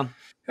sequel. Yeah.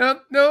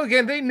 No,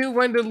 again, they knew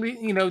when to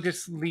leave,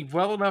 just leave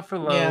well enough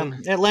alone.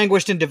 Yeah, it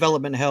languished in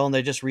development hell, and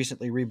they just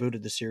recently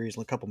rebooted the series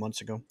a couple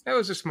months ago. That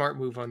was a smart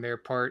move on their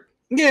part.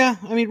 Yeah,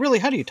 I mean, really,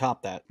 how do you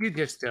top that? You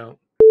just don't.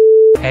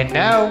 And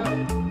now,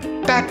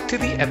 back to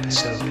the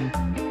episode.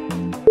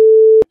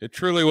 It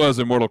truly was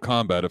a Mortal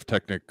Kombat of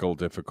technical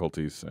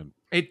difficulties, and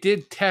It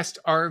did test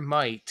our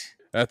might.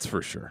 that's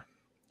for sure.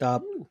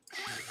 Stop.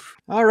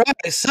 All right,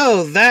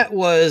 so that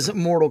was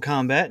Mortal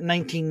Kombat,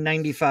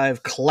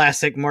 1995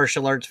 classic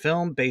martial arts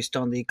film based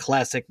on the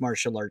classic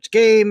martial arts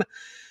game.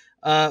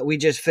 We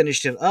just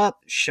finished it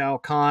up. Shao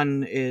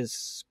Kahn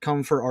is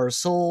come for our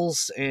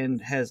souls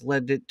and has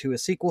led it to a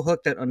sequel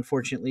hook that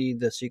unfortunately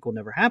the sequel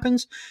never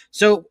happens.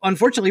 So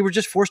unfortunately, we're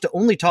just forced to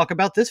only talk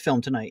about this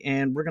film tonight.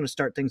 And we're going to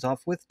start things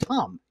off with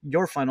Tom.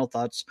 Your final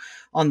thoughts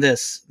on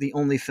this, the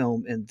only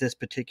film in this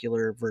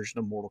particular version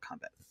of Mortal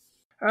Kombat.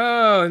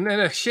 Oh, and then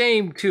a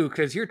shame too,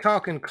 because you're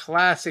talking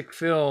classic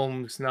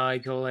films,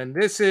 Nigel, and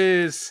this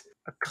is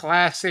a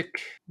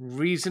classic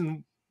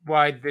reason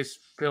why this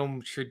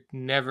film should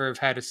never have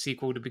had a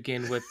sequel to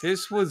begin with.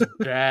 This was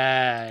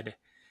bad.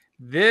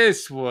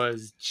 This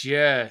was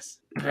just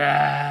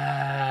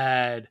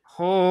bad.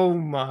 Oh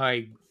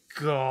my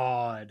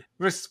God.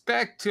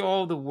 Respect to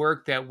all the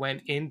work that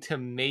went into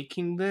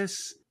making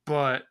this,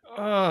 but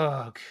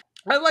ugh.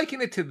 I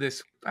liken it to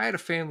this. I had a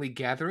family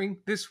gathering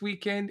this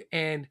weekend,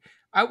 and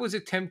I was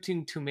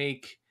attempting to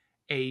make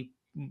a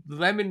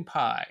lemon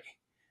pie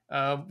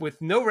with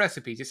no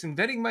recipe, just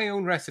inventing my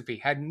own recipe.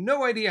 Had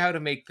no idea how to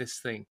make this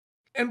thing.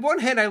 On one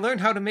hand, I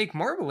learned how to make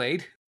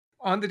marmalade.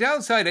 On the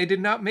downside, I did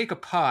not make a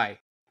pie.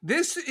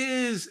 This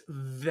is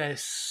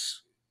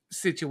this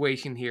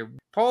situation here.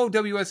 Paul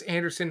W.S.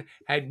 Anderson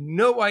had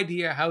no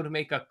idea how to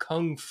make a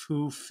kung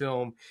fu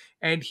film,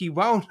 and he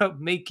wound up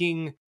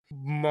making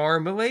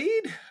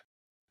marmalade?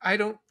 I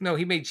don't know.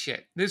 He made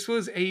shit. This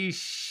was a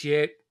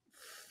shit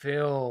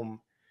film.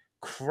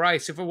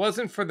 Christ, if it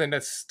wasn't for the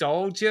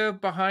nostalgia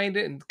behind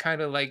it and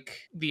kind of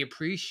like the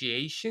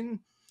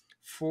appreciation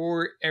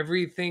for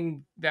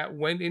everything that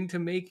went into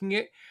making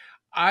it,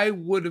 I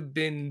would have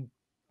been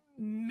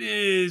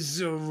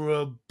miserable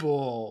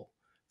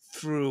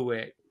through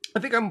it.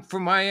 I think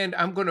from my end,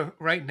 I'm going to,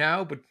 right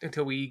now, but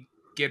until we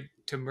get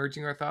to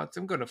merging our thoughts,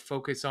 I'm going to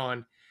focus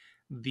on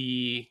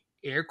the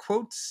air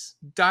quotes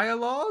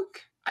dialogue.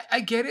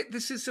 I get it.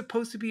 This is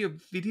supposed to be a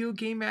video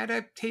game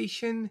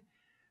adaptation,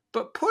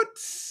 but put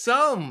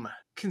some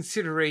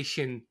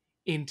consideration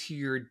into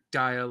your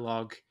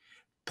dialogue.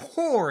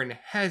 Porn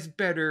has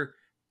better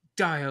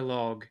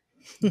dialogue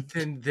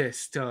than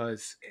this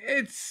does.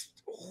 It's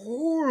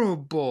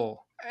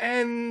horrible.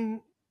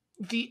 And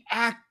the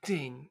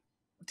acting,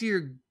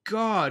 dear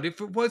God,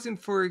 if it wasn't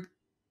for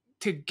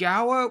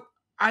Tagawa,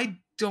 I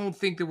don't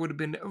think there would have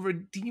been a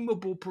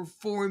redeemable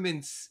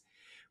performance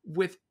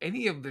with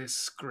any of this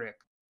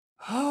script.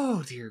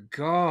 Oh dear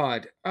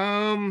God.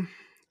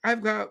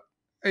 I've got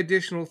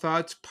additional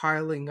thoughts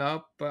piling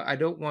up, but I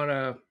don't want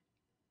to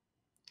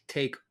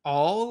take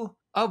all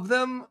of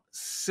them.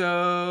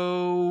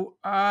 So,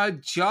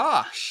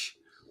 Josh,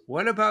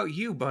 what about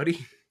you,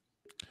 buddy?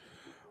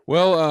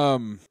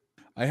 Well,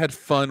 I had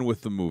fun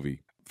with the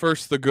movie.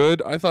 First, the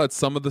good. I thought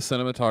some of the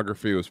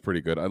cinematography was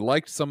pretty good. I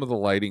liked some of the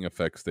lighting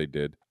effects they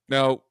did.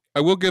 Now, I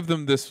will give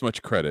them this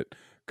much credit,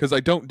 because I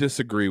don't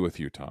disagree with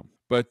you, Tom.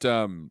 But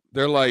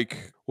they're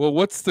like, well,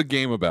 what's the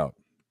game about?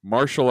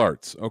 Martial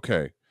arts.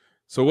 Okay.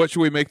 So what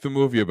should we make the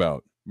movie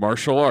about?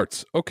 Martial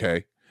arts.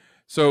 Okay.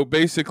 So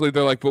basically,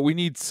 they're like, but we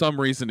need some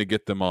reason to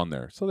get them on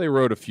there. So they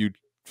wrote a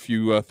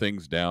few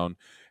things down,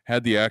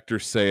 had the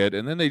actors say it,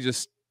 and then they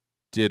just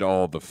did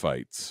all the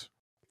fights.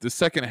 The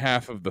second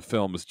half of the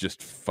film is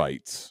just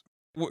fights.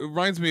 It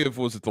reminds me of,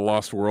 was it The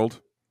Lost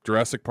World?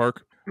 Jurassic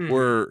Park?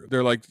 Where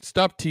they're like,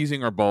 stop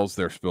teasing our balls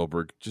there,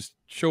 Spielberg. Just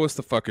show us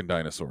the fucking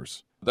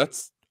dinosaurs.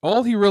 That's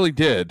all he really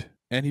did,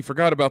 and he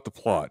forgot about the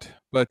plot.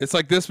 But it's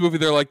like this movie,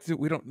 they're like, dude,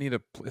 we don't need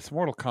it's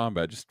Mortal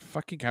Kombat. Just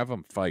fucking have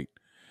them fight.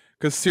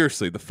 Because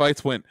seriously, the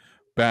fights went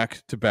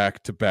back to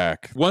back to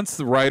back. Once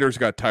the writers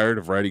got tired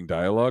of writing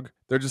dialogue,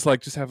 they're just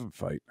like, just have them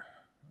fight.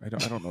 I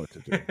don't know what to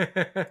do.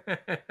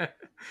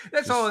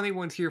 That's all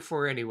anyone's here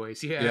for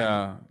anyways.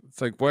 Yeah. It's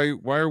like, why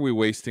are we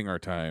wasting our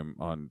time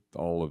on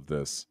all of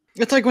this?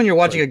 It's like when you're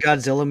watching a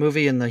Godzilla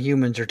movie and the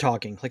humans are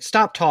talking. Like,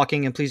 stop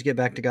talking and please get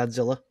back to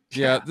Godzilla.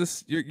 Yeah,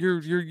 this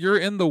you're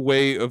in the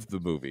way of the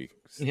movie.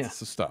 Yeah.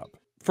 So stop.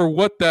 For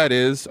what that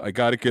is, I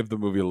got to give the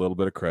movie a little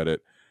bit of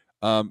credit.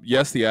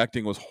 Yes, the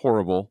acting was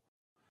horrible.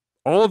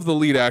 All of the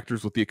lead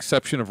actors, with the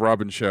exception of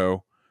Robin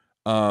Shou,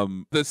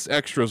 this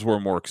extras were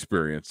more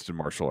experienced in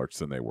martial arts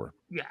than they were.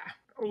 Yeah.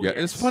 Yeah,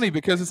 yes. It's funny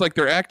because it's like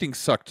their acting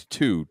sucked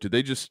too. Did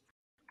they just?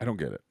 I don't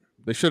get it.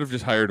 They should have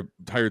just hired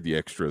the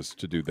extras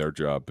to do their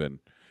job, and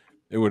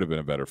it would have been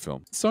a better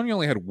film. Sony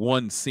only had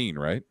one scene,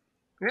 right?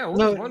 Yeah,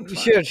 one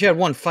fight. She had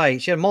one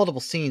fight. She had multiple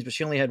scenes, but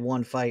she only had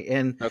one fight.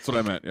 And that's what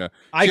I meant. Yeah,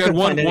 she had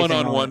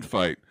one-on-one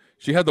fight.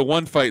 She had the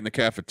one fight in the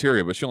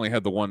cafeteria, but she only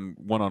had the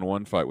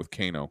one-on-one fight with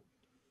Kano.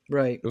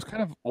 Right. It was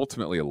kind of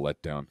ultimately a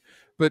letdown.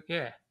 But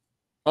yeah,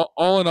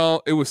 all in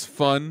all, it was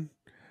fun,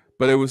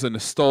 but it was a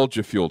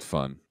nostalgia-fueled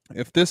fun.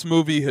 If this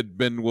movie had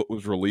been what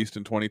was released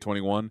in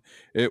 2021,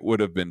 it would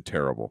have been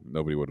terrible.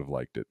 Nobody would have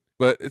liked it.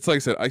 But it's like I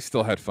said, I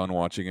still had fun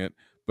watching it.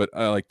 But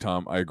I like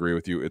Tom. I agree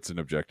with you. It's an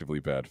objectively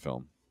bad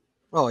film.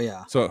 Oh,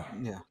 yeah. So,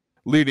 yeah.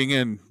 Leading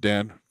in,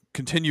 Dan,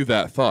 continue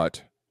that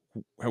thought.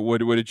 What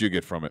did you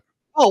get from it?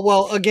 Oh,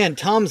 well, again,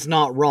 Tom's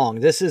not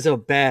wrong. This is a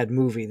bad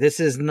movie. This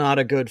is not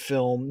a good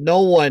film.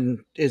 No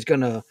one is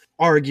going to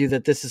argue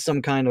that this is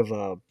some kind of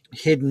a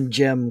hidden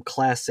gem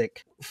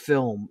classic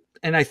film.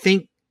 And I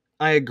think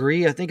I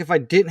agree. I think if I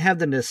didn't have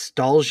the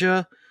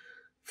nostalgia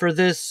for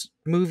this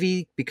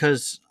movie,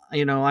 because,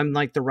 you know, I'm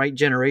like the right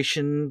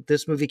generation,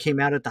 this movie came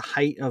out at the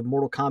height of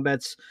Mortal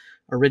Kombat's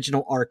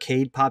original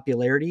arcade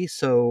popularity.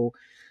 So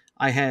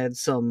I had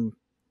some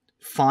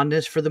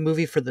fondness for the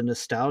movie for the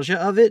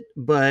nostalgia of it.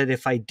 But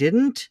if I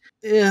didn't,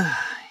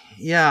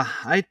 yeah,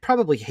 I'd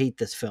probably hate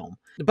this film.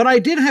 But I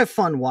did have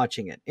fun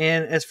watching it.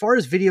 And as far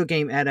as video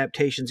game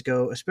adaptations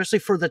go, especially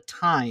for the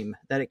time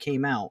that it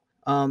came out,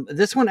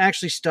 this one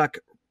actually stuck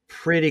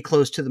pretty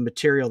close to the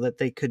material that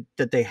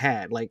they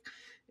had. Like,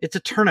 it's a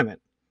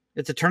tournament.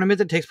 It's a tournament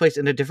that takes place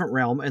in a different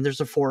realm, and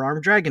there's a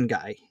 4-armed dragon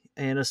guy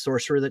and a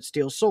sorcerer that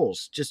steals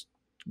souls. Just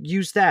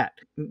use that.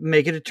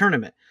 Make it a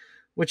tournament.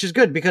 Which is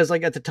good because,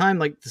 like, at the time,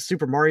 like, the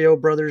Super Mario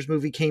Brothers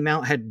movie came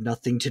out, had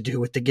nothing to do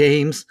with the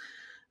games.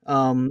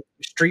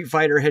 Street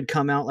Fighter had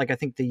come out, like, I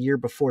think the year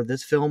before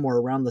this film or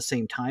around the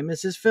same time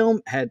as this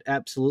film, had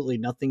absolutely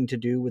nothing to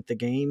do with the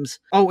games.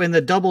 Oh, and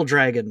the Double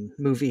Dragon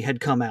movie had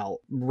come out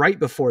right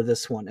before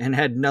this one and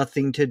had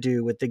nothing to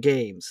do with the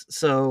games.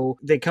 So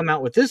they come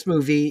out with this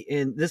movie,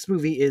 and this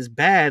movie is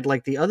bad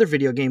like the other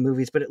video game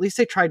movies, but at least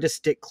they tried to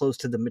stick close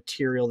to the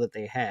material that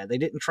they had. They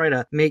didn't try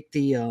to make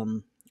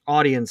the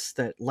audience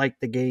that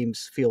liked the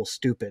games feel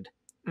stupid.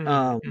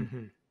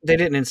 They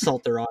didn't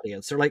insult their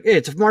audience. They're like, hey,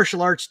 it's a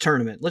martial arts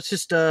tournament. Let's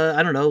just,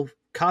 I don't know,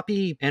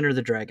 copy Enter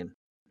the Dragon.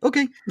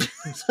 Okay.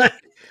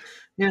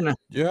 You know.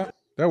 Yeah,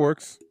 that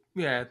works.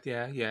 Yeah.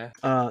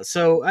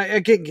 So I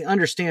can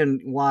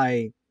understand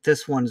why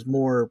this one's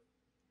more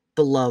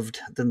beloved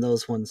than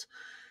those ones.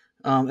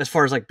 As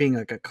far as like being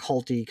like a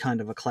culty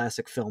kind of a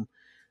classic film.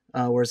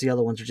 Whereas the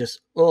other ones are just,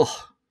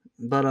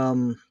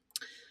 But,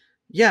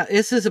 yeah,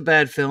 this is a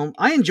bad film.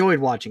 I enjoyed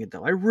watching it,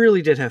 though. I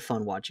really did have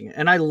fun watching it.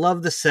 And I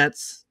love the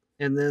sets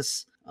in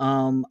this.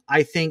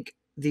 I think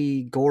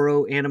the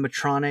Goro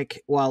animatronic,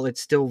 while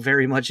it's still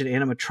very much an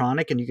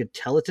animatronic, and you can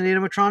tell it's an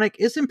animatronic,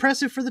 is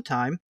impressive for the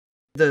time.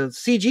 The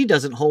CG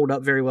doesn't hold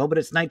up very well, but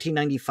it's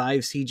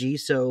 1995 CG,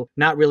 so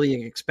not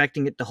really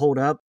expecting it to hold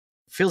up.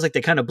 Feels like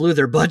they kind of blew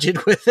their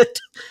budget with it.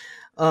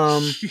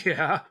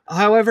 Yeah.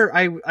 However,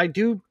 I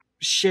do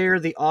share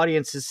the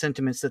audience's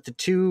sentiments that the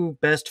two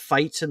best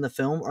fights in the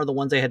film are the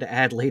ones they had to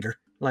add later.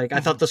 Like,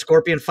 I thought the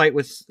scorpion fight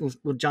with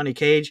Johnny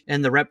Cage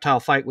and the reptile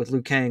fight with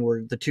Liu Kang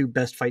were the two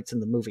best fights in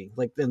the movie.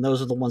 Like, and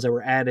those are the ones that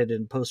were added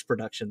in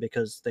post-production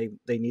because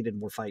they needed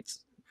more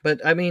fights.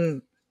 But I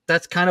mean,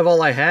 that's kind of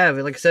all I have.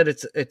 Like I said,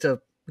 it's a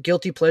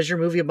guilty pleasure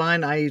movie of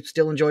mine. I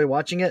still enjoy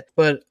watching it,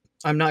 but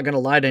I'm not going to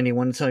lie to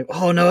anyone and say,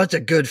 oh no, it's a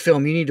good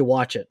film, you need to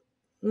watch it.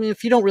 I mean,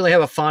 if you don't really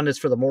have a fondness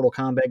for the Mortal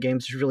Kombat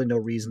games, there's really no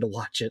reason to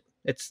watch it.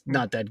 It's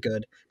not that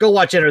good. Go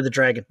watch Enter the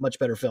Dragon. Much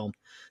better film.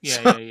 Yeah.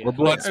 Or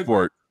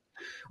Bloodsport.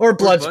 Or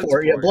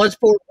Bloodsport. Yeah,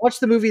 Bloodsport. Watch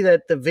the movie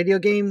that the video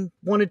game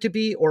wanted to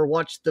be, or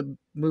watch the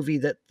movie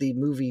that the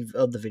movie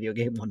of the video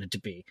game wanted to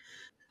be.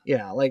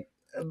 Yeah, like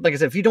I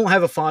said, if you don't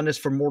have a fondness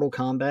for Mortal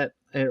Kombat,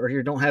 or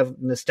you don't have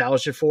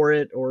nostalgia for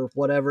it, or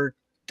whatever,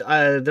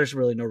 there's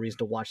really no reason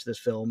to watch this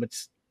film.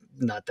 It's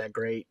not that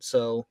great.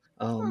 So,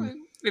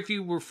 if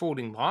you were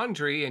folding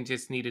laundry and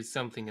just needed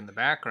something in the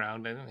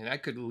background, I mean, I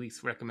could at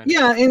least recommend.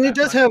 Yeah, and it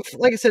does have,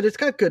 like I said, it's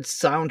got good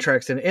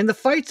soundtracks in it, and the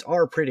fights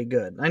are pretty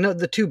good. I know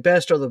the two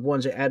best are the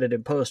ones that added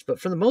in post, but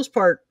for the most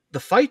part,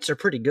 the fights are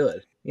pretty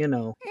good. You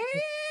know.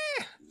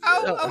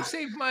 I'll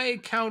save my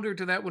counter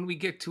to that when we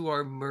get to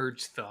our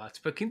merge thoughts.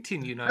 But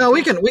continue now. No,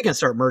 we can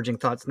start merging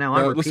thoughts now.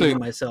 I'm repeating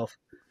myself.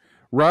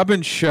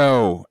 Robin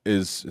Shaw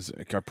is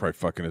I'm probably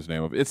fucking his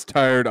name up. It's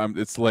tired.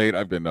 It's late.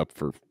 I've been up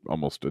for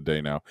almost a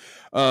day now.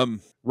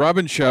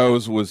 Robin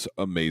Shaw's was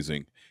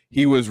amazing.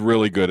 He was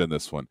really good in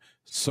this one.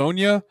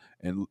 Sonya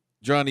and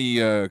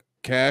Johnny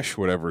Cash,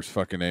 whatever his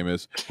fucking name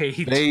is.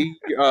 Cage. They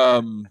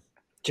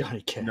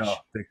Johnny Cash. No,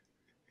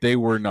 they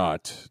were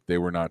not. They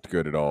were not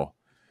good at all.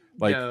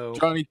 Like No.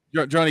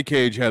 Johnny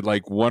Cage had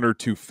like one or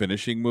two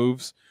finishing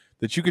moves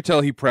that you could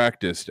tell he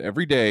practiced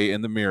every day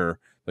in the mirror.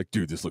 Like,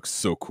 dude, this looks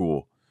so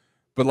cool.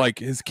 But like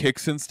his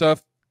kicks and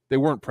stuff, they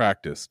weren't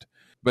practiced.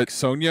 But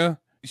Sonya,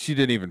 she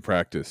didn't even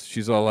practice.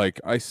 She's all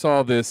like, I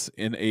saw this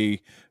in a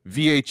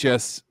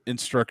VHS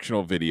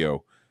instructional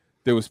video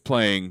that was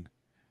playing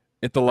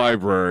at the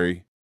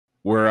library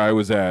where I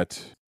was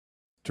at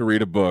to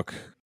read a book.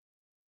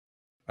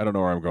 I don't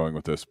know where I'm going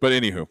with this. But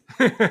anywho,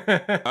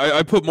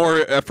 I put more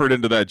effort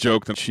into that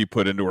joke than she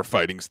put into her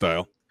fighting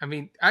style. I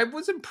mean, I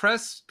was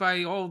impressed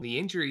by all the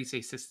injuries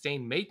they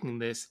sustained making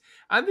this.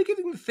 I'm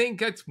beginning to think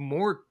that's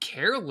more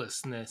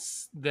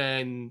carelessness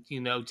than,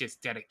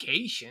 just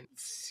dedication.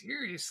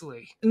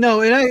 Seriously.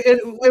 No, and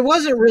it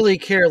wasn't really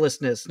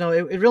carelessness. No,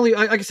 it really,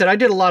 like I said, I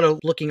did a lot of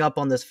looking up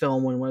on this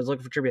film when I was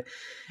looking for trivia.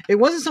 It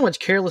wasn't so much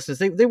carelessness.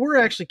 They were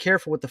actually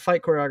careful with the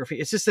fight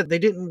choreography. It's just that they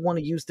didn't want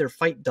to use their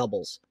fight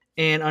doubles.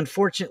 And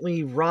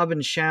unfortunately,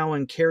 Robin Shaw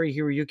and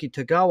Cary-Hiroyuki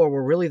Tagawa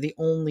were really the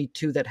only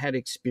two that had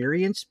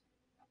experience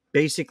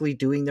basically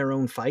doing their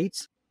own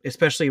fights.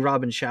 Especially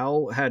Robin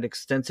Shaw had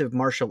extensive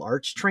martial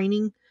arts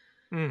training.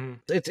 Mm-hmm.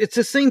 It's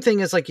the same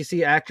thing as like you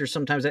see actors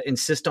sometimes that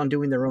insist on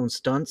doing their own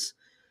stunts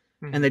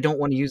and they don't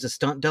want to use a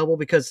stunt double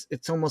because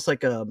it's almost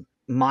like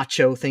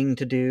macho thing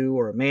to do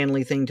or a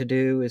manly thing to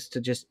do is to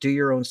just do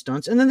your own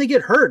stunts, and then they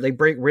get hurt. They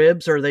break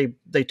ribs, or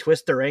they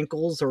twist their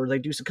ankles, or they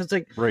do some, because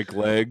they break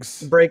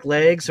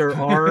legs or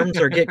arms,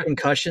 or get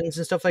concussions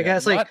and stuff like that.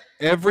 It's not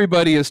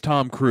everybody is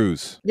Tom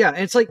Cruise. Yeah, and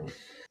it's like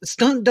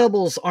stunt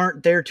doubles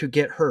aren't there to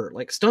get hurt.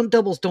 Like, stunt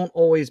doubles don't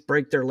always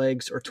break their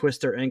legs or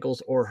twist their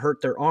ankles or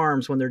hurt their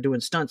arms when they're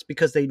doing stunts,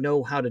 because they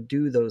know how to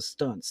do those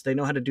stunts. They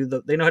know how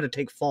to they know how to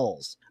take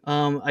falls.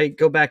 I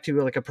go back to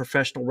like a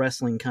professional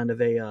wrestling kind of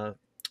a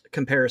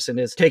comparison,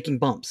 is taking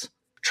bumps.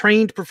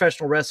 Trained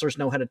professional wrestlers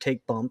know how to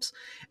take bumps,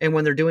 and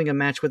when they're doing a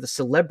match with a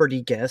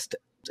celebrity guest,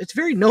 it's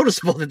very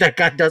noticeable that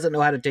guy doesn't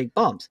know how to take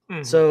bumps.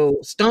 Mm-hmm. So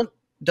stunt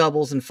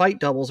doubles and fight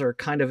doubles are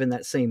kind of in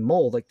that same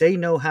mold. Like, they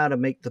know how to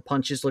make the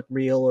punches look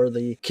real or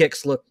the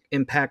kicks look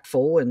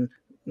impactful and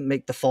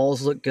make the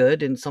falls look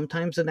good. And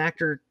sometimes an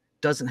actor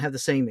doesn't have the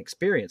same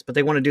experience, but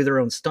they want to do their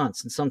own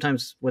stunts. And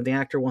sometimes when the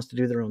actor wants to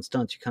do their own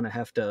stunts, you kind of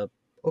have to,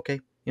 okay,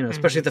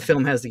 especially if the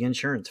film has the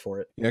insurance for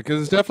it. Yeah,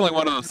 because it's definitely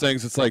one of those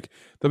things. It's like,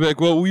 they'll be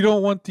like, well, we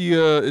don't want the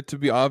it to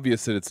be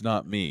obvious that it's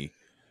not me.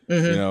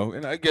 Mm-hmm.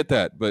 And I get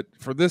that, but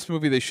for this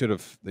movie, they should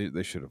have let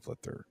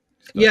their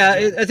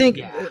I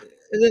think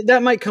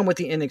that might come with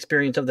the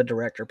inexperience of the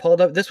director.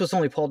 This was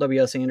only Paul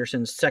W.S.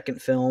 Anderson's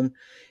second film,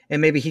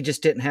 and maybe he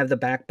just didn't have the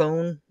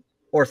backbone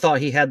or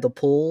thought he had the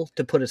pull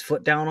to put his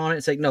foot down on it.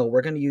 It's like, no,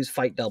 we're going to use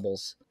fight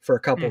doubles for a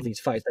couple of these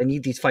fights. I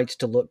need these fights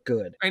to look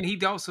good. And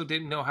he also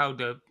didn't know how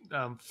to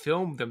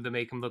film them to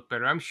make them look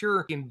better. I'm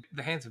sure in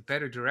the hands of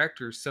better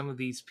directors, some of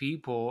these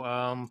people,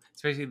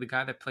 especially the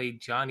guy that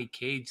played Johnny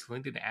Cage,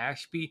 Lyndon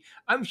Ashby,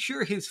 I'm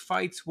sure his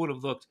fights would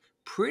have looked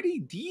pretty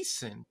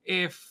decent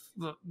if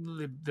the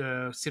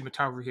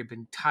cinematography had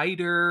been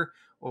tighter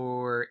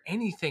or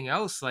anything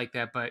else like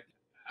that. But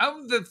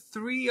of the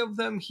three of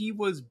them, he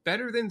was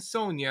better than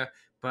Sonya,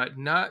 but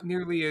not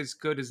nearly as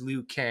good as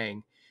Liu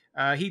Kang.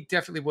 He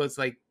definitely was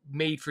like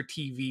made for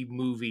TV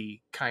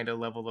movie kind of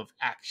level of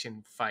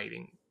action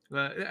fighting.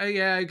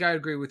 I gotta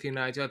agree with you,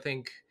 Nigel. I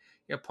think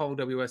Paul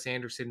W.S.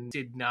 Anderson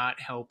did not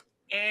help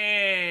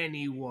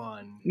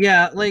anyone.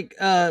 Yeah, like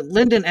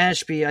Lyndon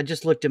Ashby, I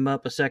just looked him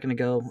up a second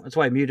ago. That's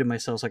why I muted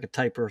myself so I could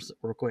type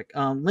real quick.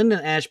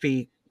 Lyndon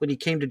Ashby, when he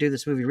came to do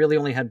this movie, really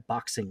only had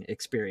boxing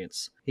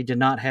experience. He did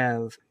not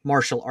have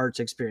martial arts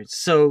experience.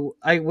 So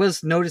I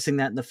was noticing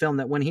that in the film,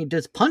 that when he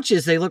does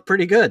punches, they look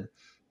pretty good.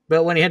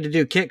 But when he had to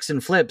do kicks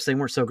and flips, they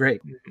weren't so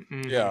great.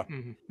 Mm-hmm. Yeah.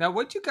 Mm-hmm. Now,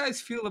 what do you guys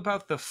feel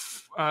about the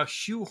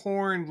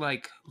shoehorn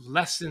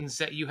lessons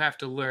that you have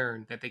to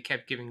learn that they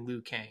kept giving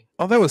Liu Kang?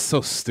 Oh, that was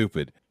so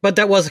stupid. But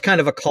that was kind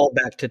of a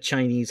callback to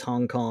Chinese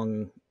Hong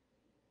Kong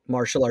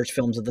martial arts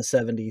films of the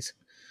 70s.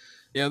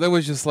 Yeah, that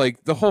was just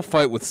like the whole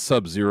fight with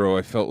Sub-Zero.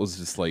 I felt was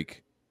just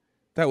like,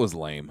 that was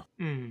lame.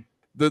 Mm.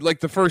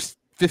 The first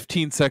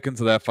 15 seconds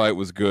of that fight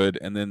was good,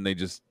 and then they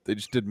just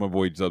did my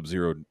boy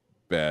Sub-Zero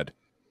bad.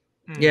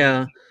 Mm.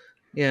 Yeah.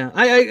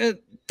 I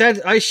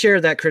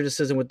share that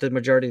criticism with the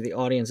majority of the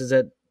audience, is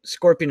that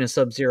Scorpion and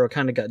Sub-Zero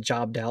kind of got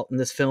jobbed out in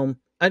this film.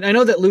 I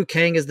know that Liu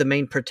Kang is the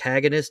main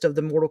protagonist of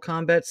the Mortal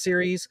Kombat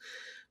series,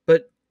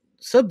 but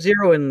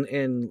Sub-Zero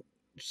and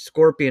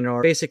Scorpion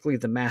are basically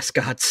the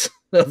mascots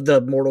of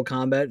the Mortal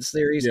Kombat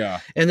series.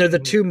 Yeah. And they're the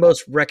two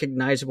most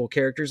recognizable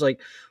characters.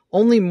 Like,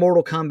 only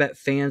Mortal Kombat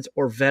fans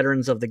or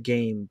veterans of the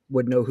game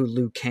would know who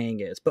Liu Kang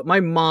is. But my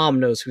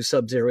mom knows who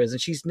Sub-Zero is, and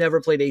she's never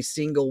played a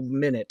single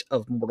minute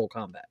of Mortal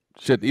Kombat.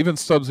 Shit, even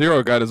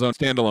Sub-Zero got his own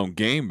standalone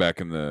game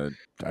back in the...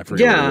 I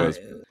forget what it was.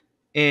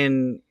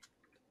 And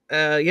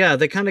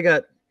they kind of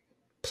got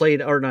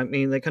played, or I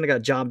mean, they kind of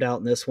got jobbed out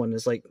in this one.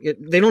 It's like,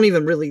 they don't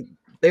even really...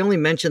 They only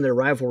mention their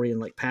rivalry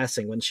in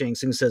passing when Shang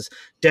Tsung says,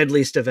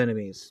 deadliest of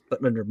enemies,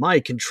 but under my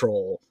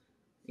control,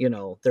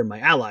 they're my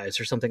allies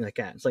or something like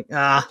that. It's like,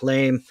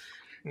 lame.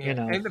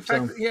 And the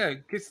fact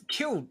that, gets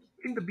killed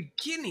in the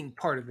beginning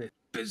part of it.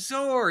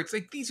 Bizarre. It's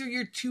like, these are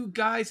your two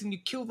guys and you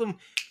kill them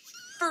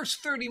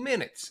first 30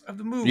 minutes of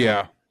the movie.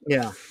 Yeah.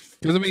 Yeah.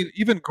 Because, I mean,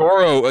 even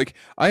Goro,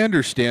 I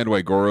understand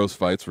why Goro's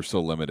fights were so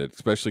limited,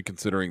 especially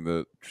considering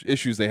the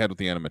issues they had with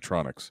the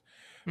animatronics.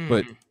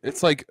 But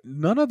it's like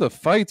none of the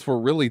fights were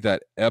really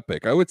that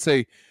epic. I would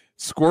say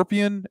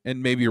Scorpion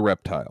and maybe a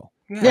Reptile.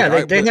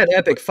 Yeah, they had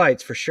epic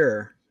fights for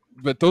sure.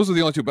 But those are the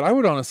only two. But I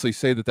would honestly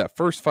say that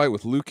first fight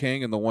with Liu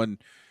Kang and the one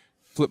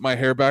flip my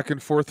hair back and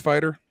forth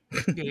fighter,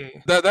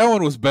 that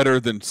one was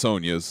better than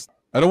Sonya's.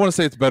 I don't want to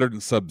say it's better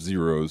than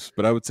Sub-Zero's,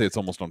 but I would say it's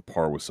almost on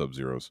par with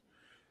Sub-Zero's.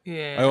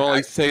 Yeah, I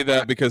only say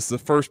that because the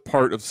first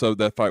part of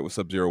that fight with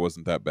Sub-Zero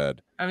wasn't that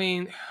bad. I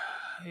mean,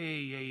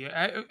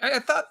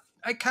 I thought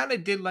I kind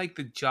of did like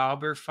the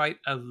Jobber fight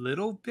a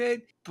little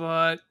bit,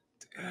 but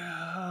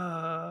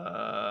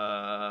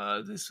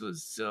this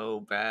was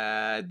so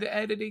bad. The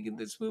editing in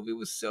this movie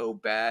was so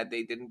bad.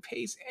 They didn't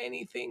pace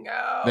anything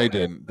out. They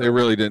didn't. They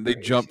really didn't. They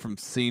jumped from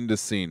scene to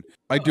scene.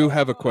 I do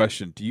have a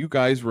question. Do you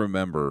guys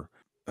remember?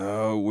 It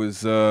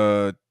was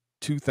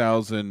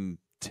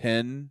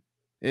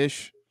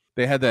 2010-ish.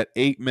 They had that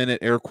 8-minute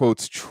air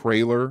quotes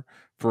trailer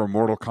for a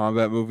Mortal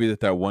Kombat movie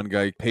that one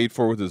guy paid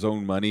for with his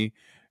own money.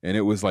 And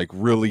it was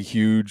really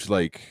huge,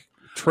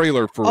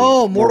 trailer for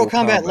Mortal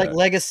Kombat, like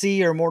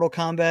Legacy or Mortal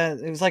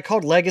Kombat. It was like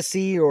called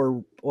Legacy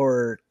or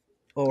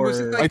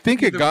I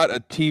think it got a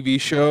TV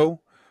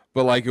show,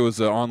 but like it was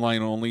an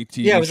online only TV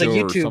show. Yeah, it was a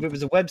YouTube. It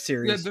was a web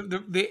series. Yeah,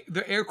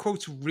 the air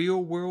quotes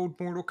real world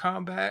Mortal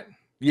Kombat.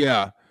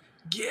 Yeah.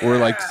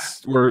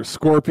 Where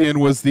Scorpion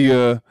was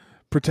the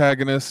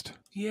protagonist.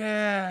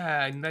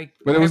 Yeah, and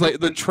but it was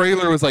like the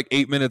trailer was like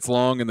 8 minutes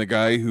long, and the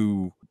guy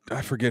who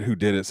I forget who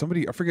did it.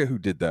 I forget who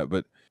did that,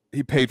 but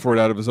he paid for it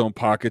out of his own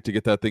pocket to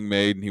get that thing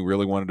made, and he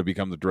really wanted to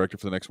become the director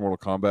for the next Mortal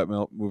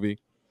Kombat movie.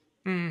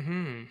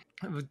 Mm-hmm.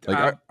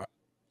 Like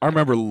I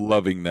remember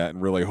loving that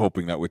and really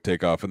hoping that would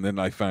take off, and then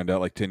I found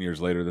out like 10 years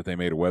later that they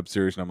made a web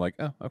series, and I'm like,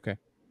 oh, okay.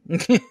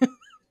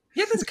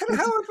 Yeah, that's kind of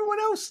how everyone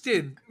else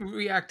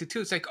reacted to.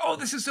 It's like, oh,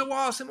 this is so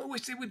awesome. I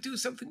wish they would do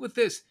something with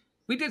this.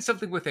 We did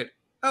something with it.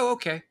 Oh,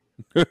 okay.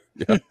 Yeah.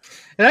 It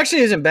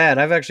actually isn't bad.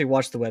 I've actually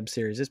watched the web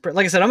series. It's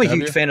like I said, I'm a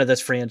huge fan of this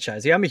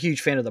franchise. Yeah, I'm a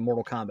huge fan of the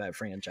Mortal Kombat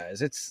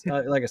franchise. It's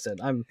like I said,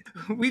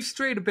 We've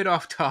strayed a bit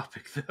off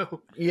topic though.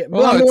 Yeah,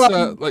 well,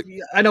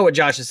 I know what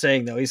Josh is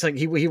saying though. He's like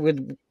he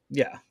would,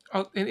 yeah.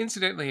 Oh, and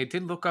incidentally, I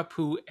did look up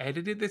who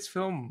edited this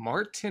film.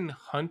 Martin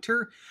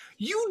Hunter.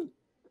 You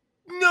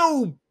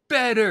know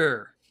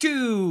better,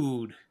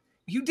 dude.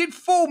 You did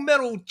Full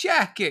Metal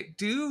Jacket,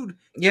 dude.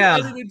 Yeah.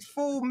 You edited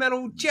Full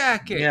Metal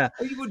Jacket. Yeah.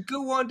 Or you would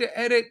go on to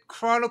edit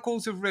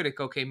Chronicles of Riddick.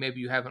 Okay,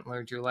 maybe you haven't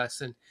learned your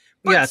lesson.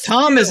 But yeah,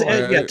 Tom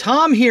still.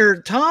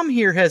 Tom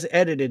here has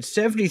edited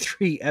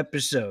 73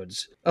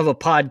 episodes of a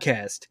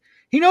podcast.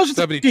 He knows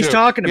what he's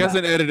talking about. He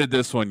hasn't edited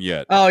this one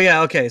yet. Oh,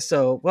 yeah, okay.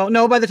 So, well,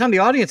 no, by the time the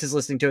audience is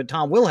listening to it,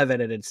 Tom will have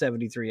edited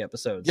 73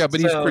 episodes. Yeah, but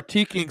he's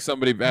critiquing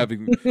somebody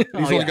having... He's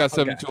only got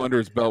 72 under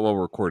his belt while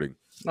recording.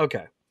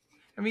 Okay.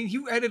 I mean,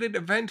 you edited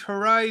Event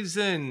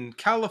Horizon,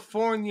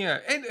 California,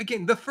 and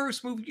again, the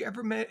first movie you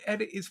ever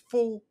edit is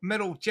Full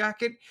Metal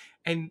Jacket,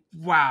 and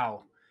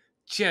wow,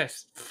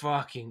 just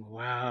fucking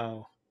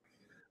wow.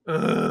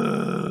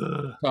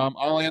 Ugh. Tom,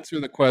 I'll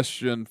answer the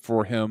question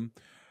for him.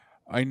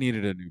 I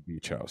needed a new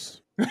beach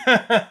house.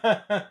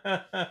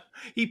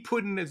 He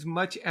put in as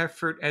much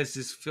effort as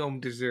this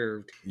film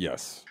deserved.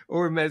 Yes.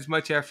 Or as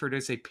much effort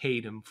as they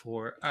paid him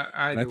for.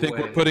 I think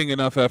we're putting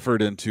enough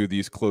effort into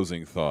these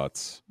closing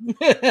thoughts.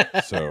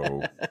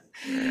 So.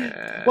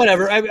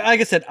 Whatever. Like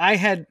I said,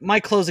 my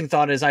closing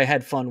thought is I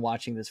had fun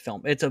watching this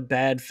film. It's a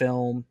bad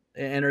film.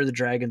 Enter the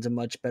Dragon's a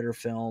much better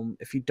film.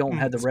 If you don't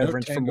have the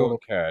reverence for Mortal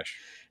Cash.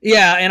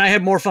 Yeah, and I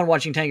had more fun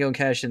watching Tango and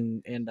Cash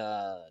and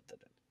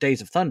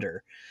Days of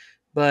Thunder.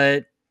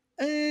 But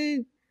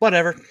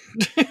whatever.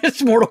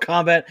 It's Mortal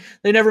Kombat.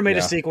 They never made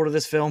a sequel to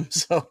this film,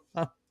 so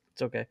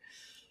it's okay.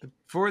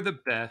 For the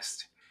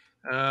best.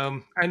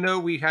 I know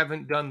we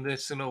haven't done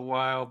this in a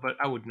while, but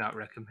I would not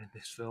recommend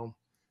this film.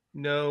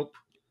 Nope.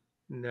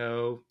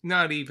 No.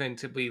 Not even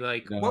to be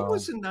like, what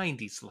was the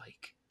 90s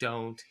like?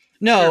 Don't.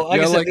 No,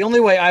 like I said, the only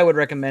way I would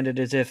recommend it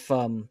is if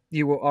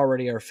you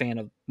already are a fan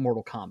of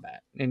Mortal Kombat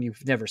and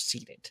you've never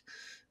seen it.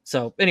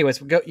 So,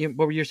 anyways, what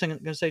were you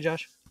going to say,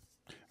 Josh?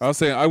 I was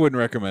saying I wouldn't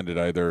recommend it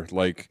either.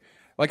 Like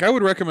I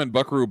would recommend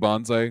Buckaroo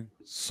Banzai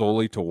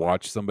solely to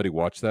watch somebody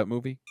watch that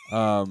movie.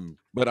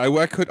 But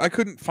I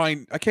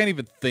can't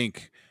even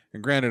think.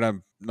 And granted,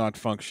 I'm not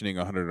functioning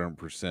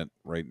 100%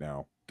 right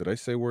now. Did I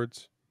say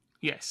words?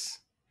 Yes.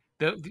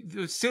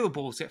 The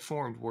syllables that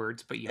formed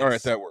words, but yes. All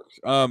right, that works.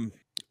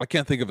 I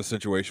can't think of a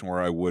situation where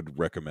I would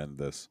recommend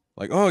this.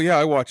 Like, oh yeah,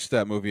 I watched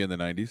that movie in the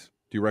 90s.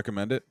 Do you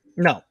recommend it?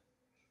 No.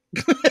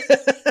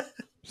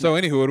 So,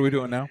 anywho, what are we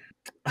doing now?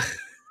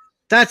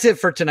 That's it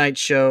for tonight's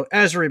show.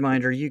 As a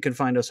reminder, you can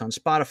find us on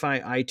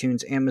Spotify,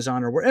 iTunes,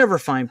 Amazon, or wherever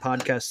fine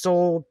podcasts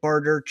sold,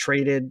 bartered,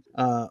 traded,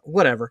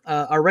 whatever.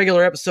 Our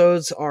regular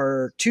episodes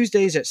are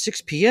Tuesdays at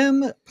 6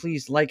 p.m.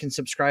 Please like and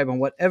subscribe on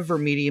whatever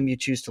medium you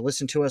choose to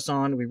listen to us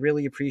on. We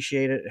really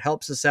appreciate it. It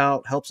helps us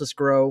out, helps us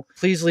grow.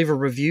 Please leave a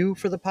review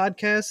for the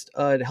podcast.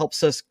 It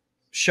helps us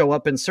show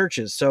up in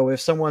searches. So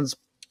if someone's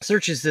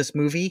searches this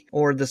movie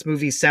or this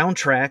movie's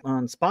soundtrack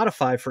on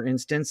Spotify, for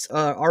instance,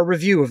 our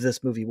review of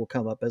this movie will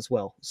come up as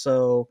well.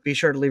 So be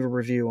sure to leave a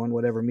review on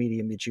whatever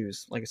medium you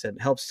choose. Like I said,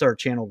 it helps our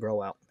channel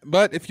grow out.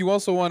 But if you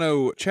also want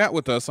to chat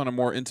with us on a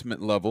more intimate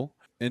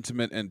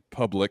and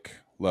public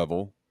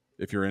level,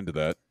 if you're into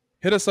that,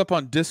 hit us up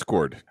on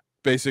Discord.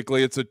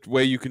 Basically, it's a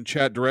way you can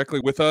chat directly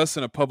with us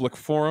in a public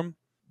forum.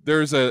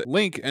 There's a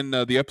link in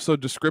the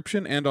episode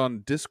description and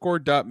on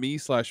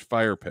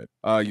discord.me/firepit.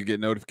 You get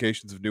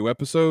notifications of new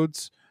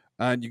episodes.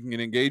 And you can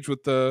engage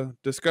with the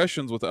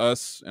discussions with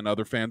us and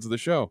other fans of the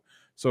show.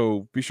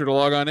 So be sure to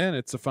log on in.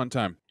 It's a fun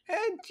time.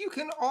 And you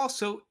can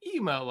also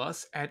email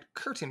us at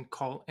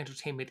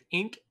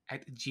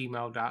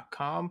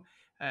curtaincallentertainmentinc@gmail.com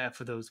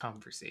for those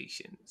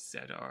conversations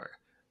that are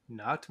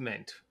not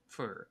meant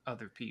for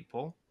other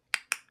people.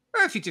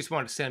 Or if you just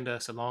want to send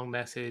us a long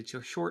message,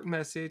 a short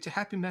message, a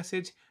happy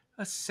message,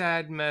 a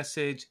sad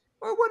message,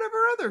 or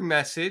whatever other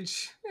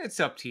message, it's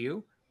up to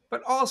you.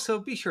 But also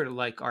be sure to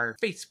like our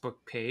Facebook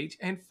page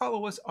and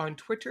follow us on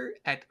Twitter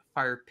at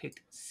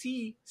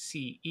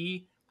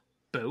FirepitCCE.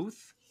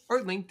 Both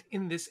are linked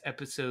in this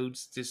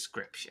episode's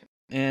description.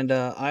 And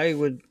I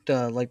would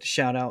like to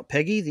shout out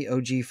Peggy, the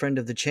OG friend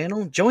of the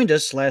channel. Joined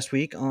us last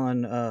week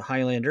on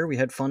Highlander. We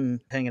had fun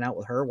hanging out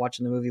with her,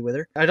 watching the movie with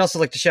her. I'd also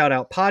like to shout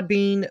out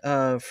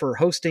Podbean for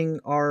hosting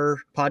our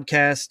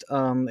podcast.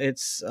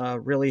 It's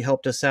really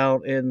helped us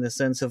out in the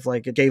sense of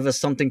like it gave us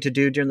something to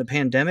do during the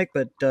pandemic,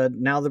 but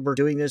now that we're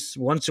doing this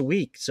once a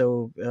week.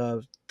 So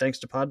thanks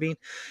to Podbean.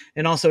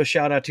 And also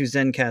shout out to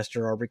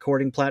Zencastr, our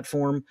recording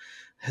platform.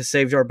 Has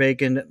saved our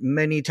bacon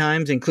many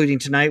times, including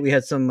tonight. We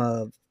had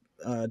some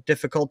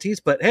difficulties,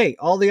 but hey,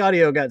 all the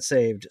audio got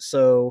saved,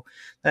 so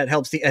that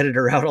helps the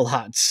editor out a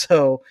lot.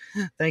 So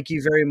thank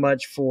you very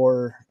much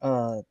for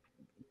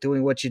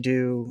doing what you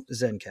do,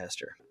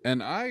 Zencastr.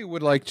 And I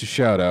would like to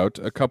shout out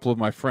a couple of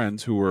my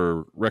friends who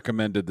were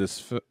recommended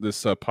this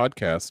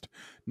podcast,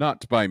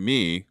 not by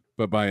me,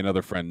 but by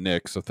another friend,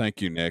 Nick. So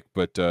thank you, Nick.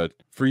 But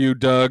for you,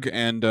 Doug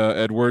and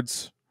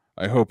Edwards,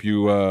 I hope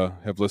you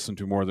have listened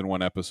to more than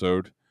one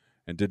episode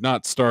and did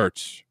not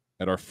start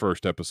at our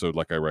first episode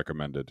like I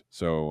recommended.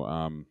 So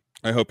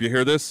I hope you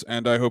hear this,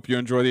 and I hope you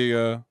enjoy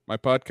the my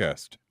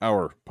podcast,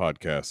 our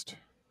podcast.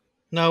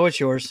 No, it's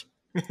yours.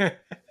 Yeah,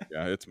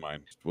 it's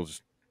mine. We'll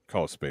just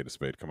call a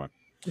spade. Come on.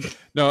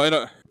 No,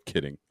 and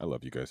kidding. I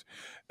love you guys.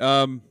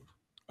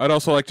 I'd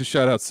also like to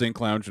shout out Sync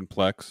Lounge and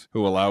Plex,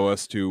 who allow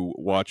us to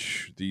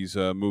watch these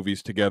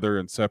movies together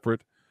and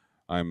separate.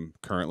 I'm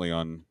currently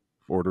on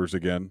orders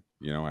again,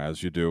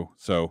 as you do.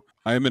 So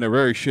I am in a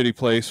very shitty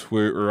place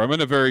or I'm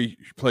in a very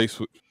place.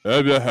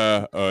 You're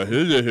very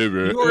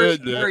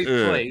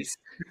place.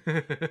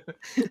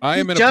 I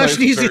am in a place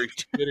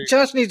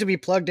Josh needs to be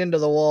plugged into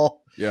the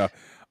wall. Yeah.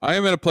 I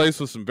am in a place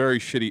with some very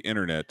shitty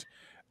internet,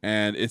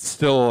 and it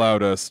still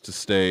allowed us to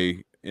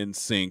stay in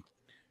sync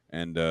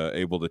and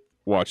able to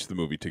watch the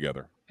movie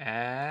together.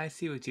 I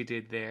see what you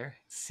did there.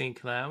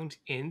 Sync Lounge,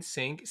 in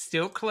sync,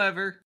 still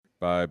clever.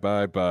 Bye.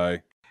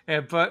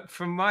 But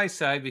from my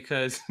side,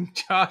 because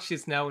Josh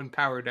is now in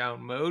power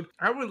down mode,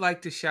 I would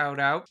like to shout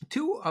out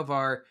two of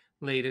our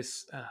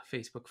latest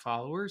Facebook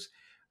followers,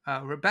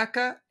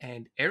 Rebecca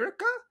and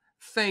Erica.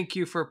 Thank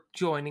you for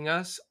joining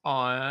us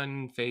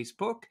on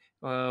Facebook,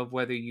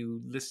 whether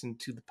you listen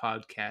to the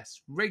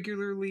podcast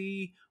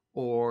regularly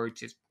or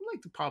just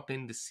like to pop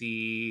in to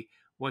see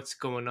what's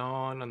going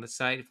on the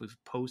site, if we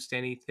post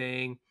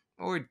anything,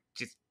 or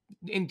just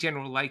in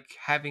general like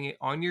having it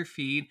on your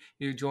feed.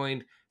 You're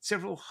joined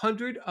several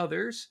hundred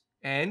others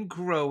and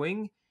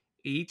growing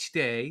each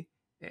day.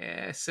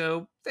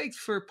 So thanks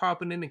for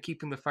popping in and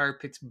keeping the fire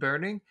pits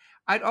burning.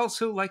 I'd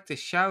also like to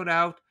shout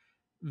out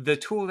the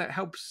tool that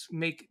helps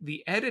make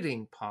the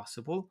editing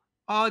possible,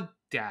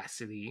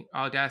 Audacity.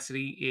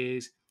 Audacity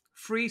is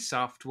free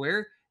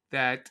software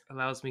that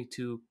allows me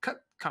to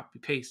cut, copy,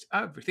 paste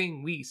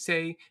everything we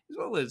say, as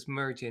well as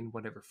merge in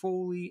whatever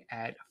Foley,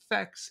 add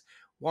effects,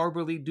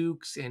 warbly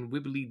dukes and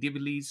wibbly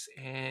dibblies,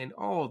 and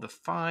all the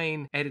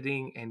fine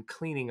editing and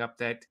cleaning up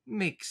that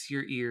makes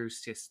your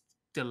ears just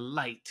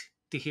delight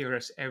to hear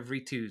us every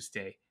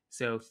Tuesday.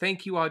 So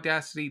thank you,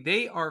 Audacity.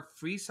 They are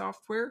free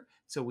software,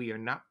 so we are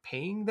not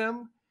paying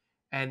them,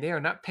 and they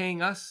are not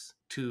paying us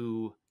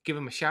to give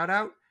them a shout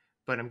out,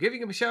 but I'm giving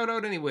them a shout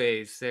out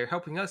anyways. They're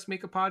helping us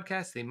make a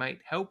podcast. They might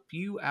help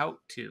you out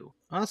too.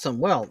 Awesome.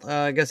 Well,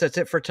 I guess that's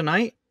it for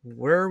tonight.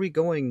 Where are we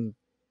going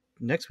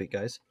next week,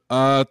 guys?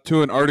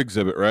 To an art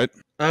exhibit, right?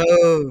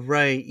 Oh,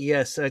 right.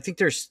 Yes. I think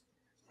there's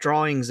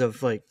drawings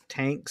of like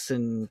tanks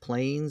and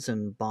planes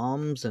and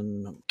bombs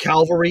and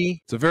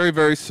cavalry. It's a very,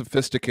 very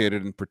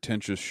sophisticated and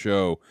pretentious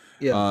show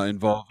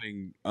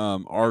involving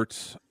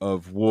art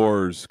of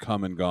wars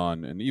come and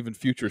gone and even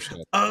future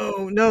stuff.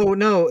 Oh,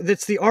 no.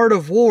 It's the Art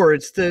of War.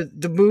 It's the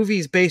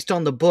movies based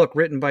on the book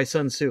written by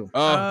Sun Tzu.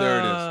 Oh, there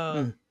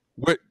it is.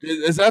 Wait,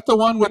 is that the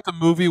one with the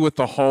movie with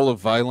the Hall of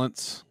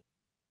Violence?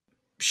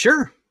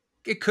 Sure.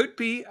 It could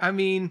be. I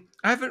mean,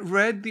 I haven't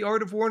read The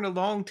Art of War in a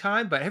long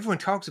time, but everyone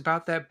talks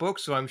about that book,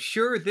 so I'm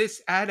sure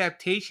this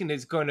adaptation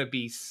is going to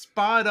be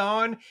spot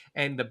on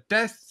and the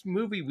best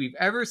movie we've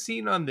ever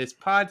seen on this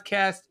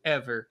podcast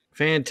ever.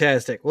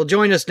 Fantastic. Well,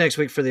 join us next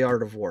week for The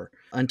Art of War.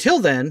 Until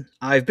then,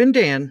 I've been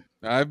Dan.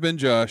 I've been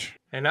Josh.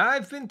 And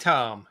I've been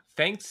Tom.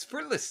 Thanks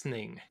for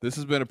listening. This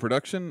has been a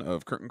production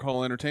of Curtain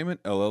Call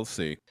Entertainment,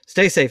 LLC.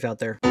 Stay safe out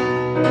there.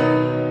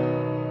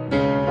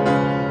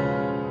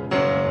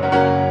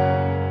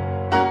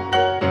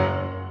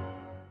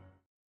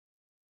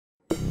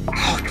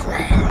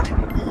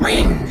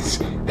 Wins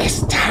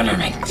this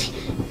tournament.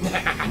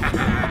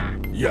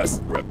 Yes,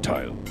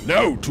 Reptile.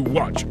 Now to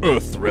watch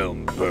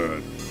Earthrealm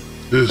burn.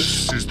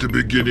 This is the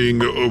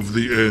beginning of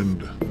the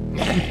end.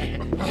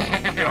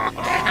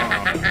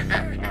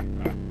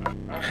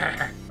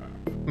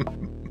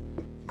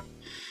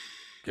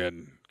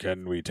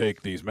 Can we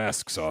take these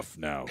masks off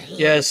now?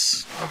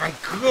 Yes. Oh my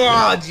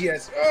God,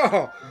 yes.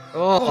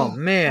 Oh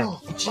man.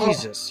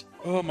 Jesus.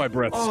 Oh, my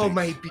breath Oh, stinks.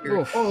 my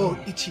beard. Oh,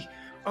 itchy.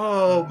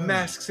 Oh,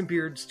 masks and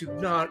beards do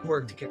not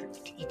work together.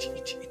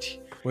 Itchy.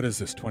 What is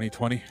this,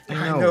 2020?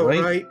 I know,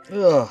 right?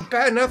 Ugh.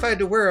 Bad enough I had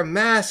to wear a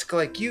mask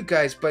like you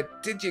guys,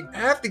 but did you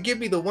have to give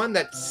me the one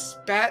that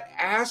spat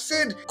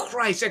acid?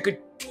 Christ, I could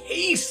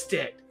taste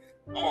it.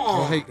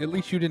 Well, hey, at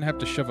least you didn't have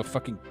to shove a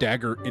fucking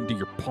dagger into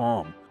your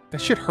palm.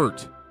 That shit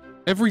hurt.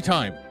 Every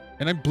time.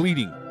 And I'm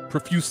bleeding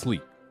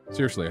profusely.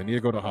 Seriously, I need to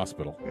go to the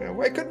hospital.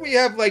 Why couldn't we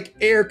have, like,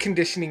 air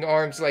conditioning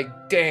arms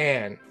like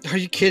Dan? Are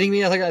you kidding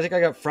me? I think I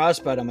got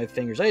frostbite on my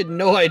fingers. I had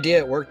no idea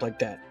it worked like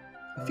that.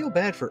 I feel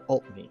bad for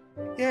Alt-Me.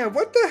 Yeah,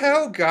 what the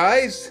hell,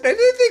 guys? I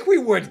didn't think we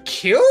would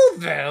kill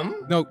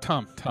them. No,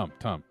 Tom.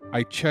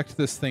 I checked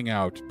this thing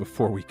out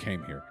before we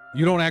came here.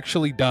 You don't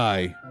actually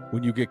die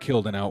when you get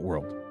killed in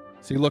Outworld.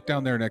 See, look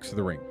down there next to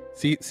the ring.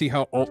 See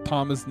how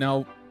Alt-Tom is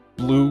now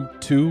blue,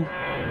 too?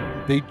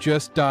 They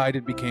just died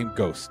and became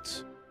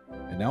ghosts.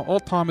 And now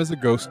Alt-Tom is a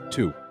ghost,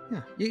 too.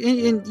 Yeah,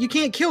 and you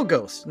can't kill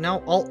ghosts.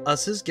 Now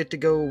Alt-Us's get to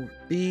go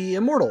be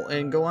immortal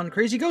and go on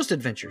crazy ghost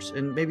adventures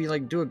and maybe,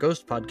 like, do a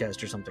ghost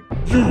podcast or something.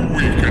 You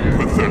weak and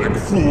pathetic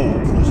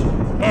fools!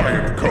 I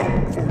have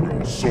come for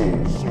your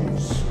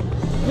souls.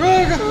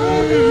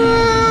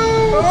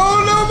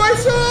 Oh no, my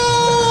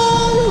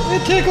soul!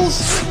 It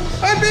tickles!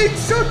 I'm being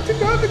sucked in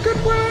not the good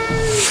way!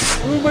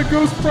 Oh, my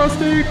ghost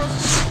prostate!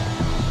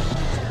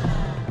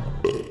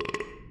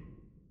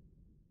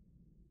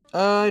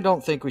 I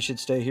don't think we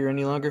should stay here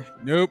any longer.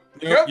 Nope.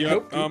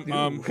 Nope.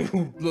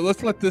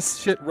 Let's let this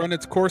shit run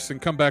its course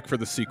and come back for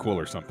the sequel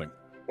or something.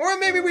 Or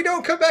maybe we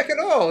don't come back at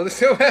all.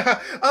 So,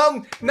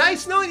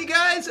 nice knowing you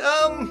guys.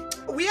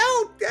 We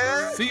out.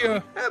 See ya.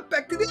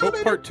 Back to the Hope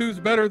elevator. part 2's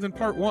better than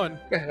part 1.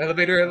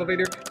 Elevator.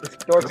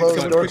 Door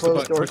closed, door Push the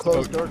closed, button, door push the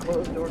closed, door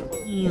closed, door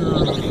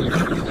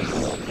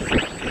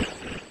closed.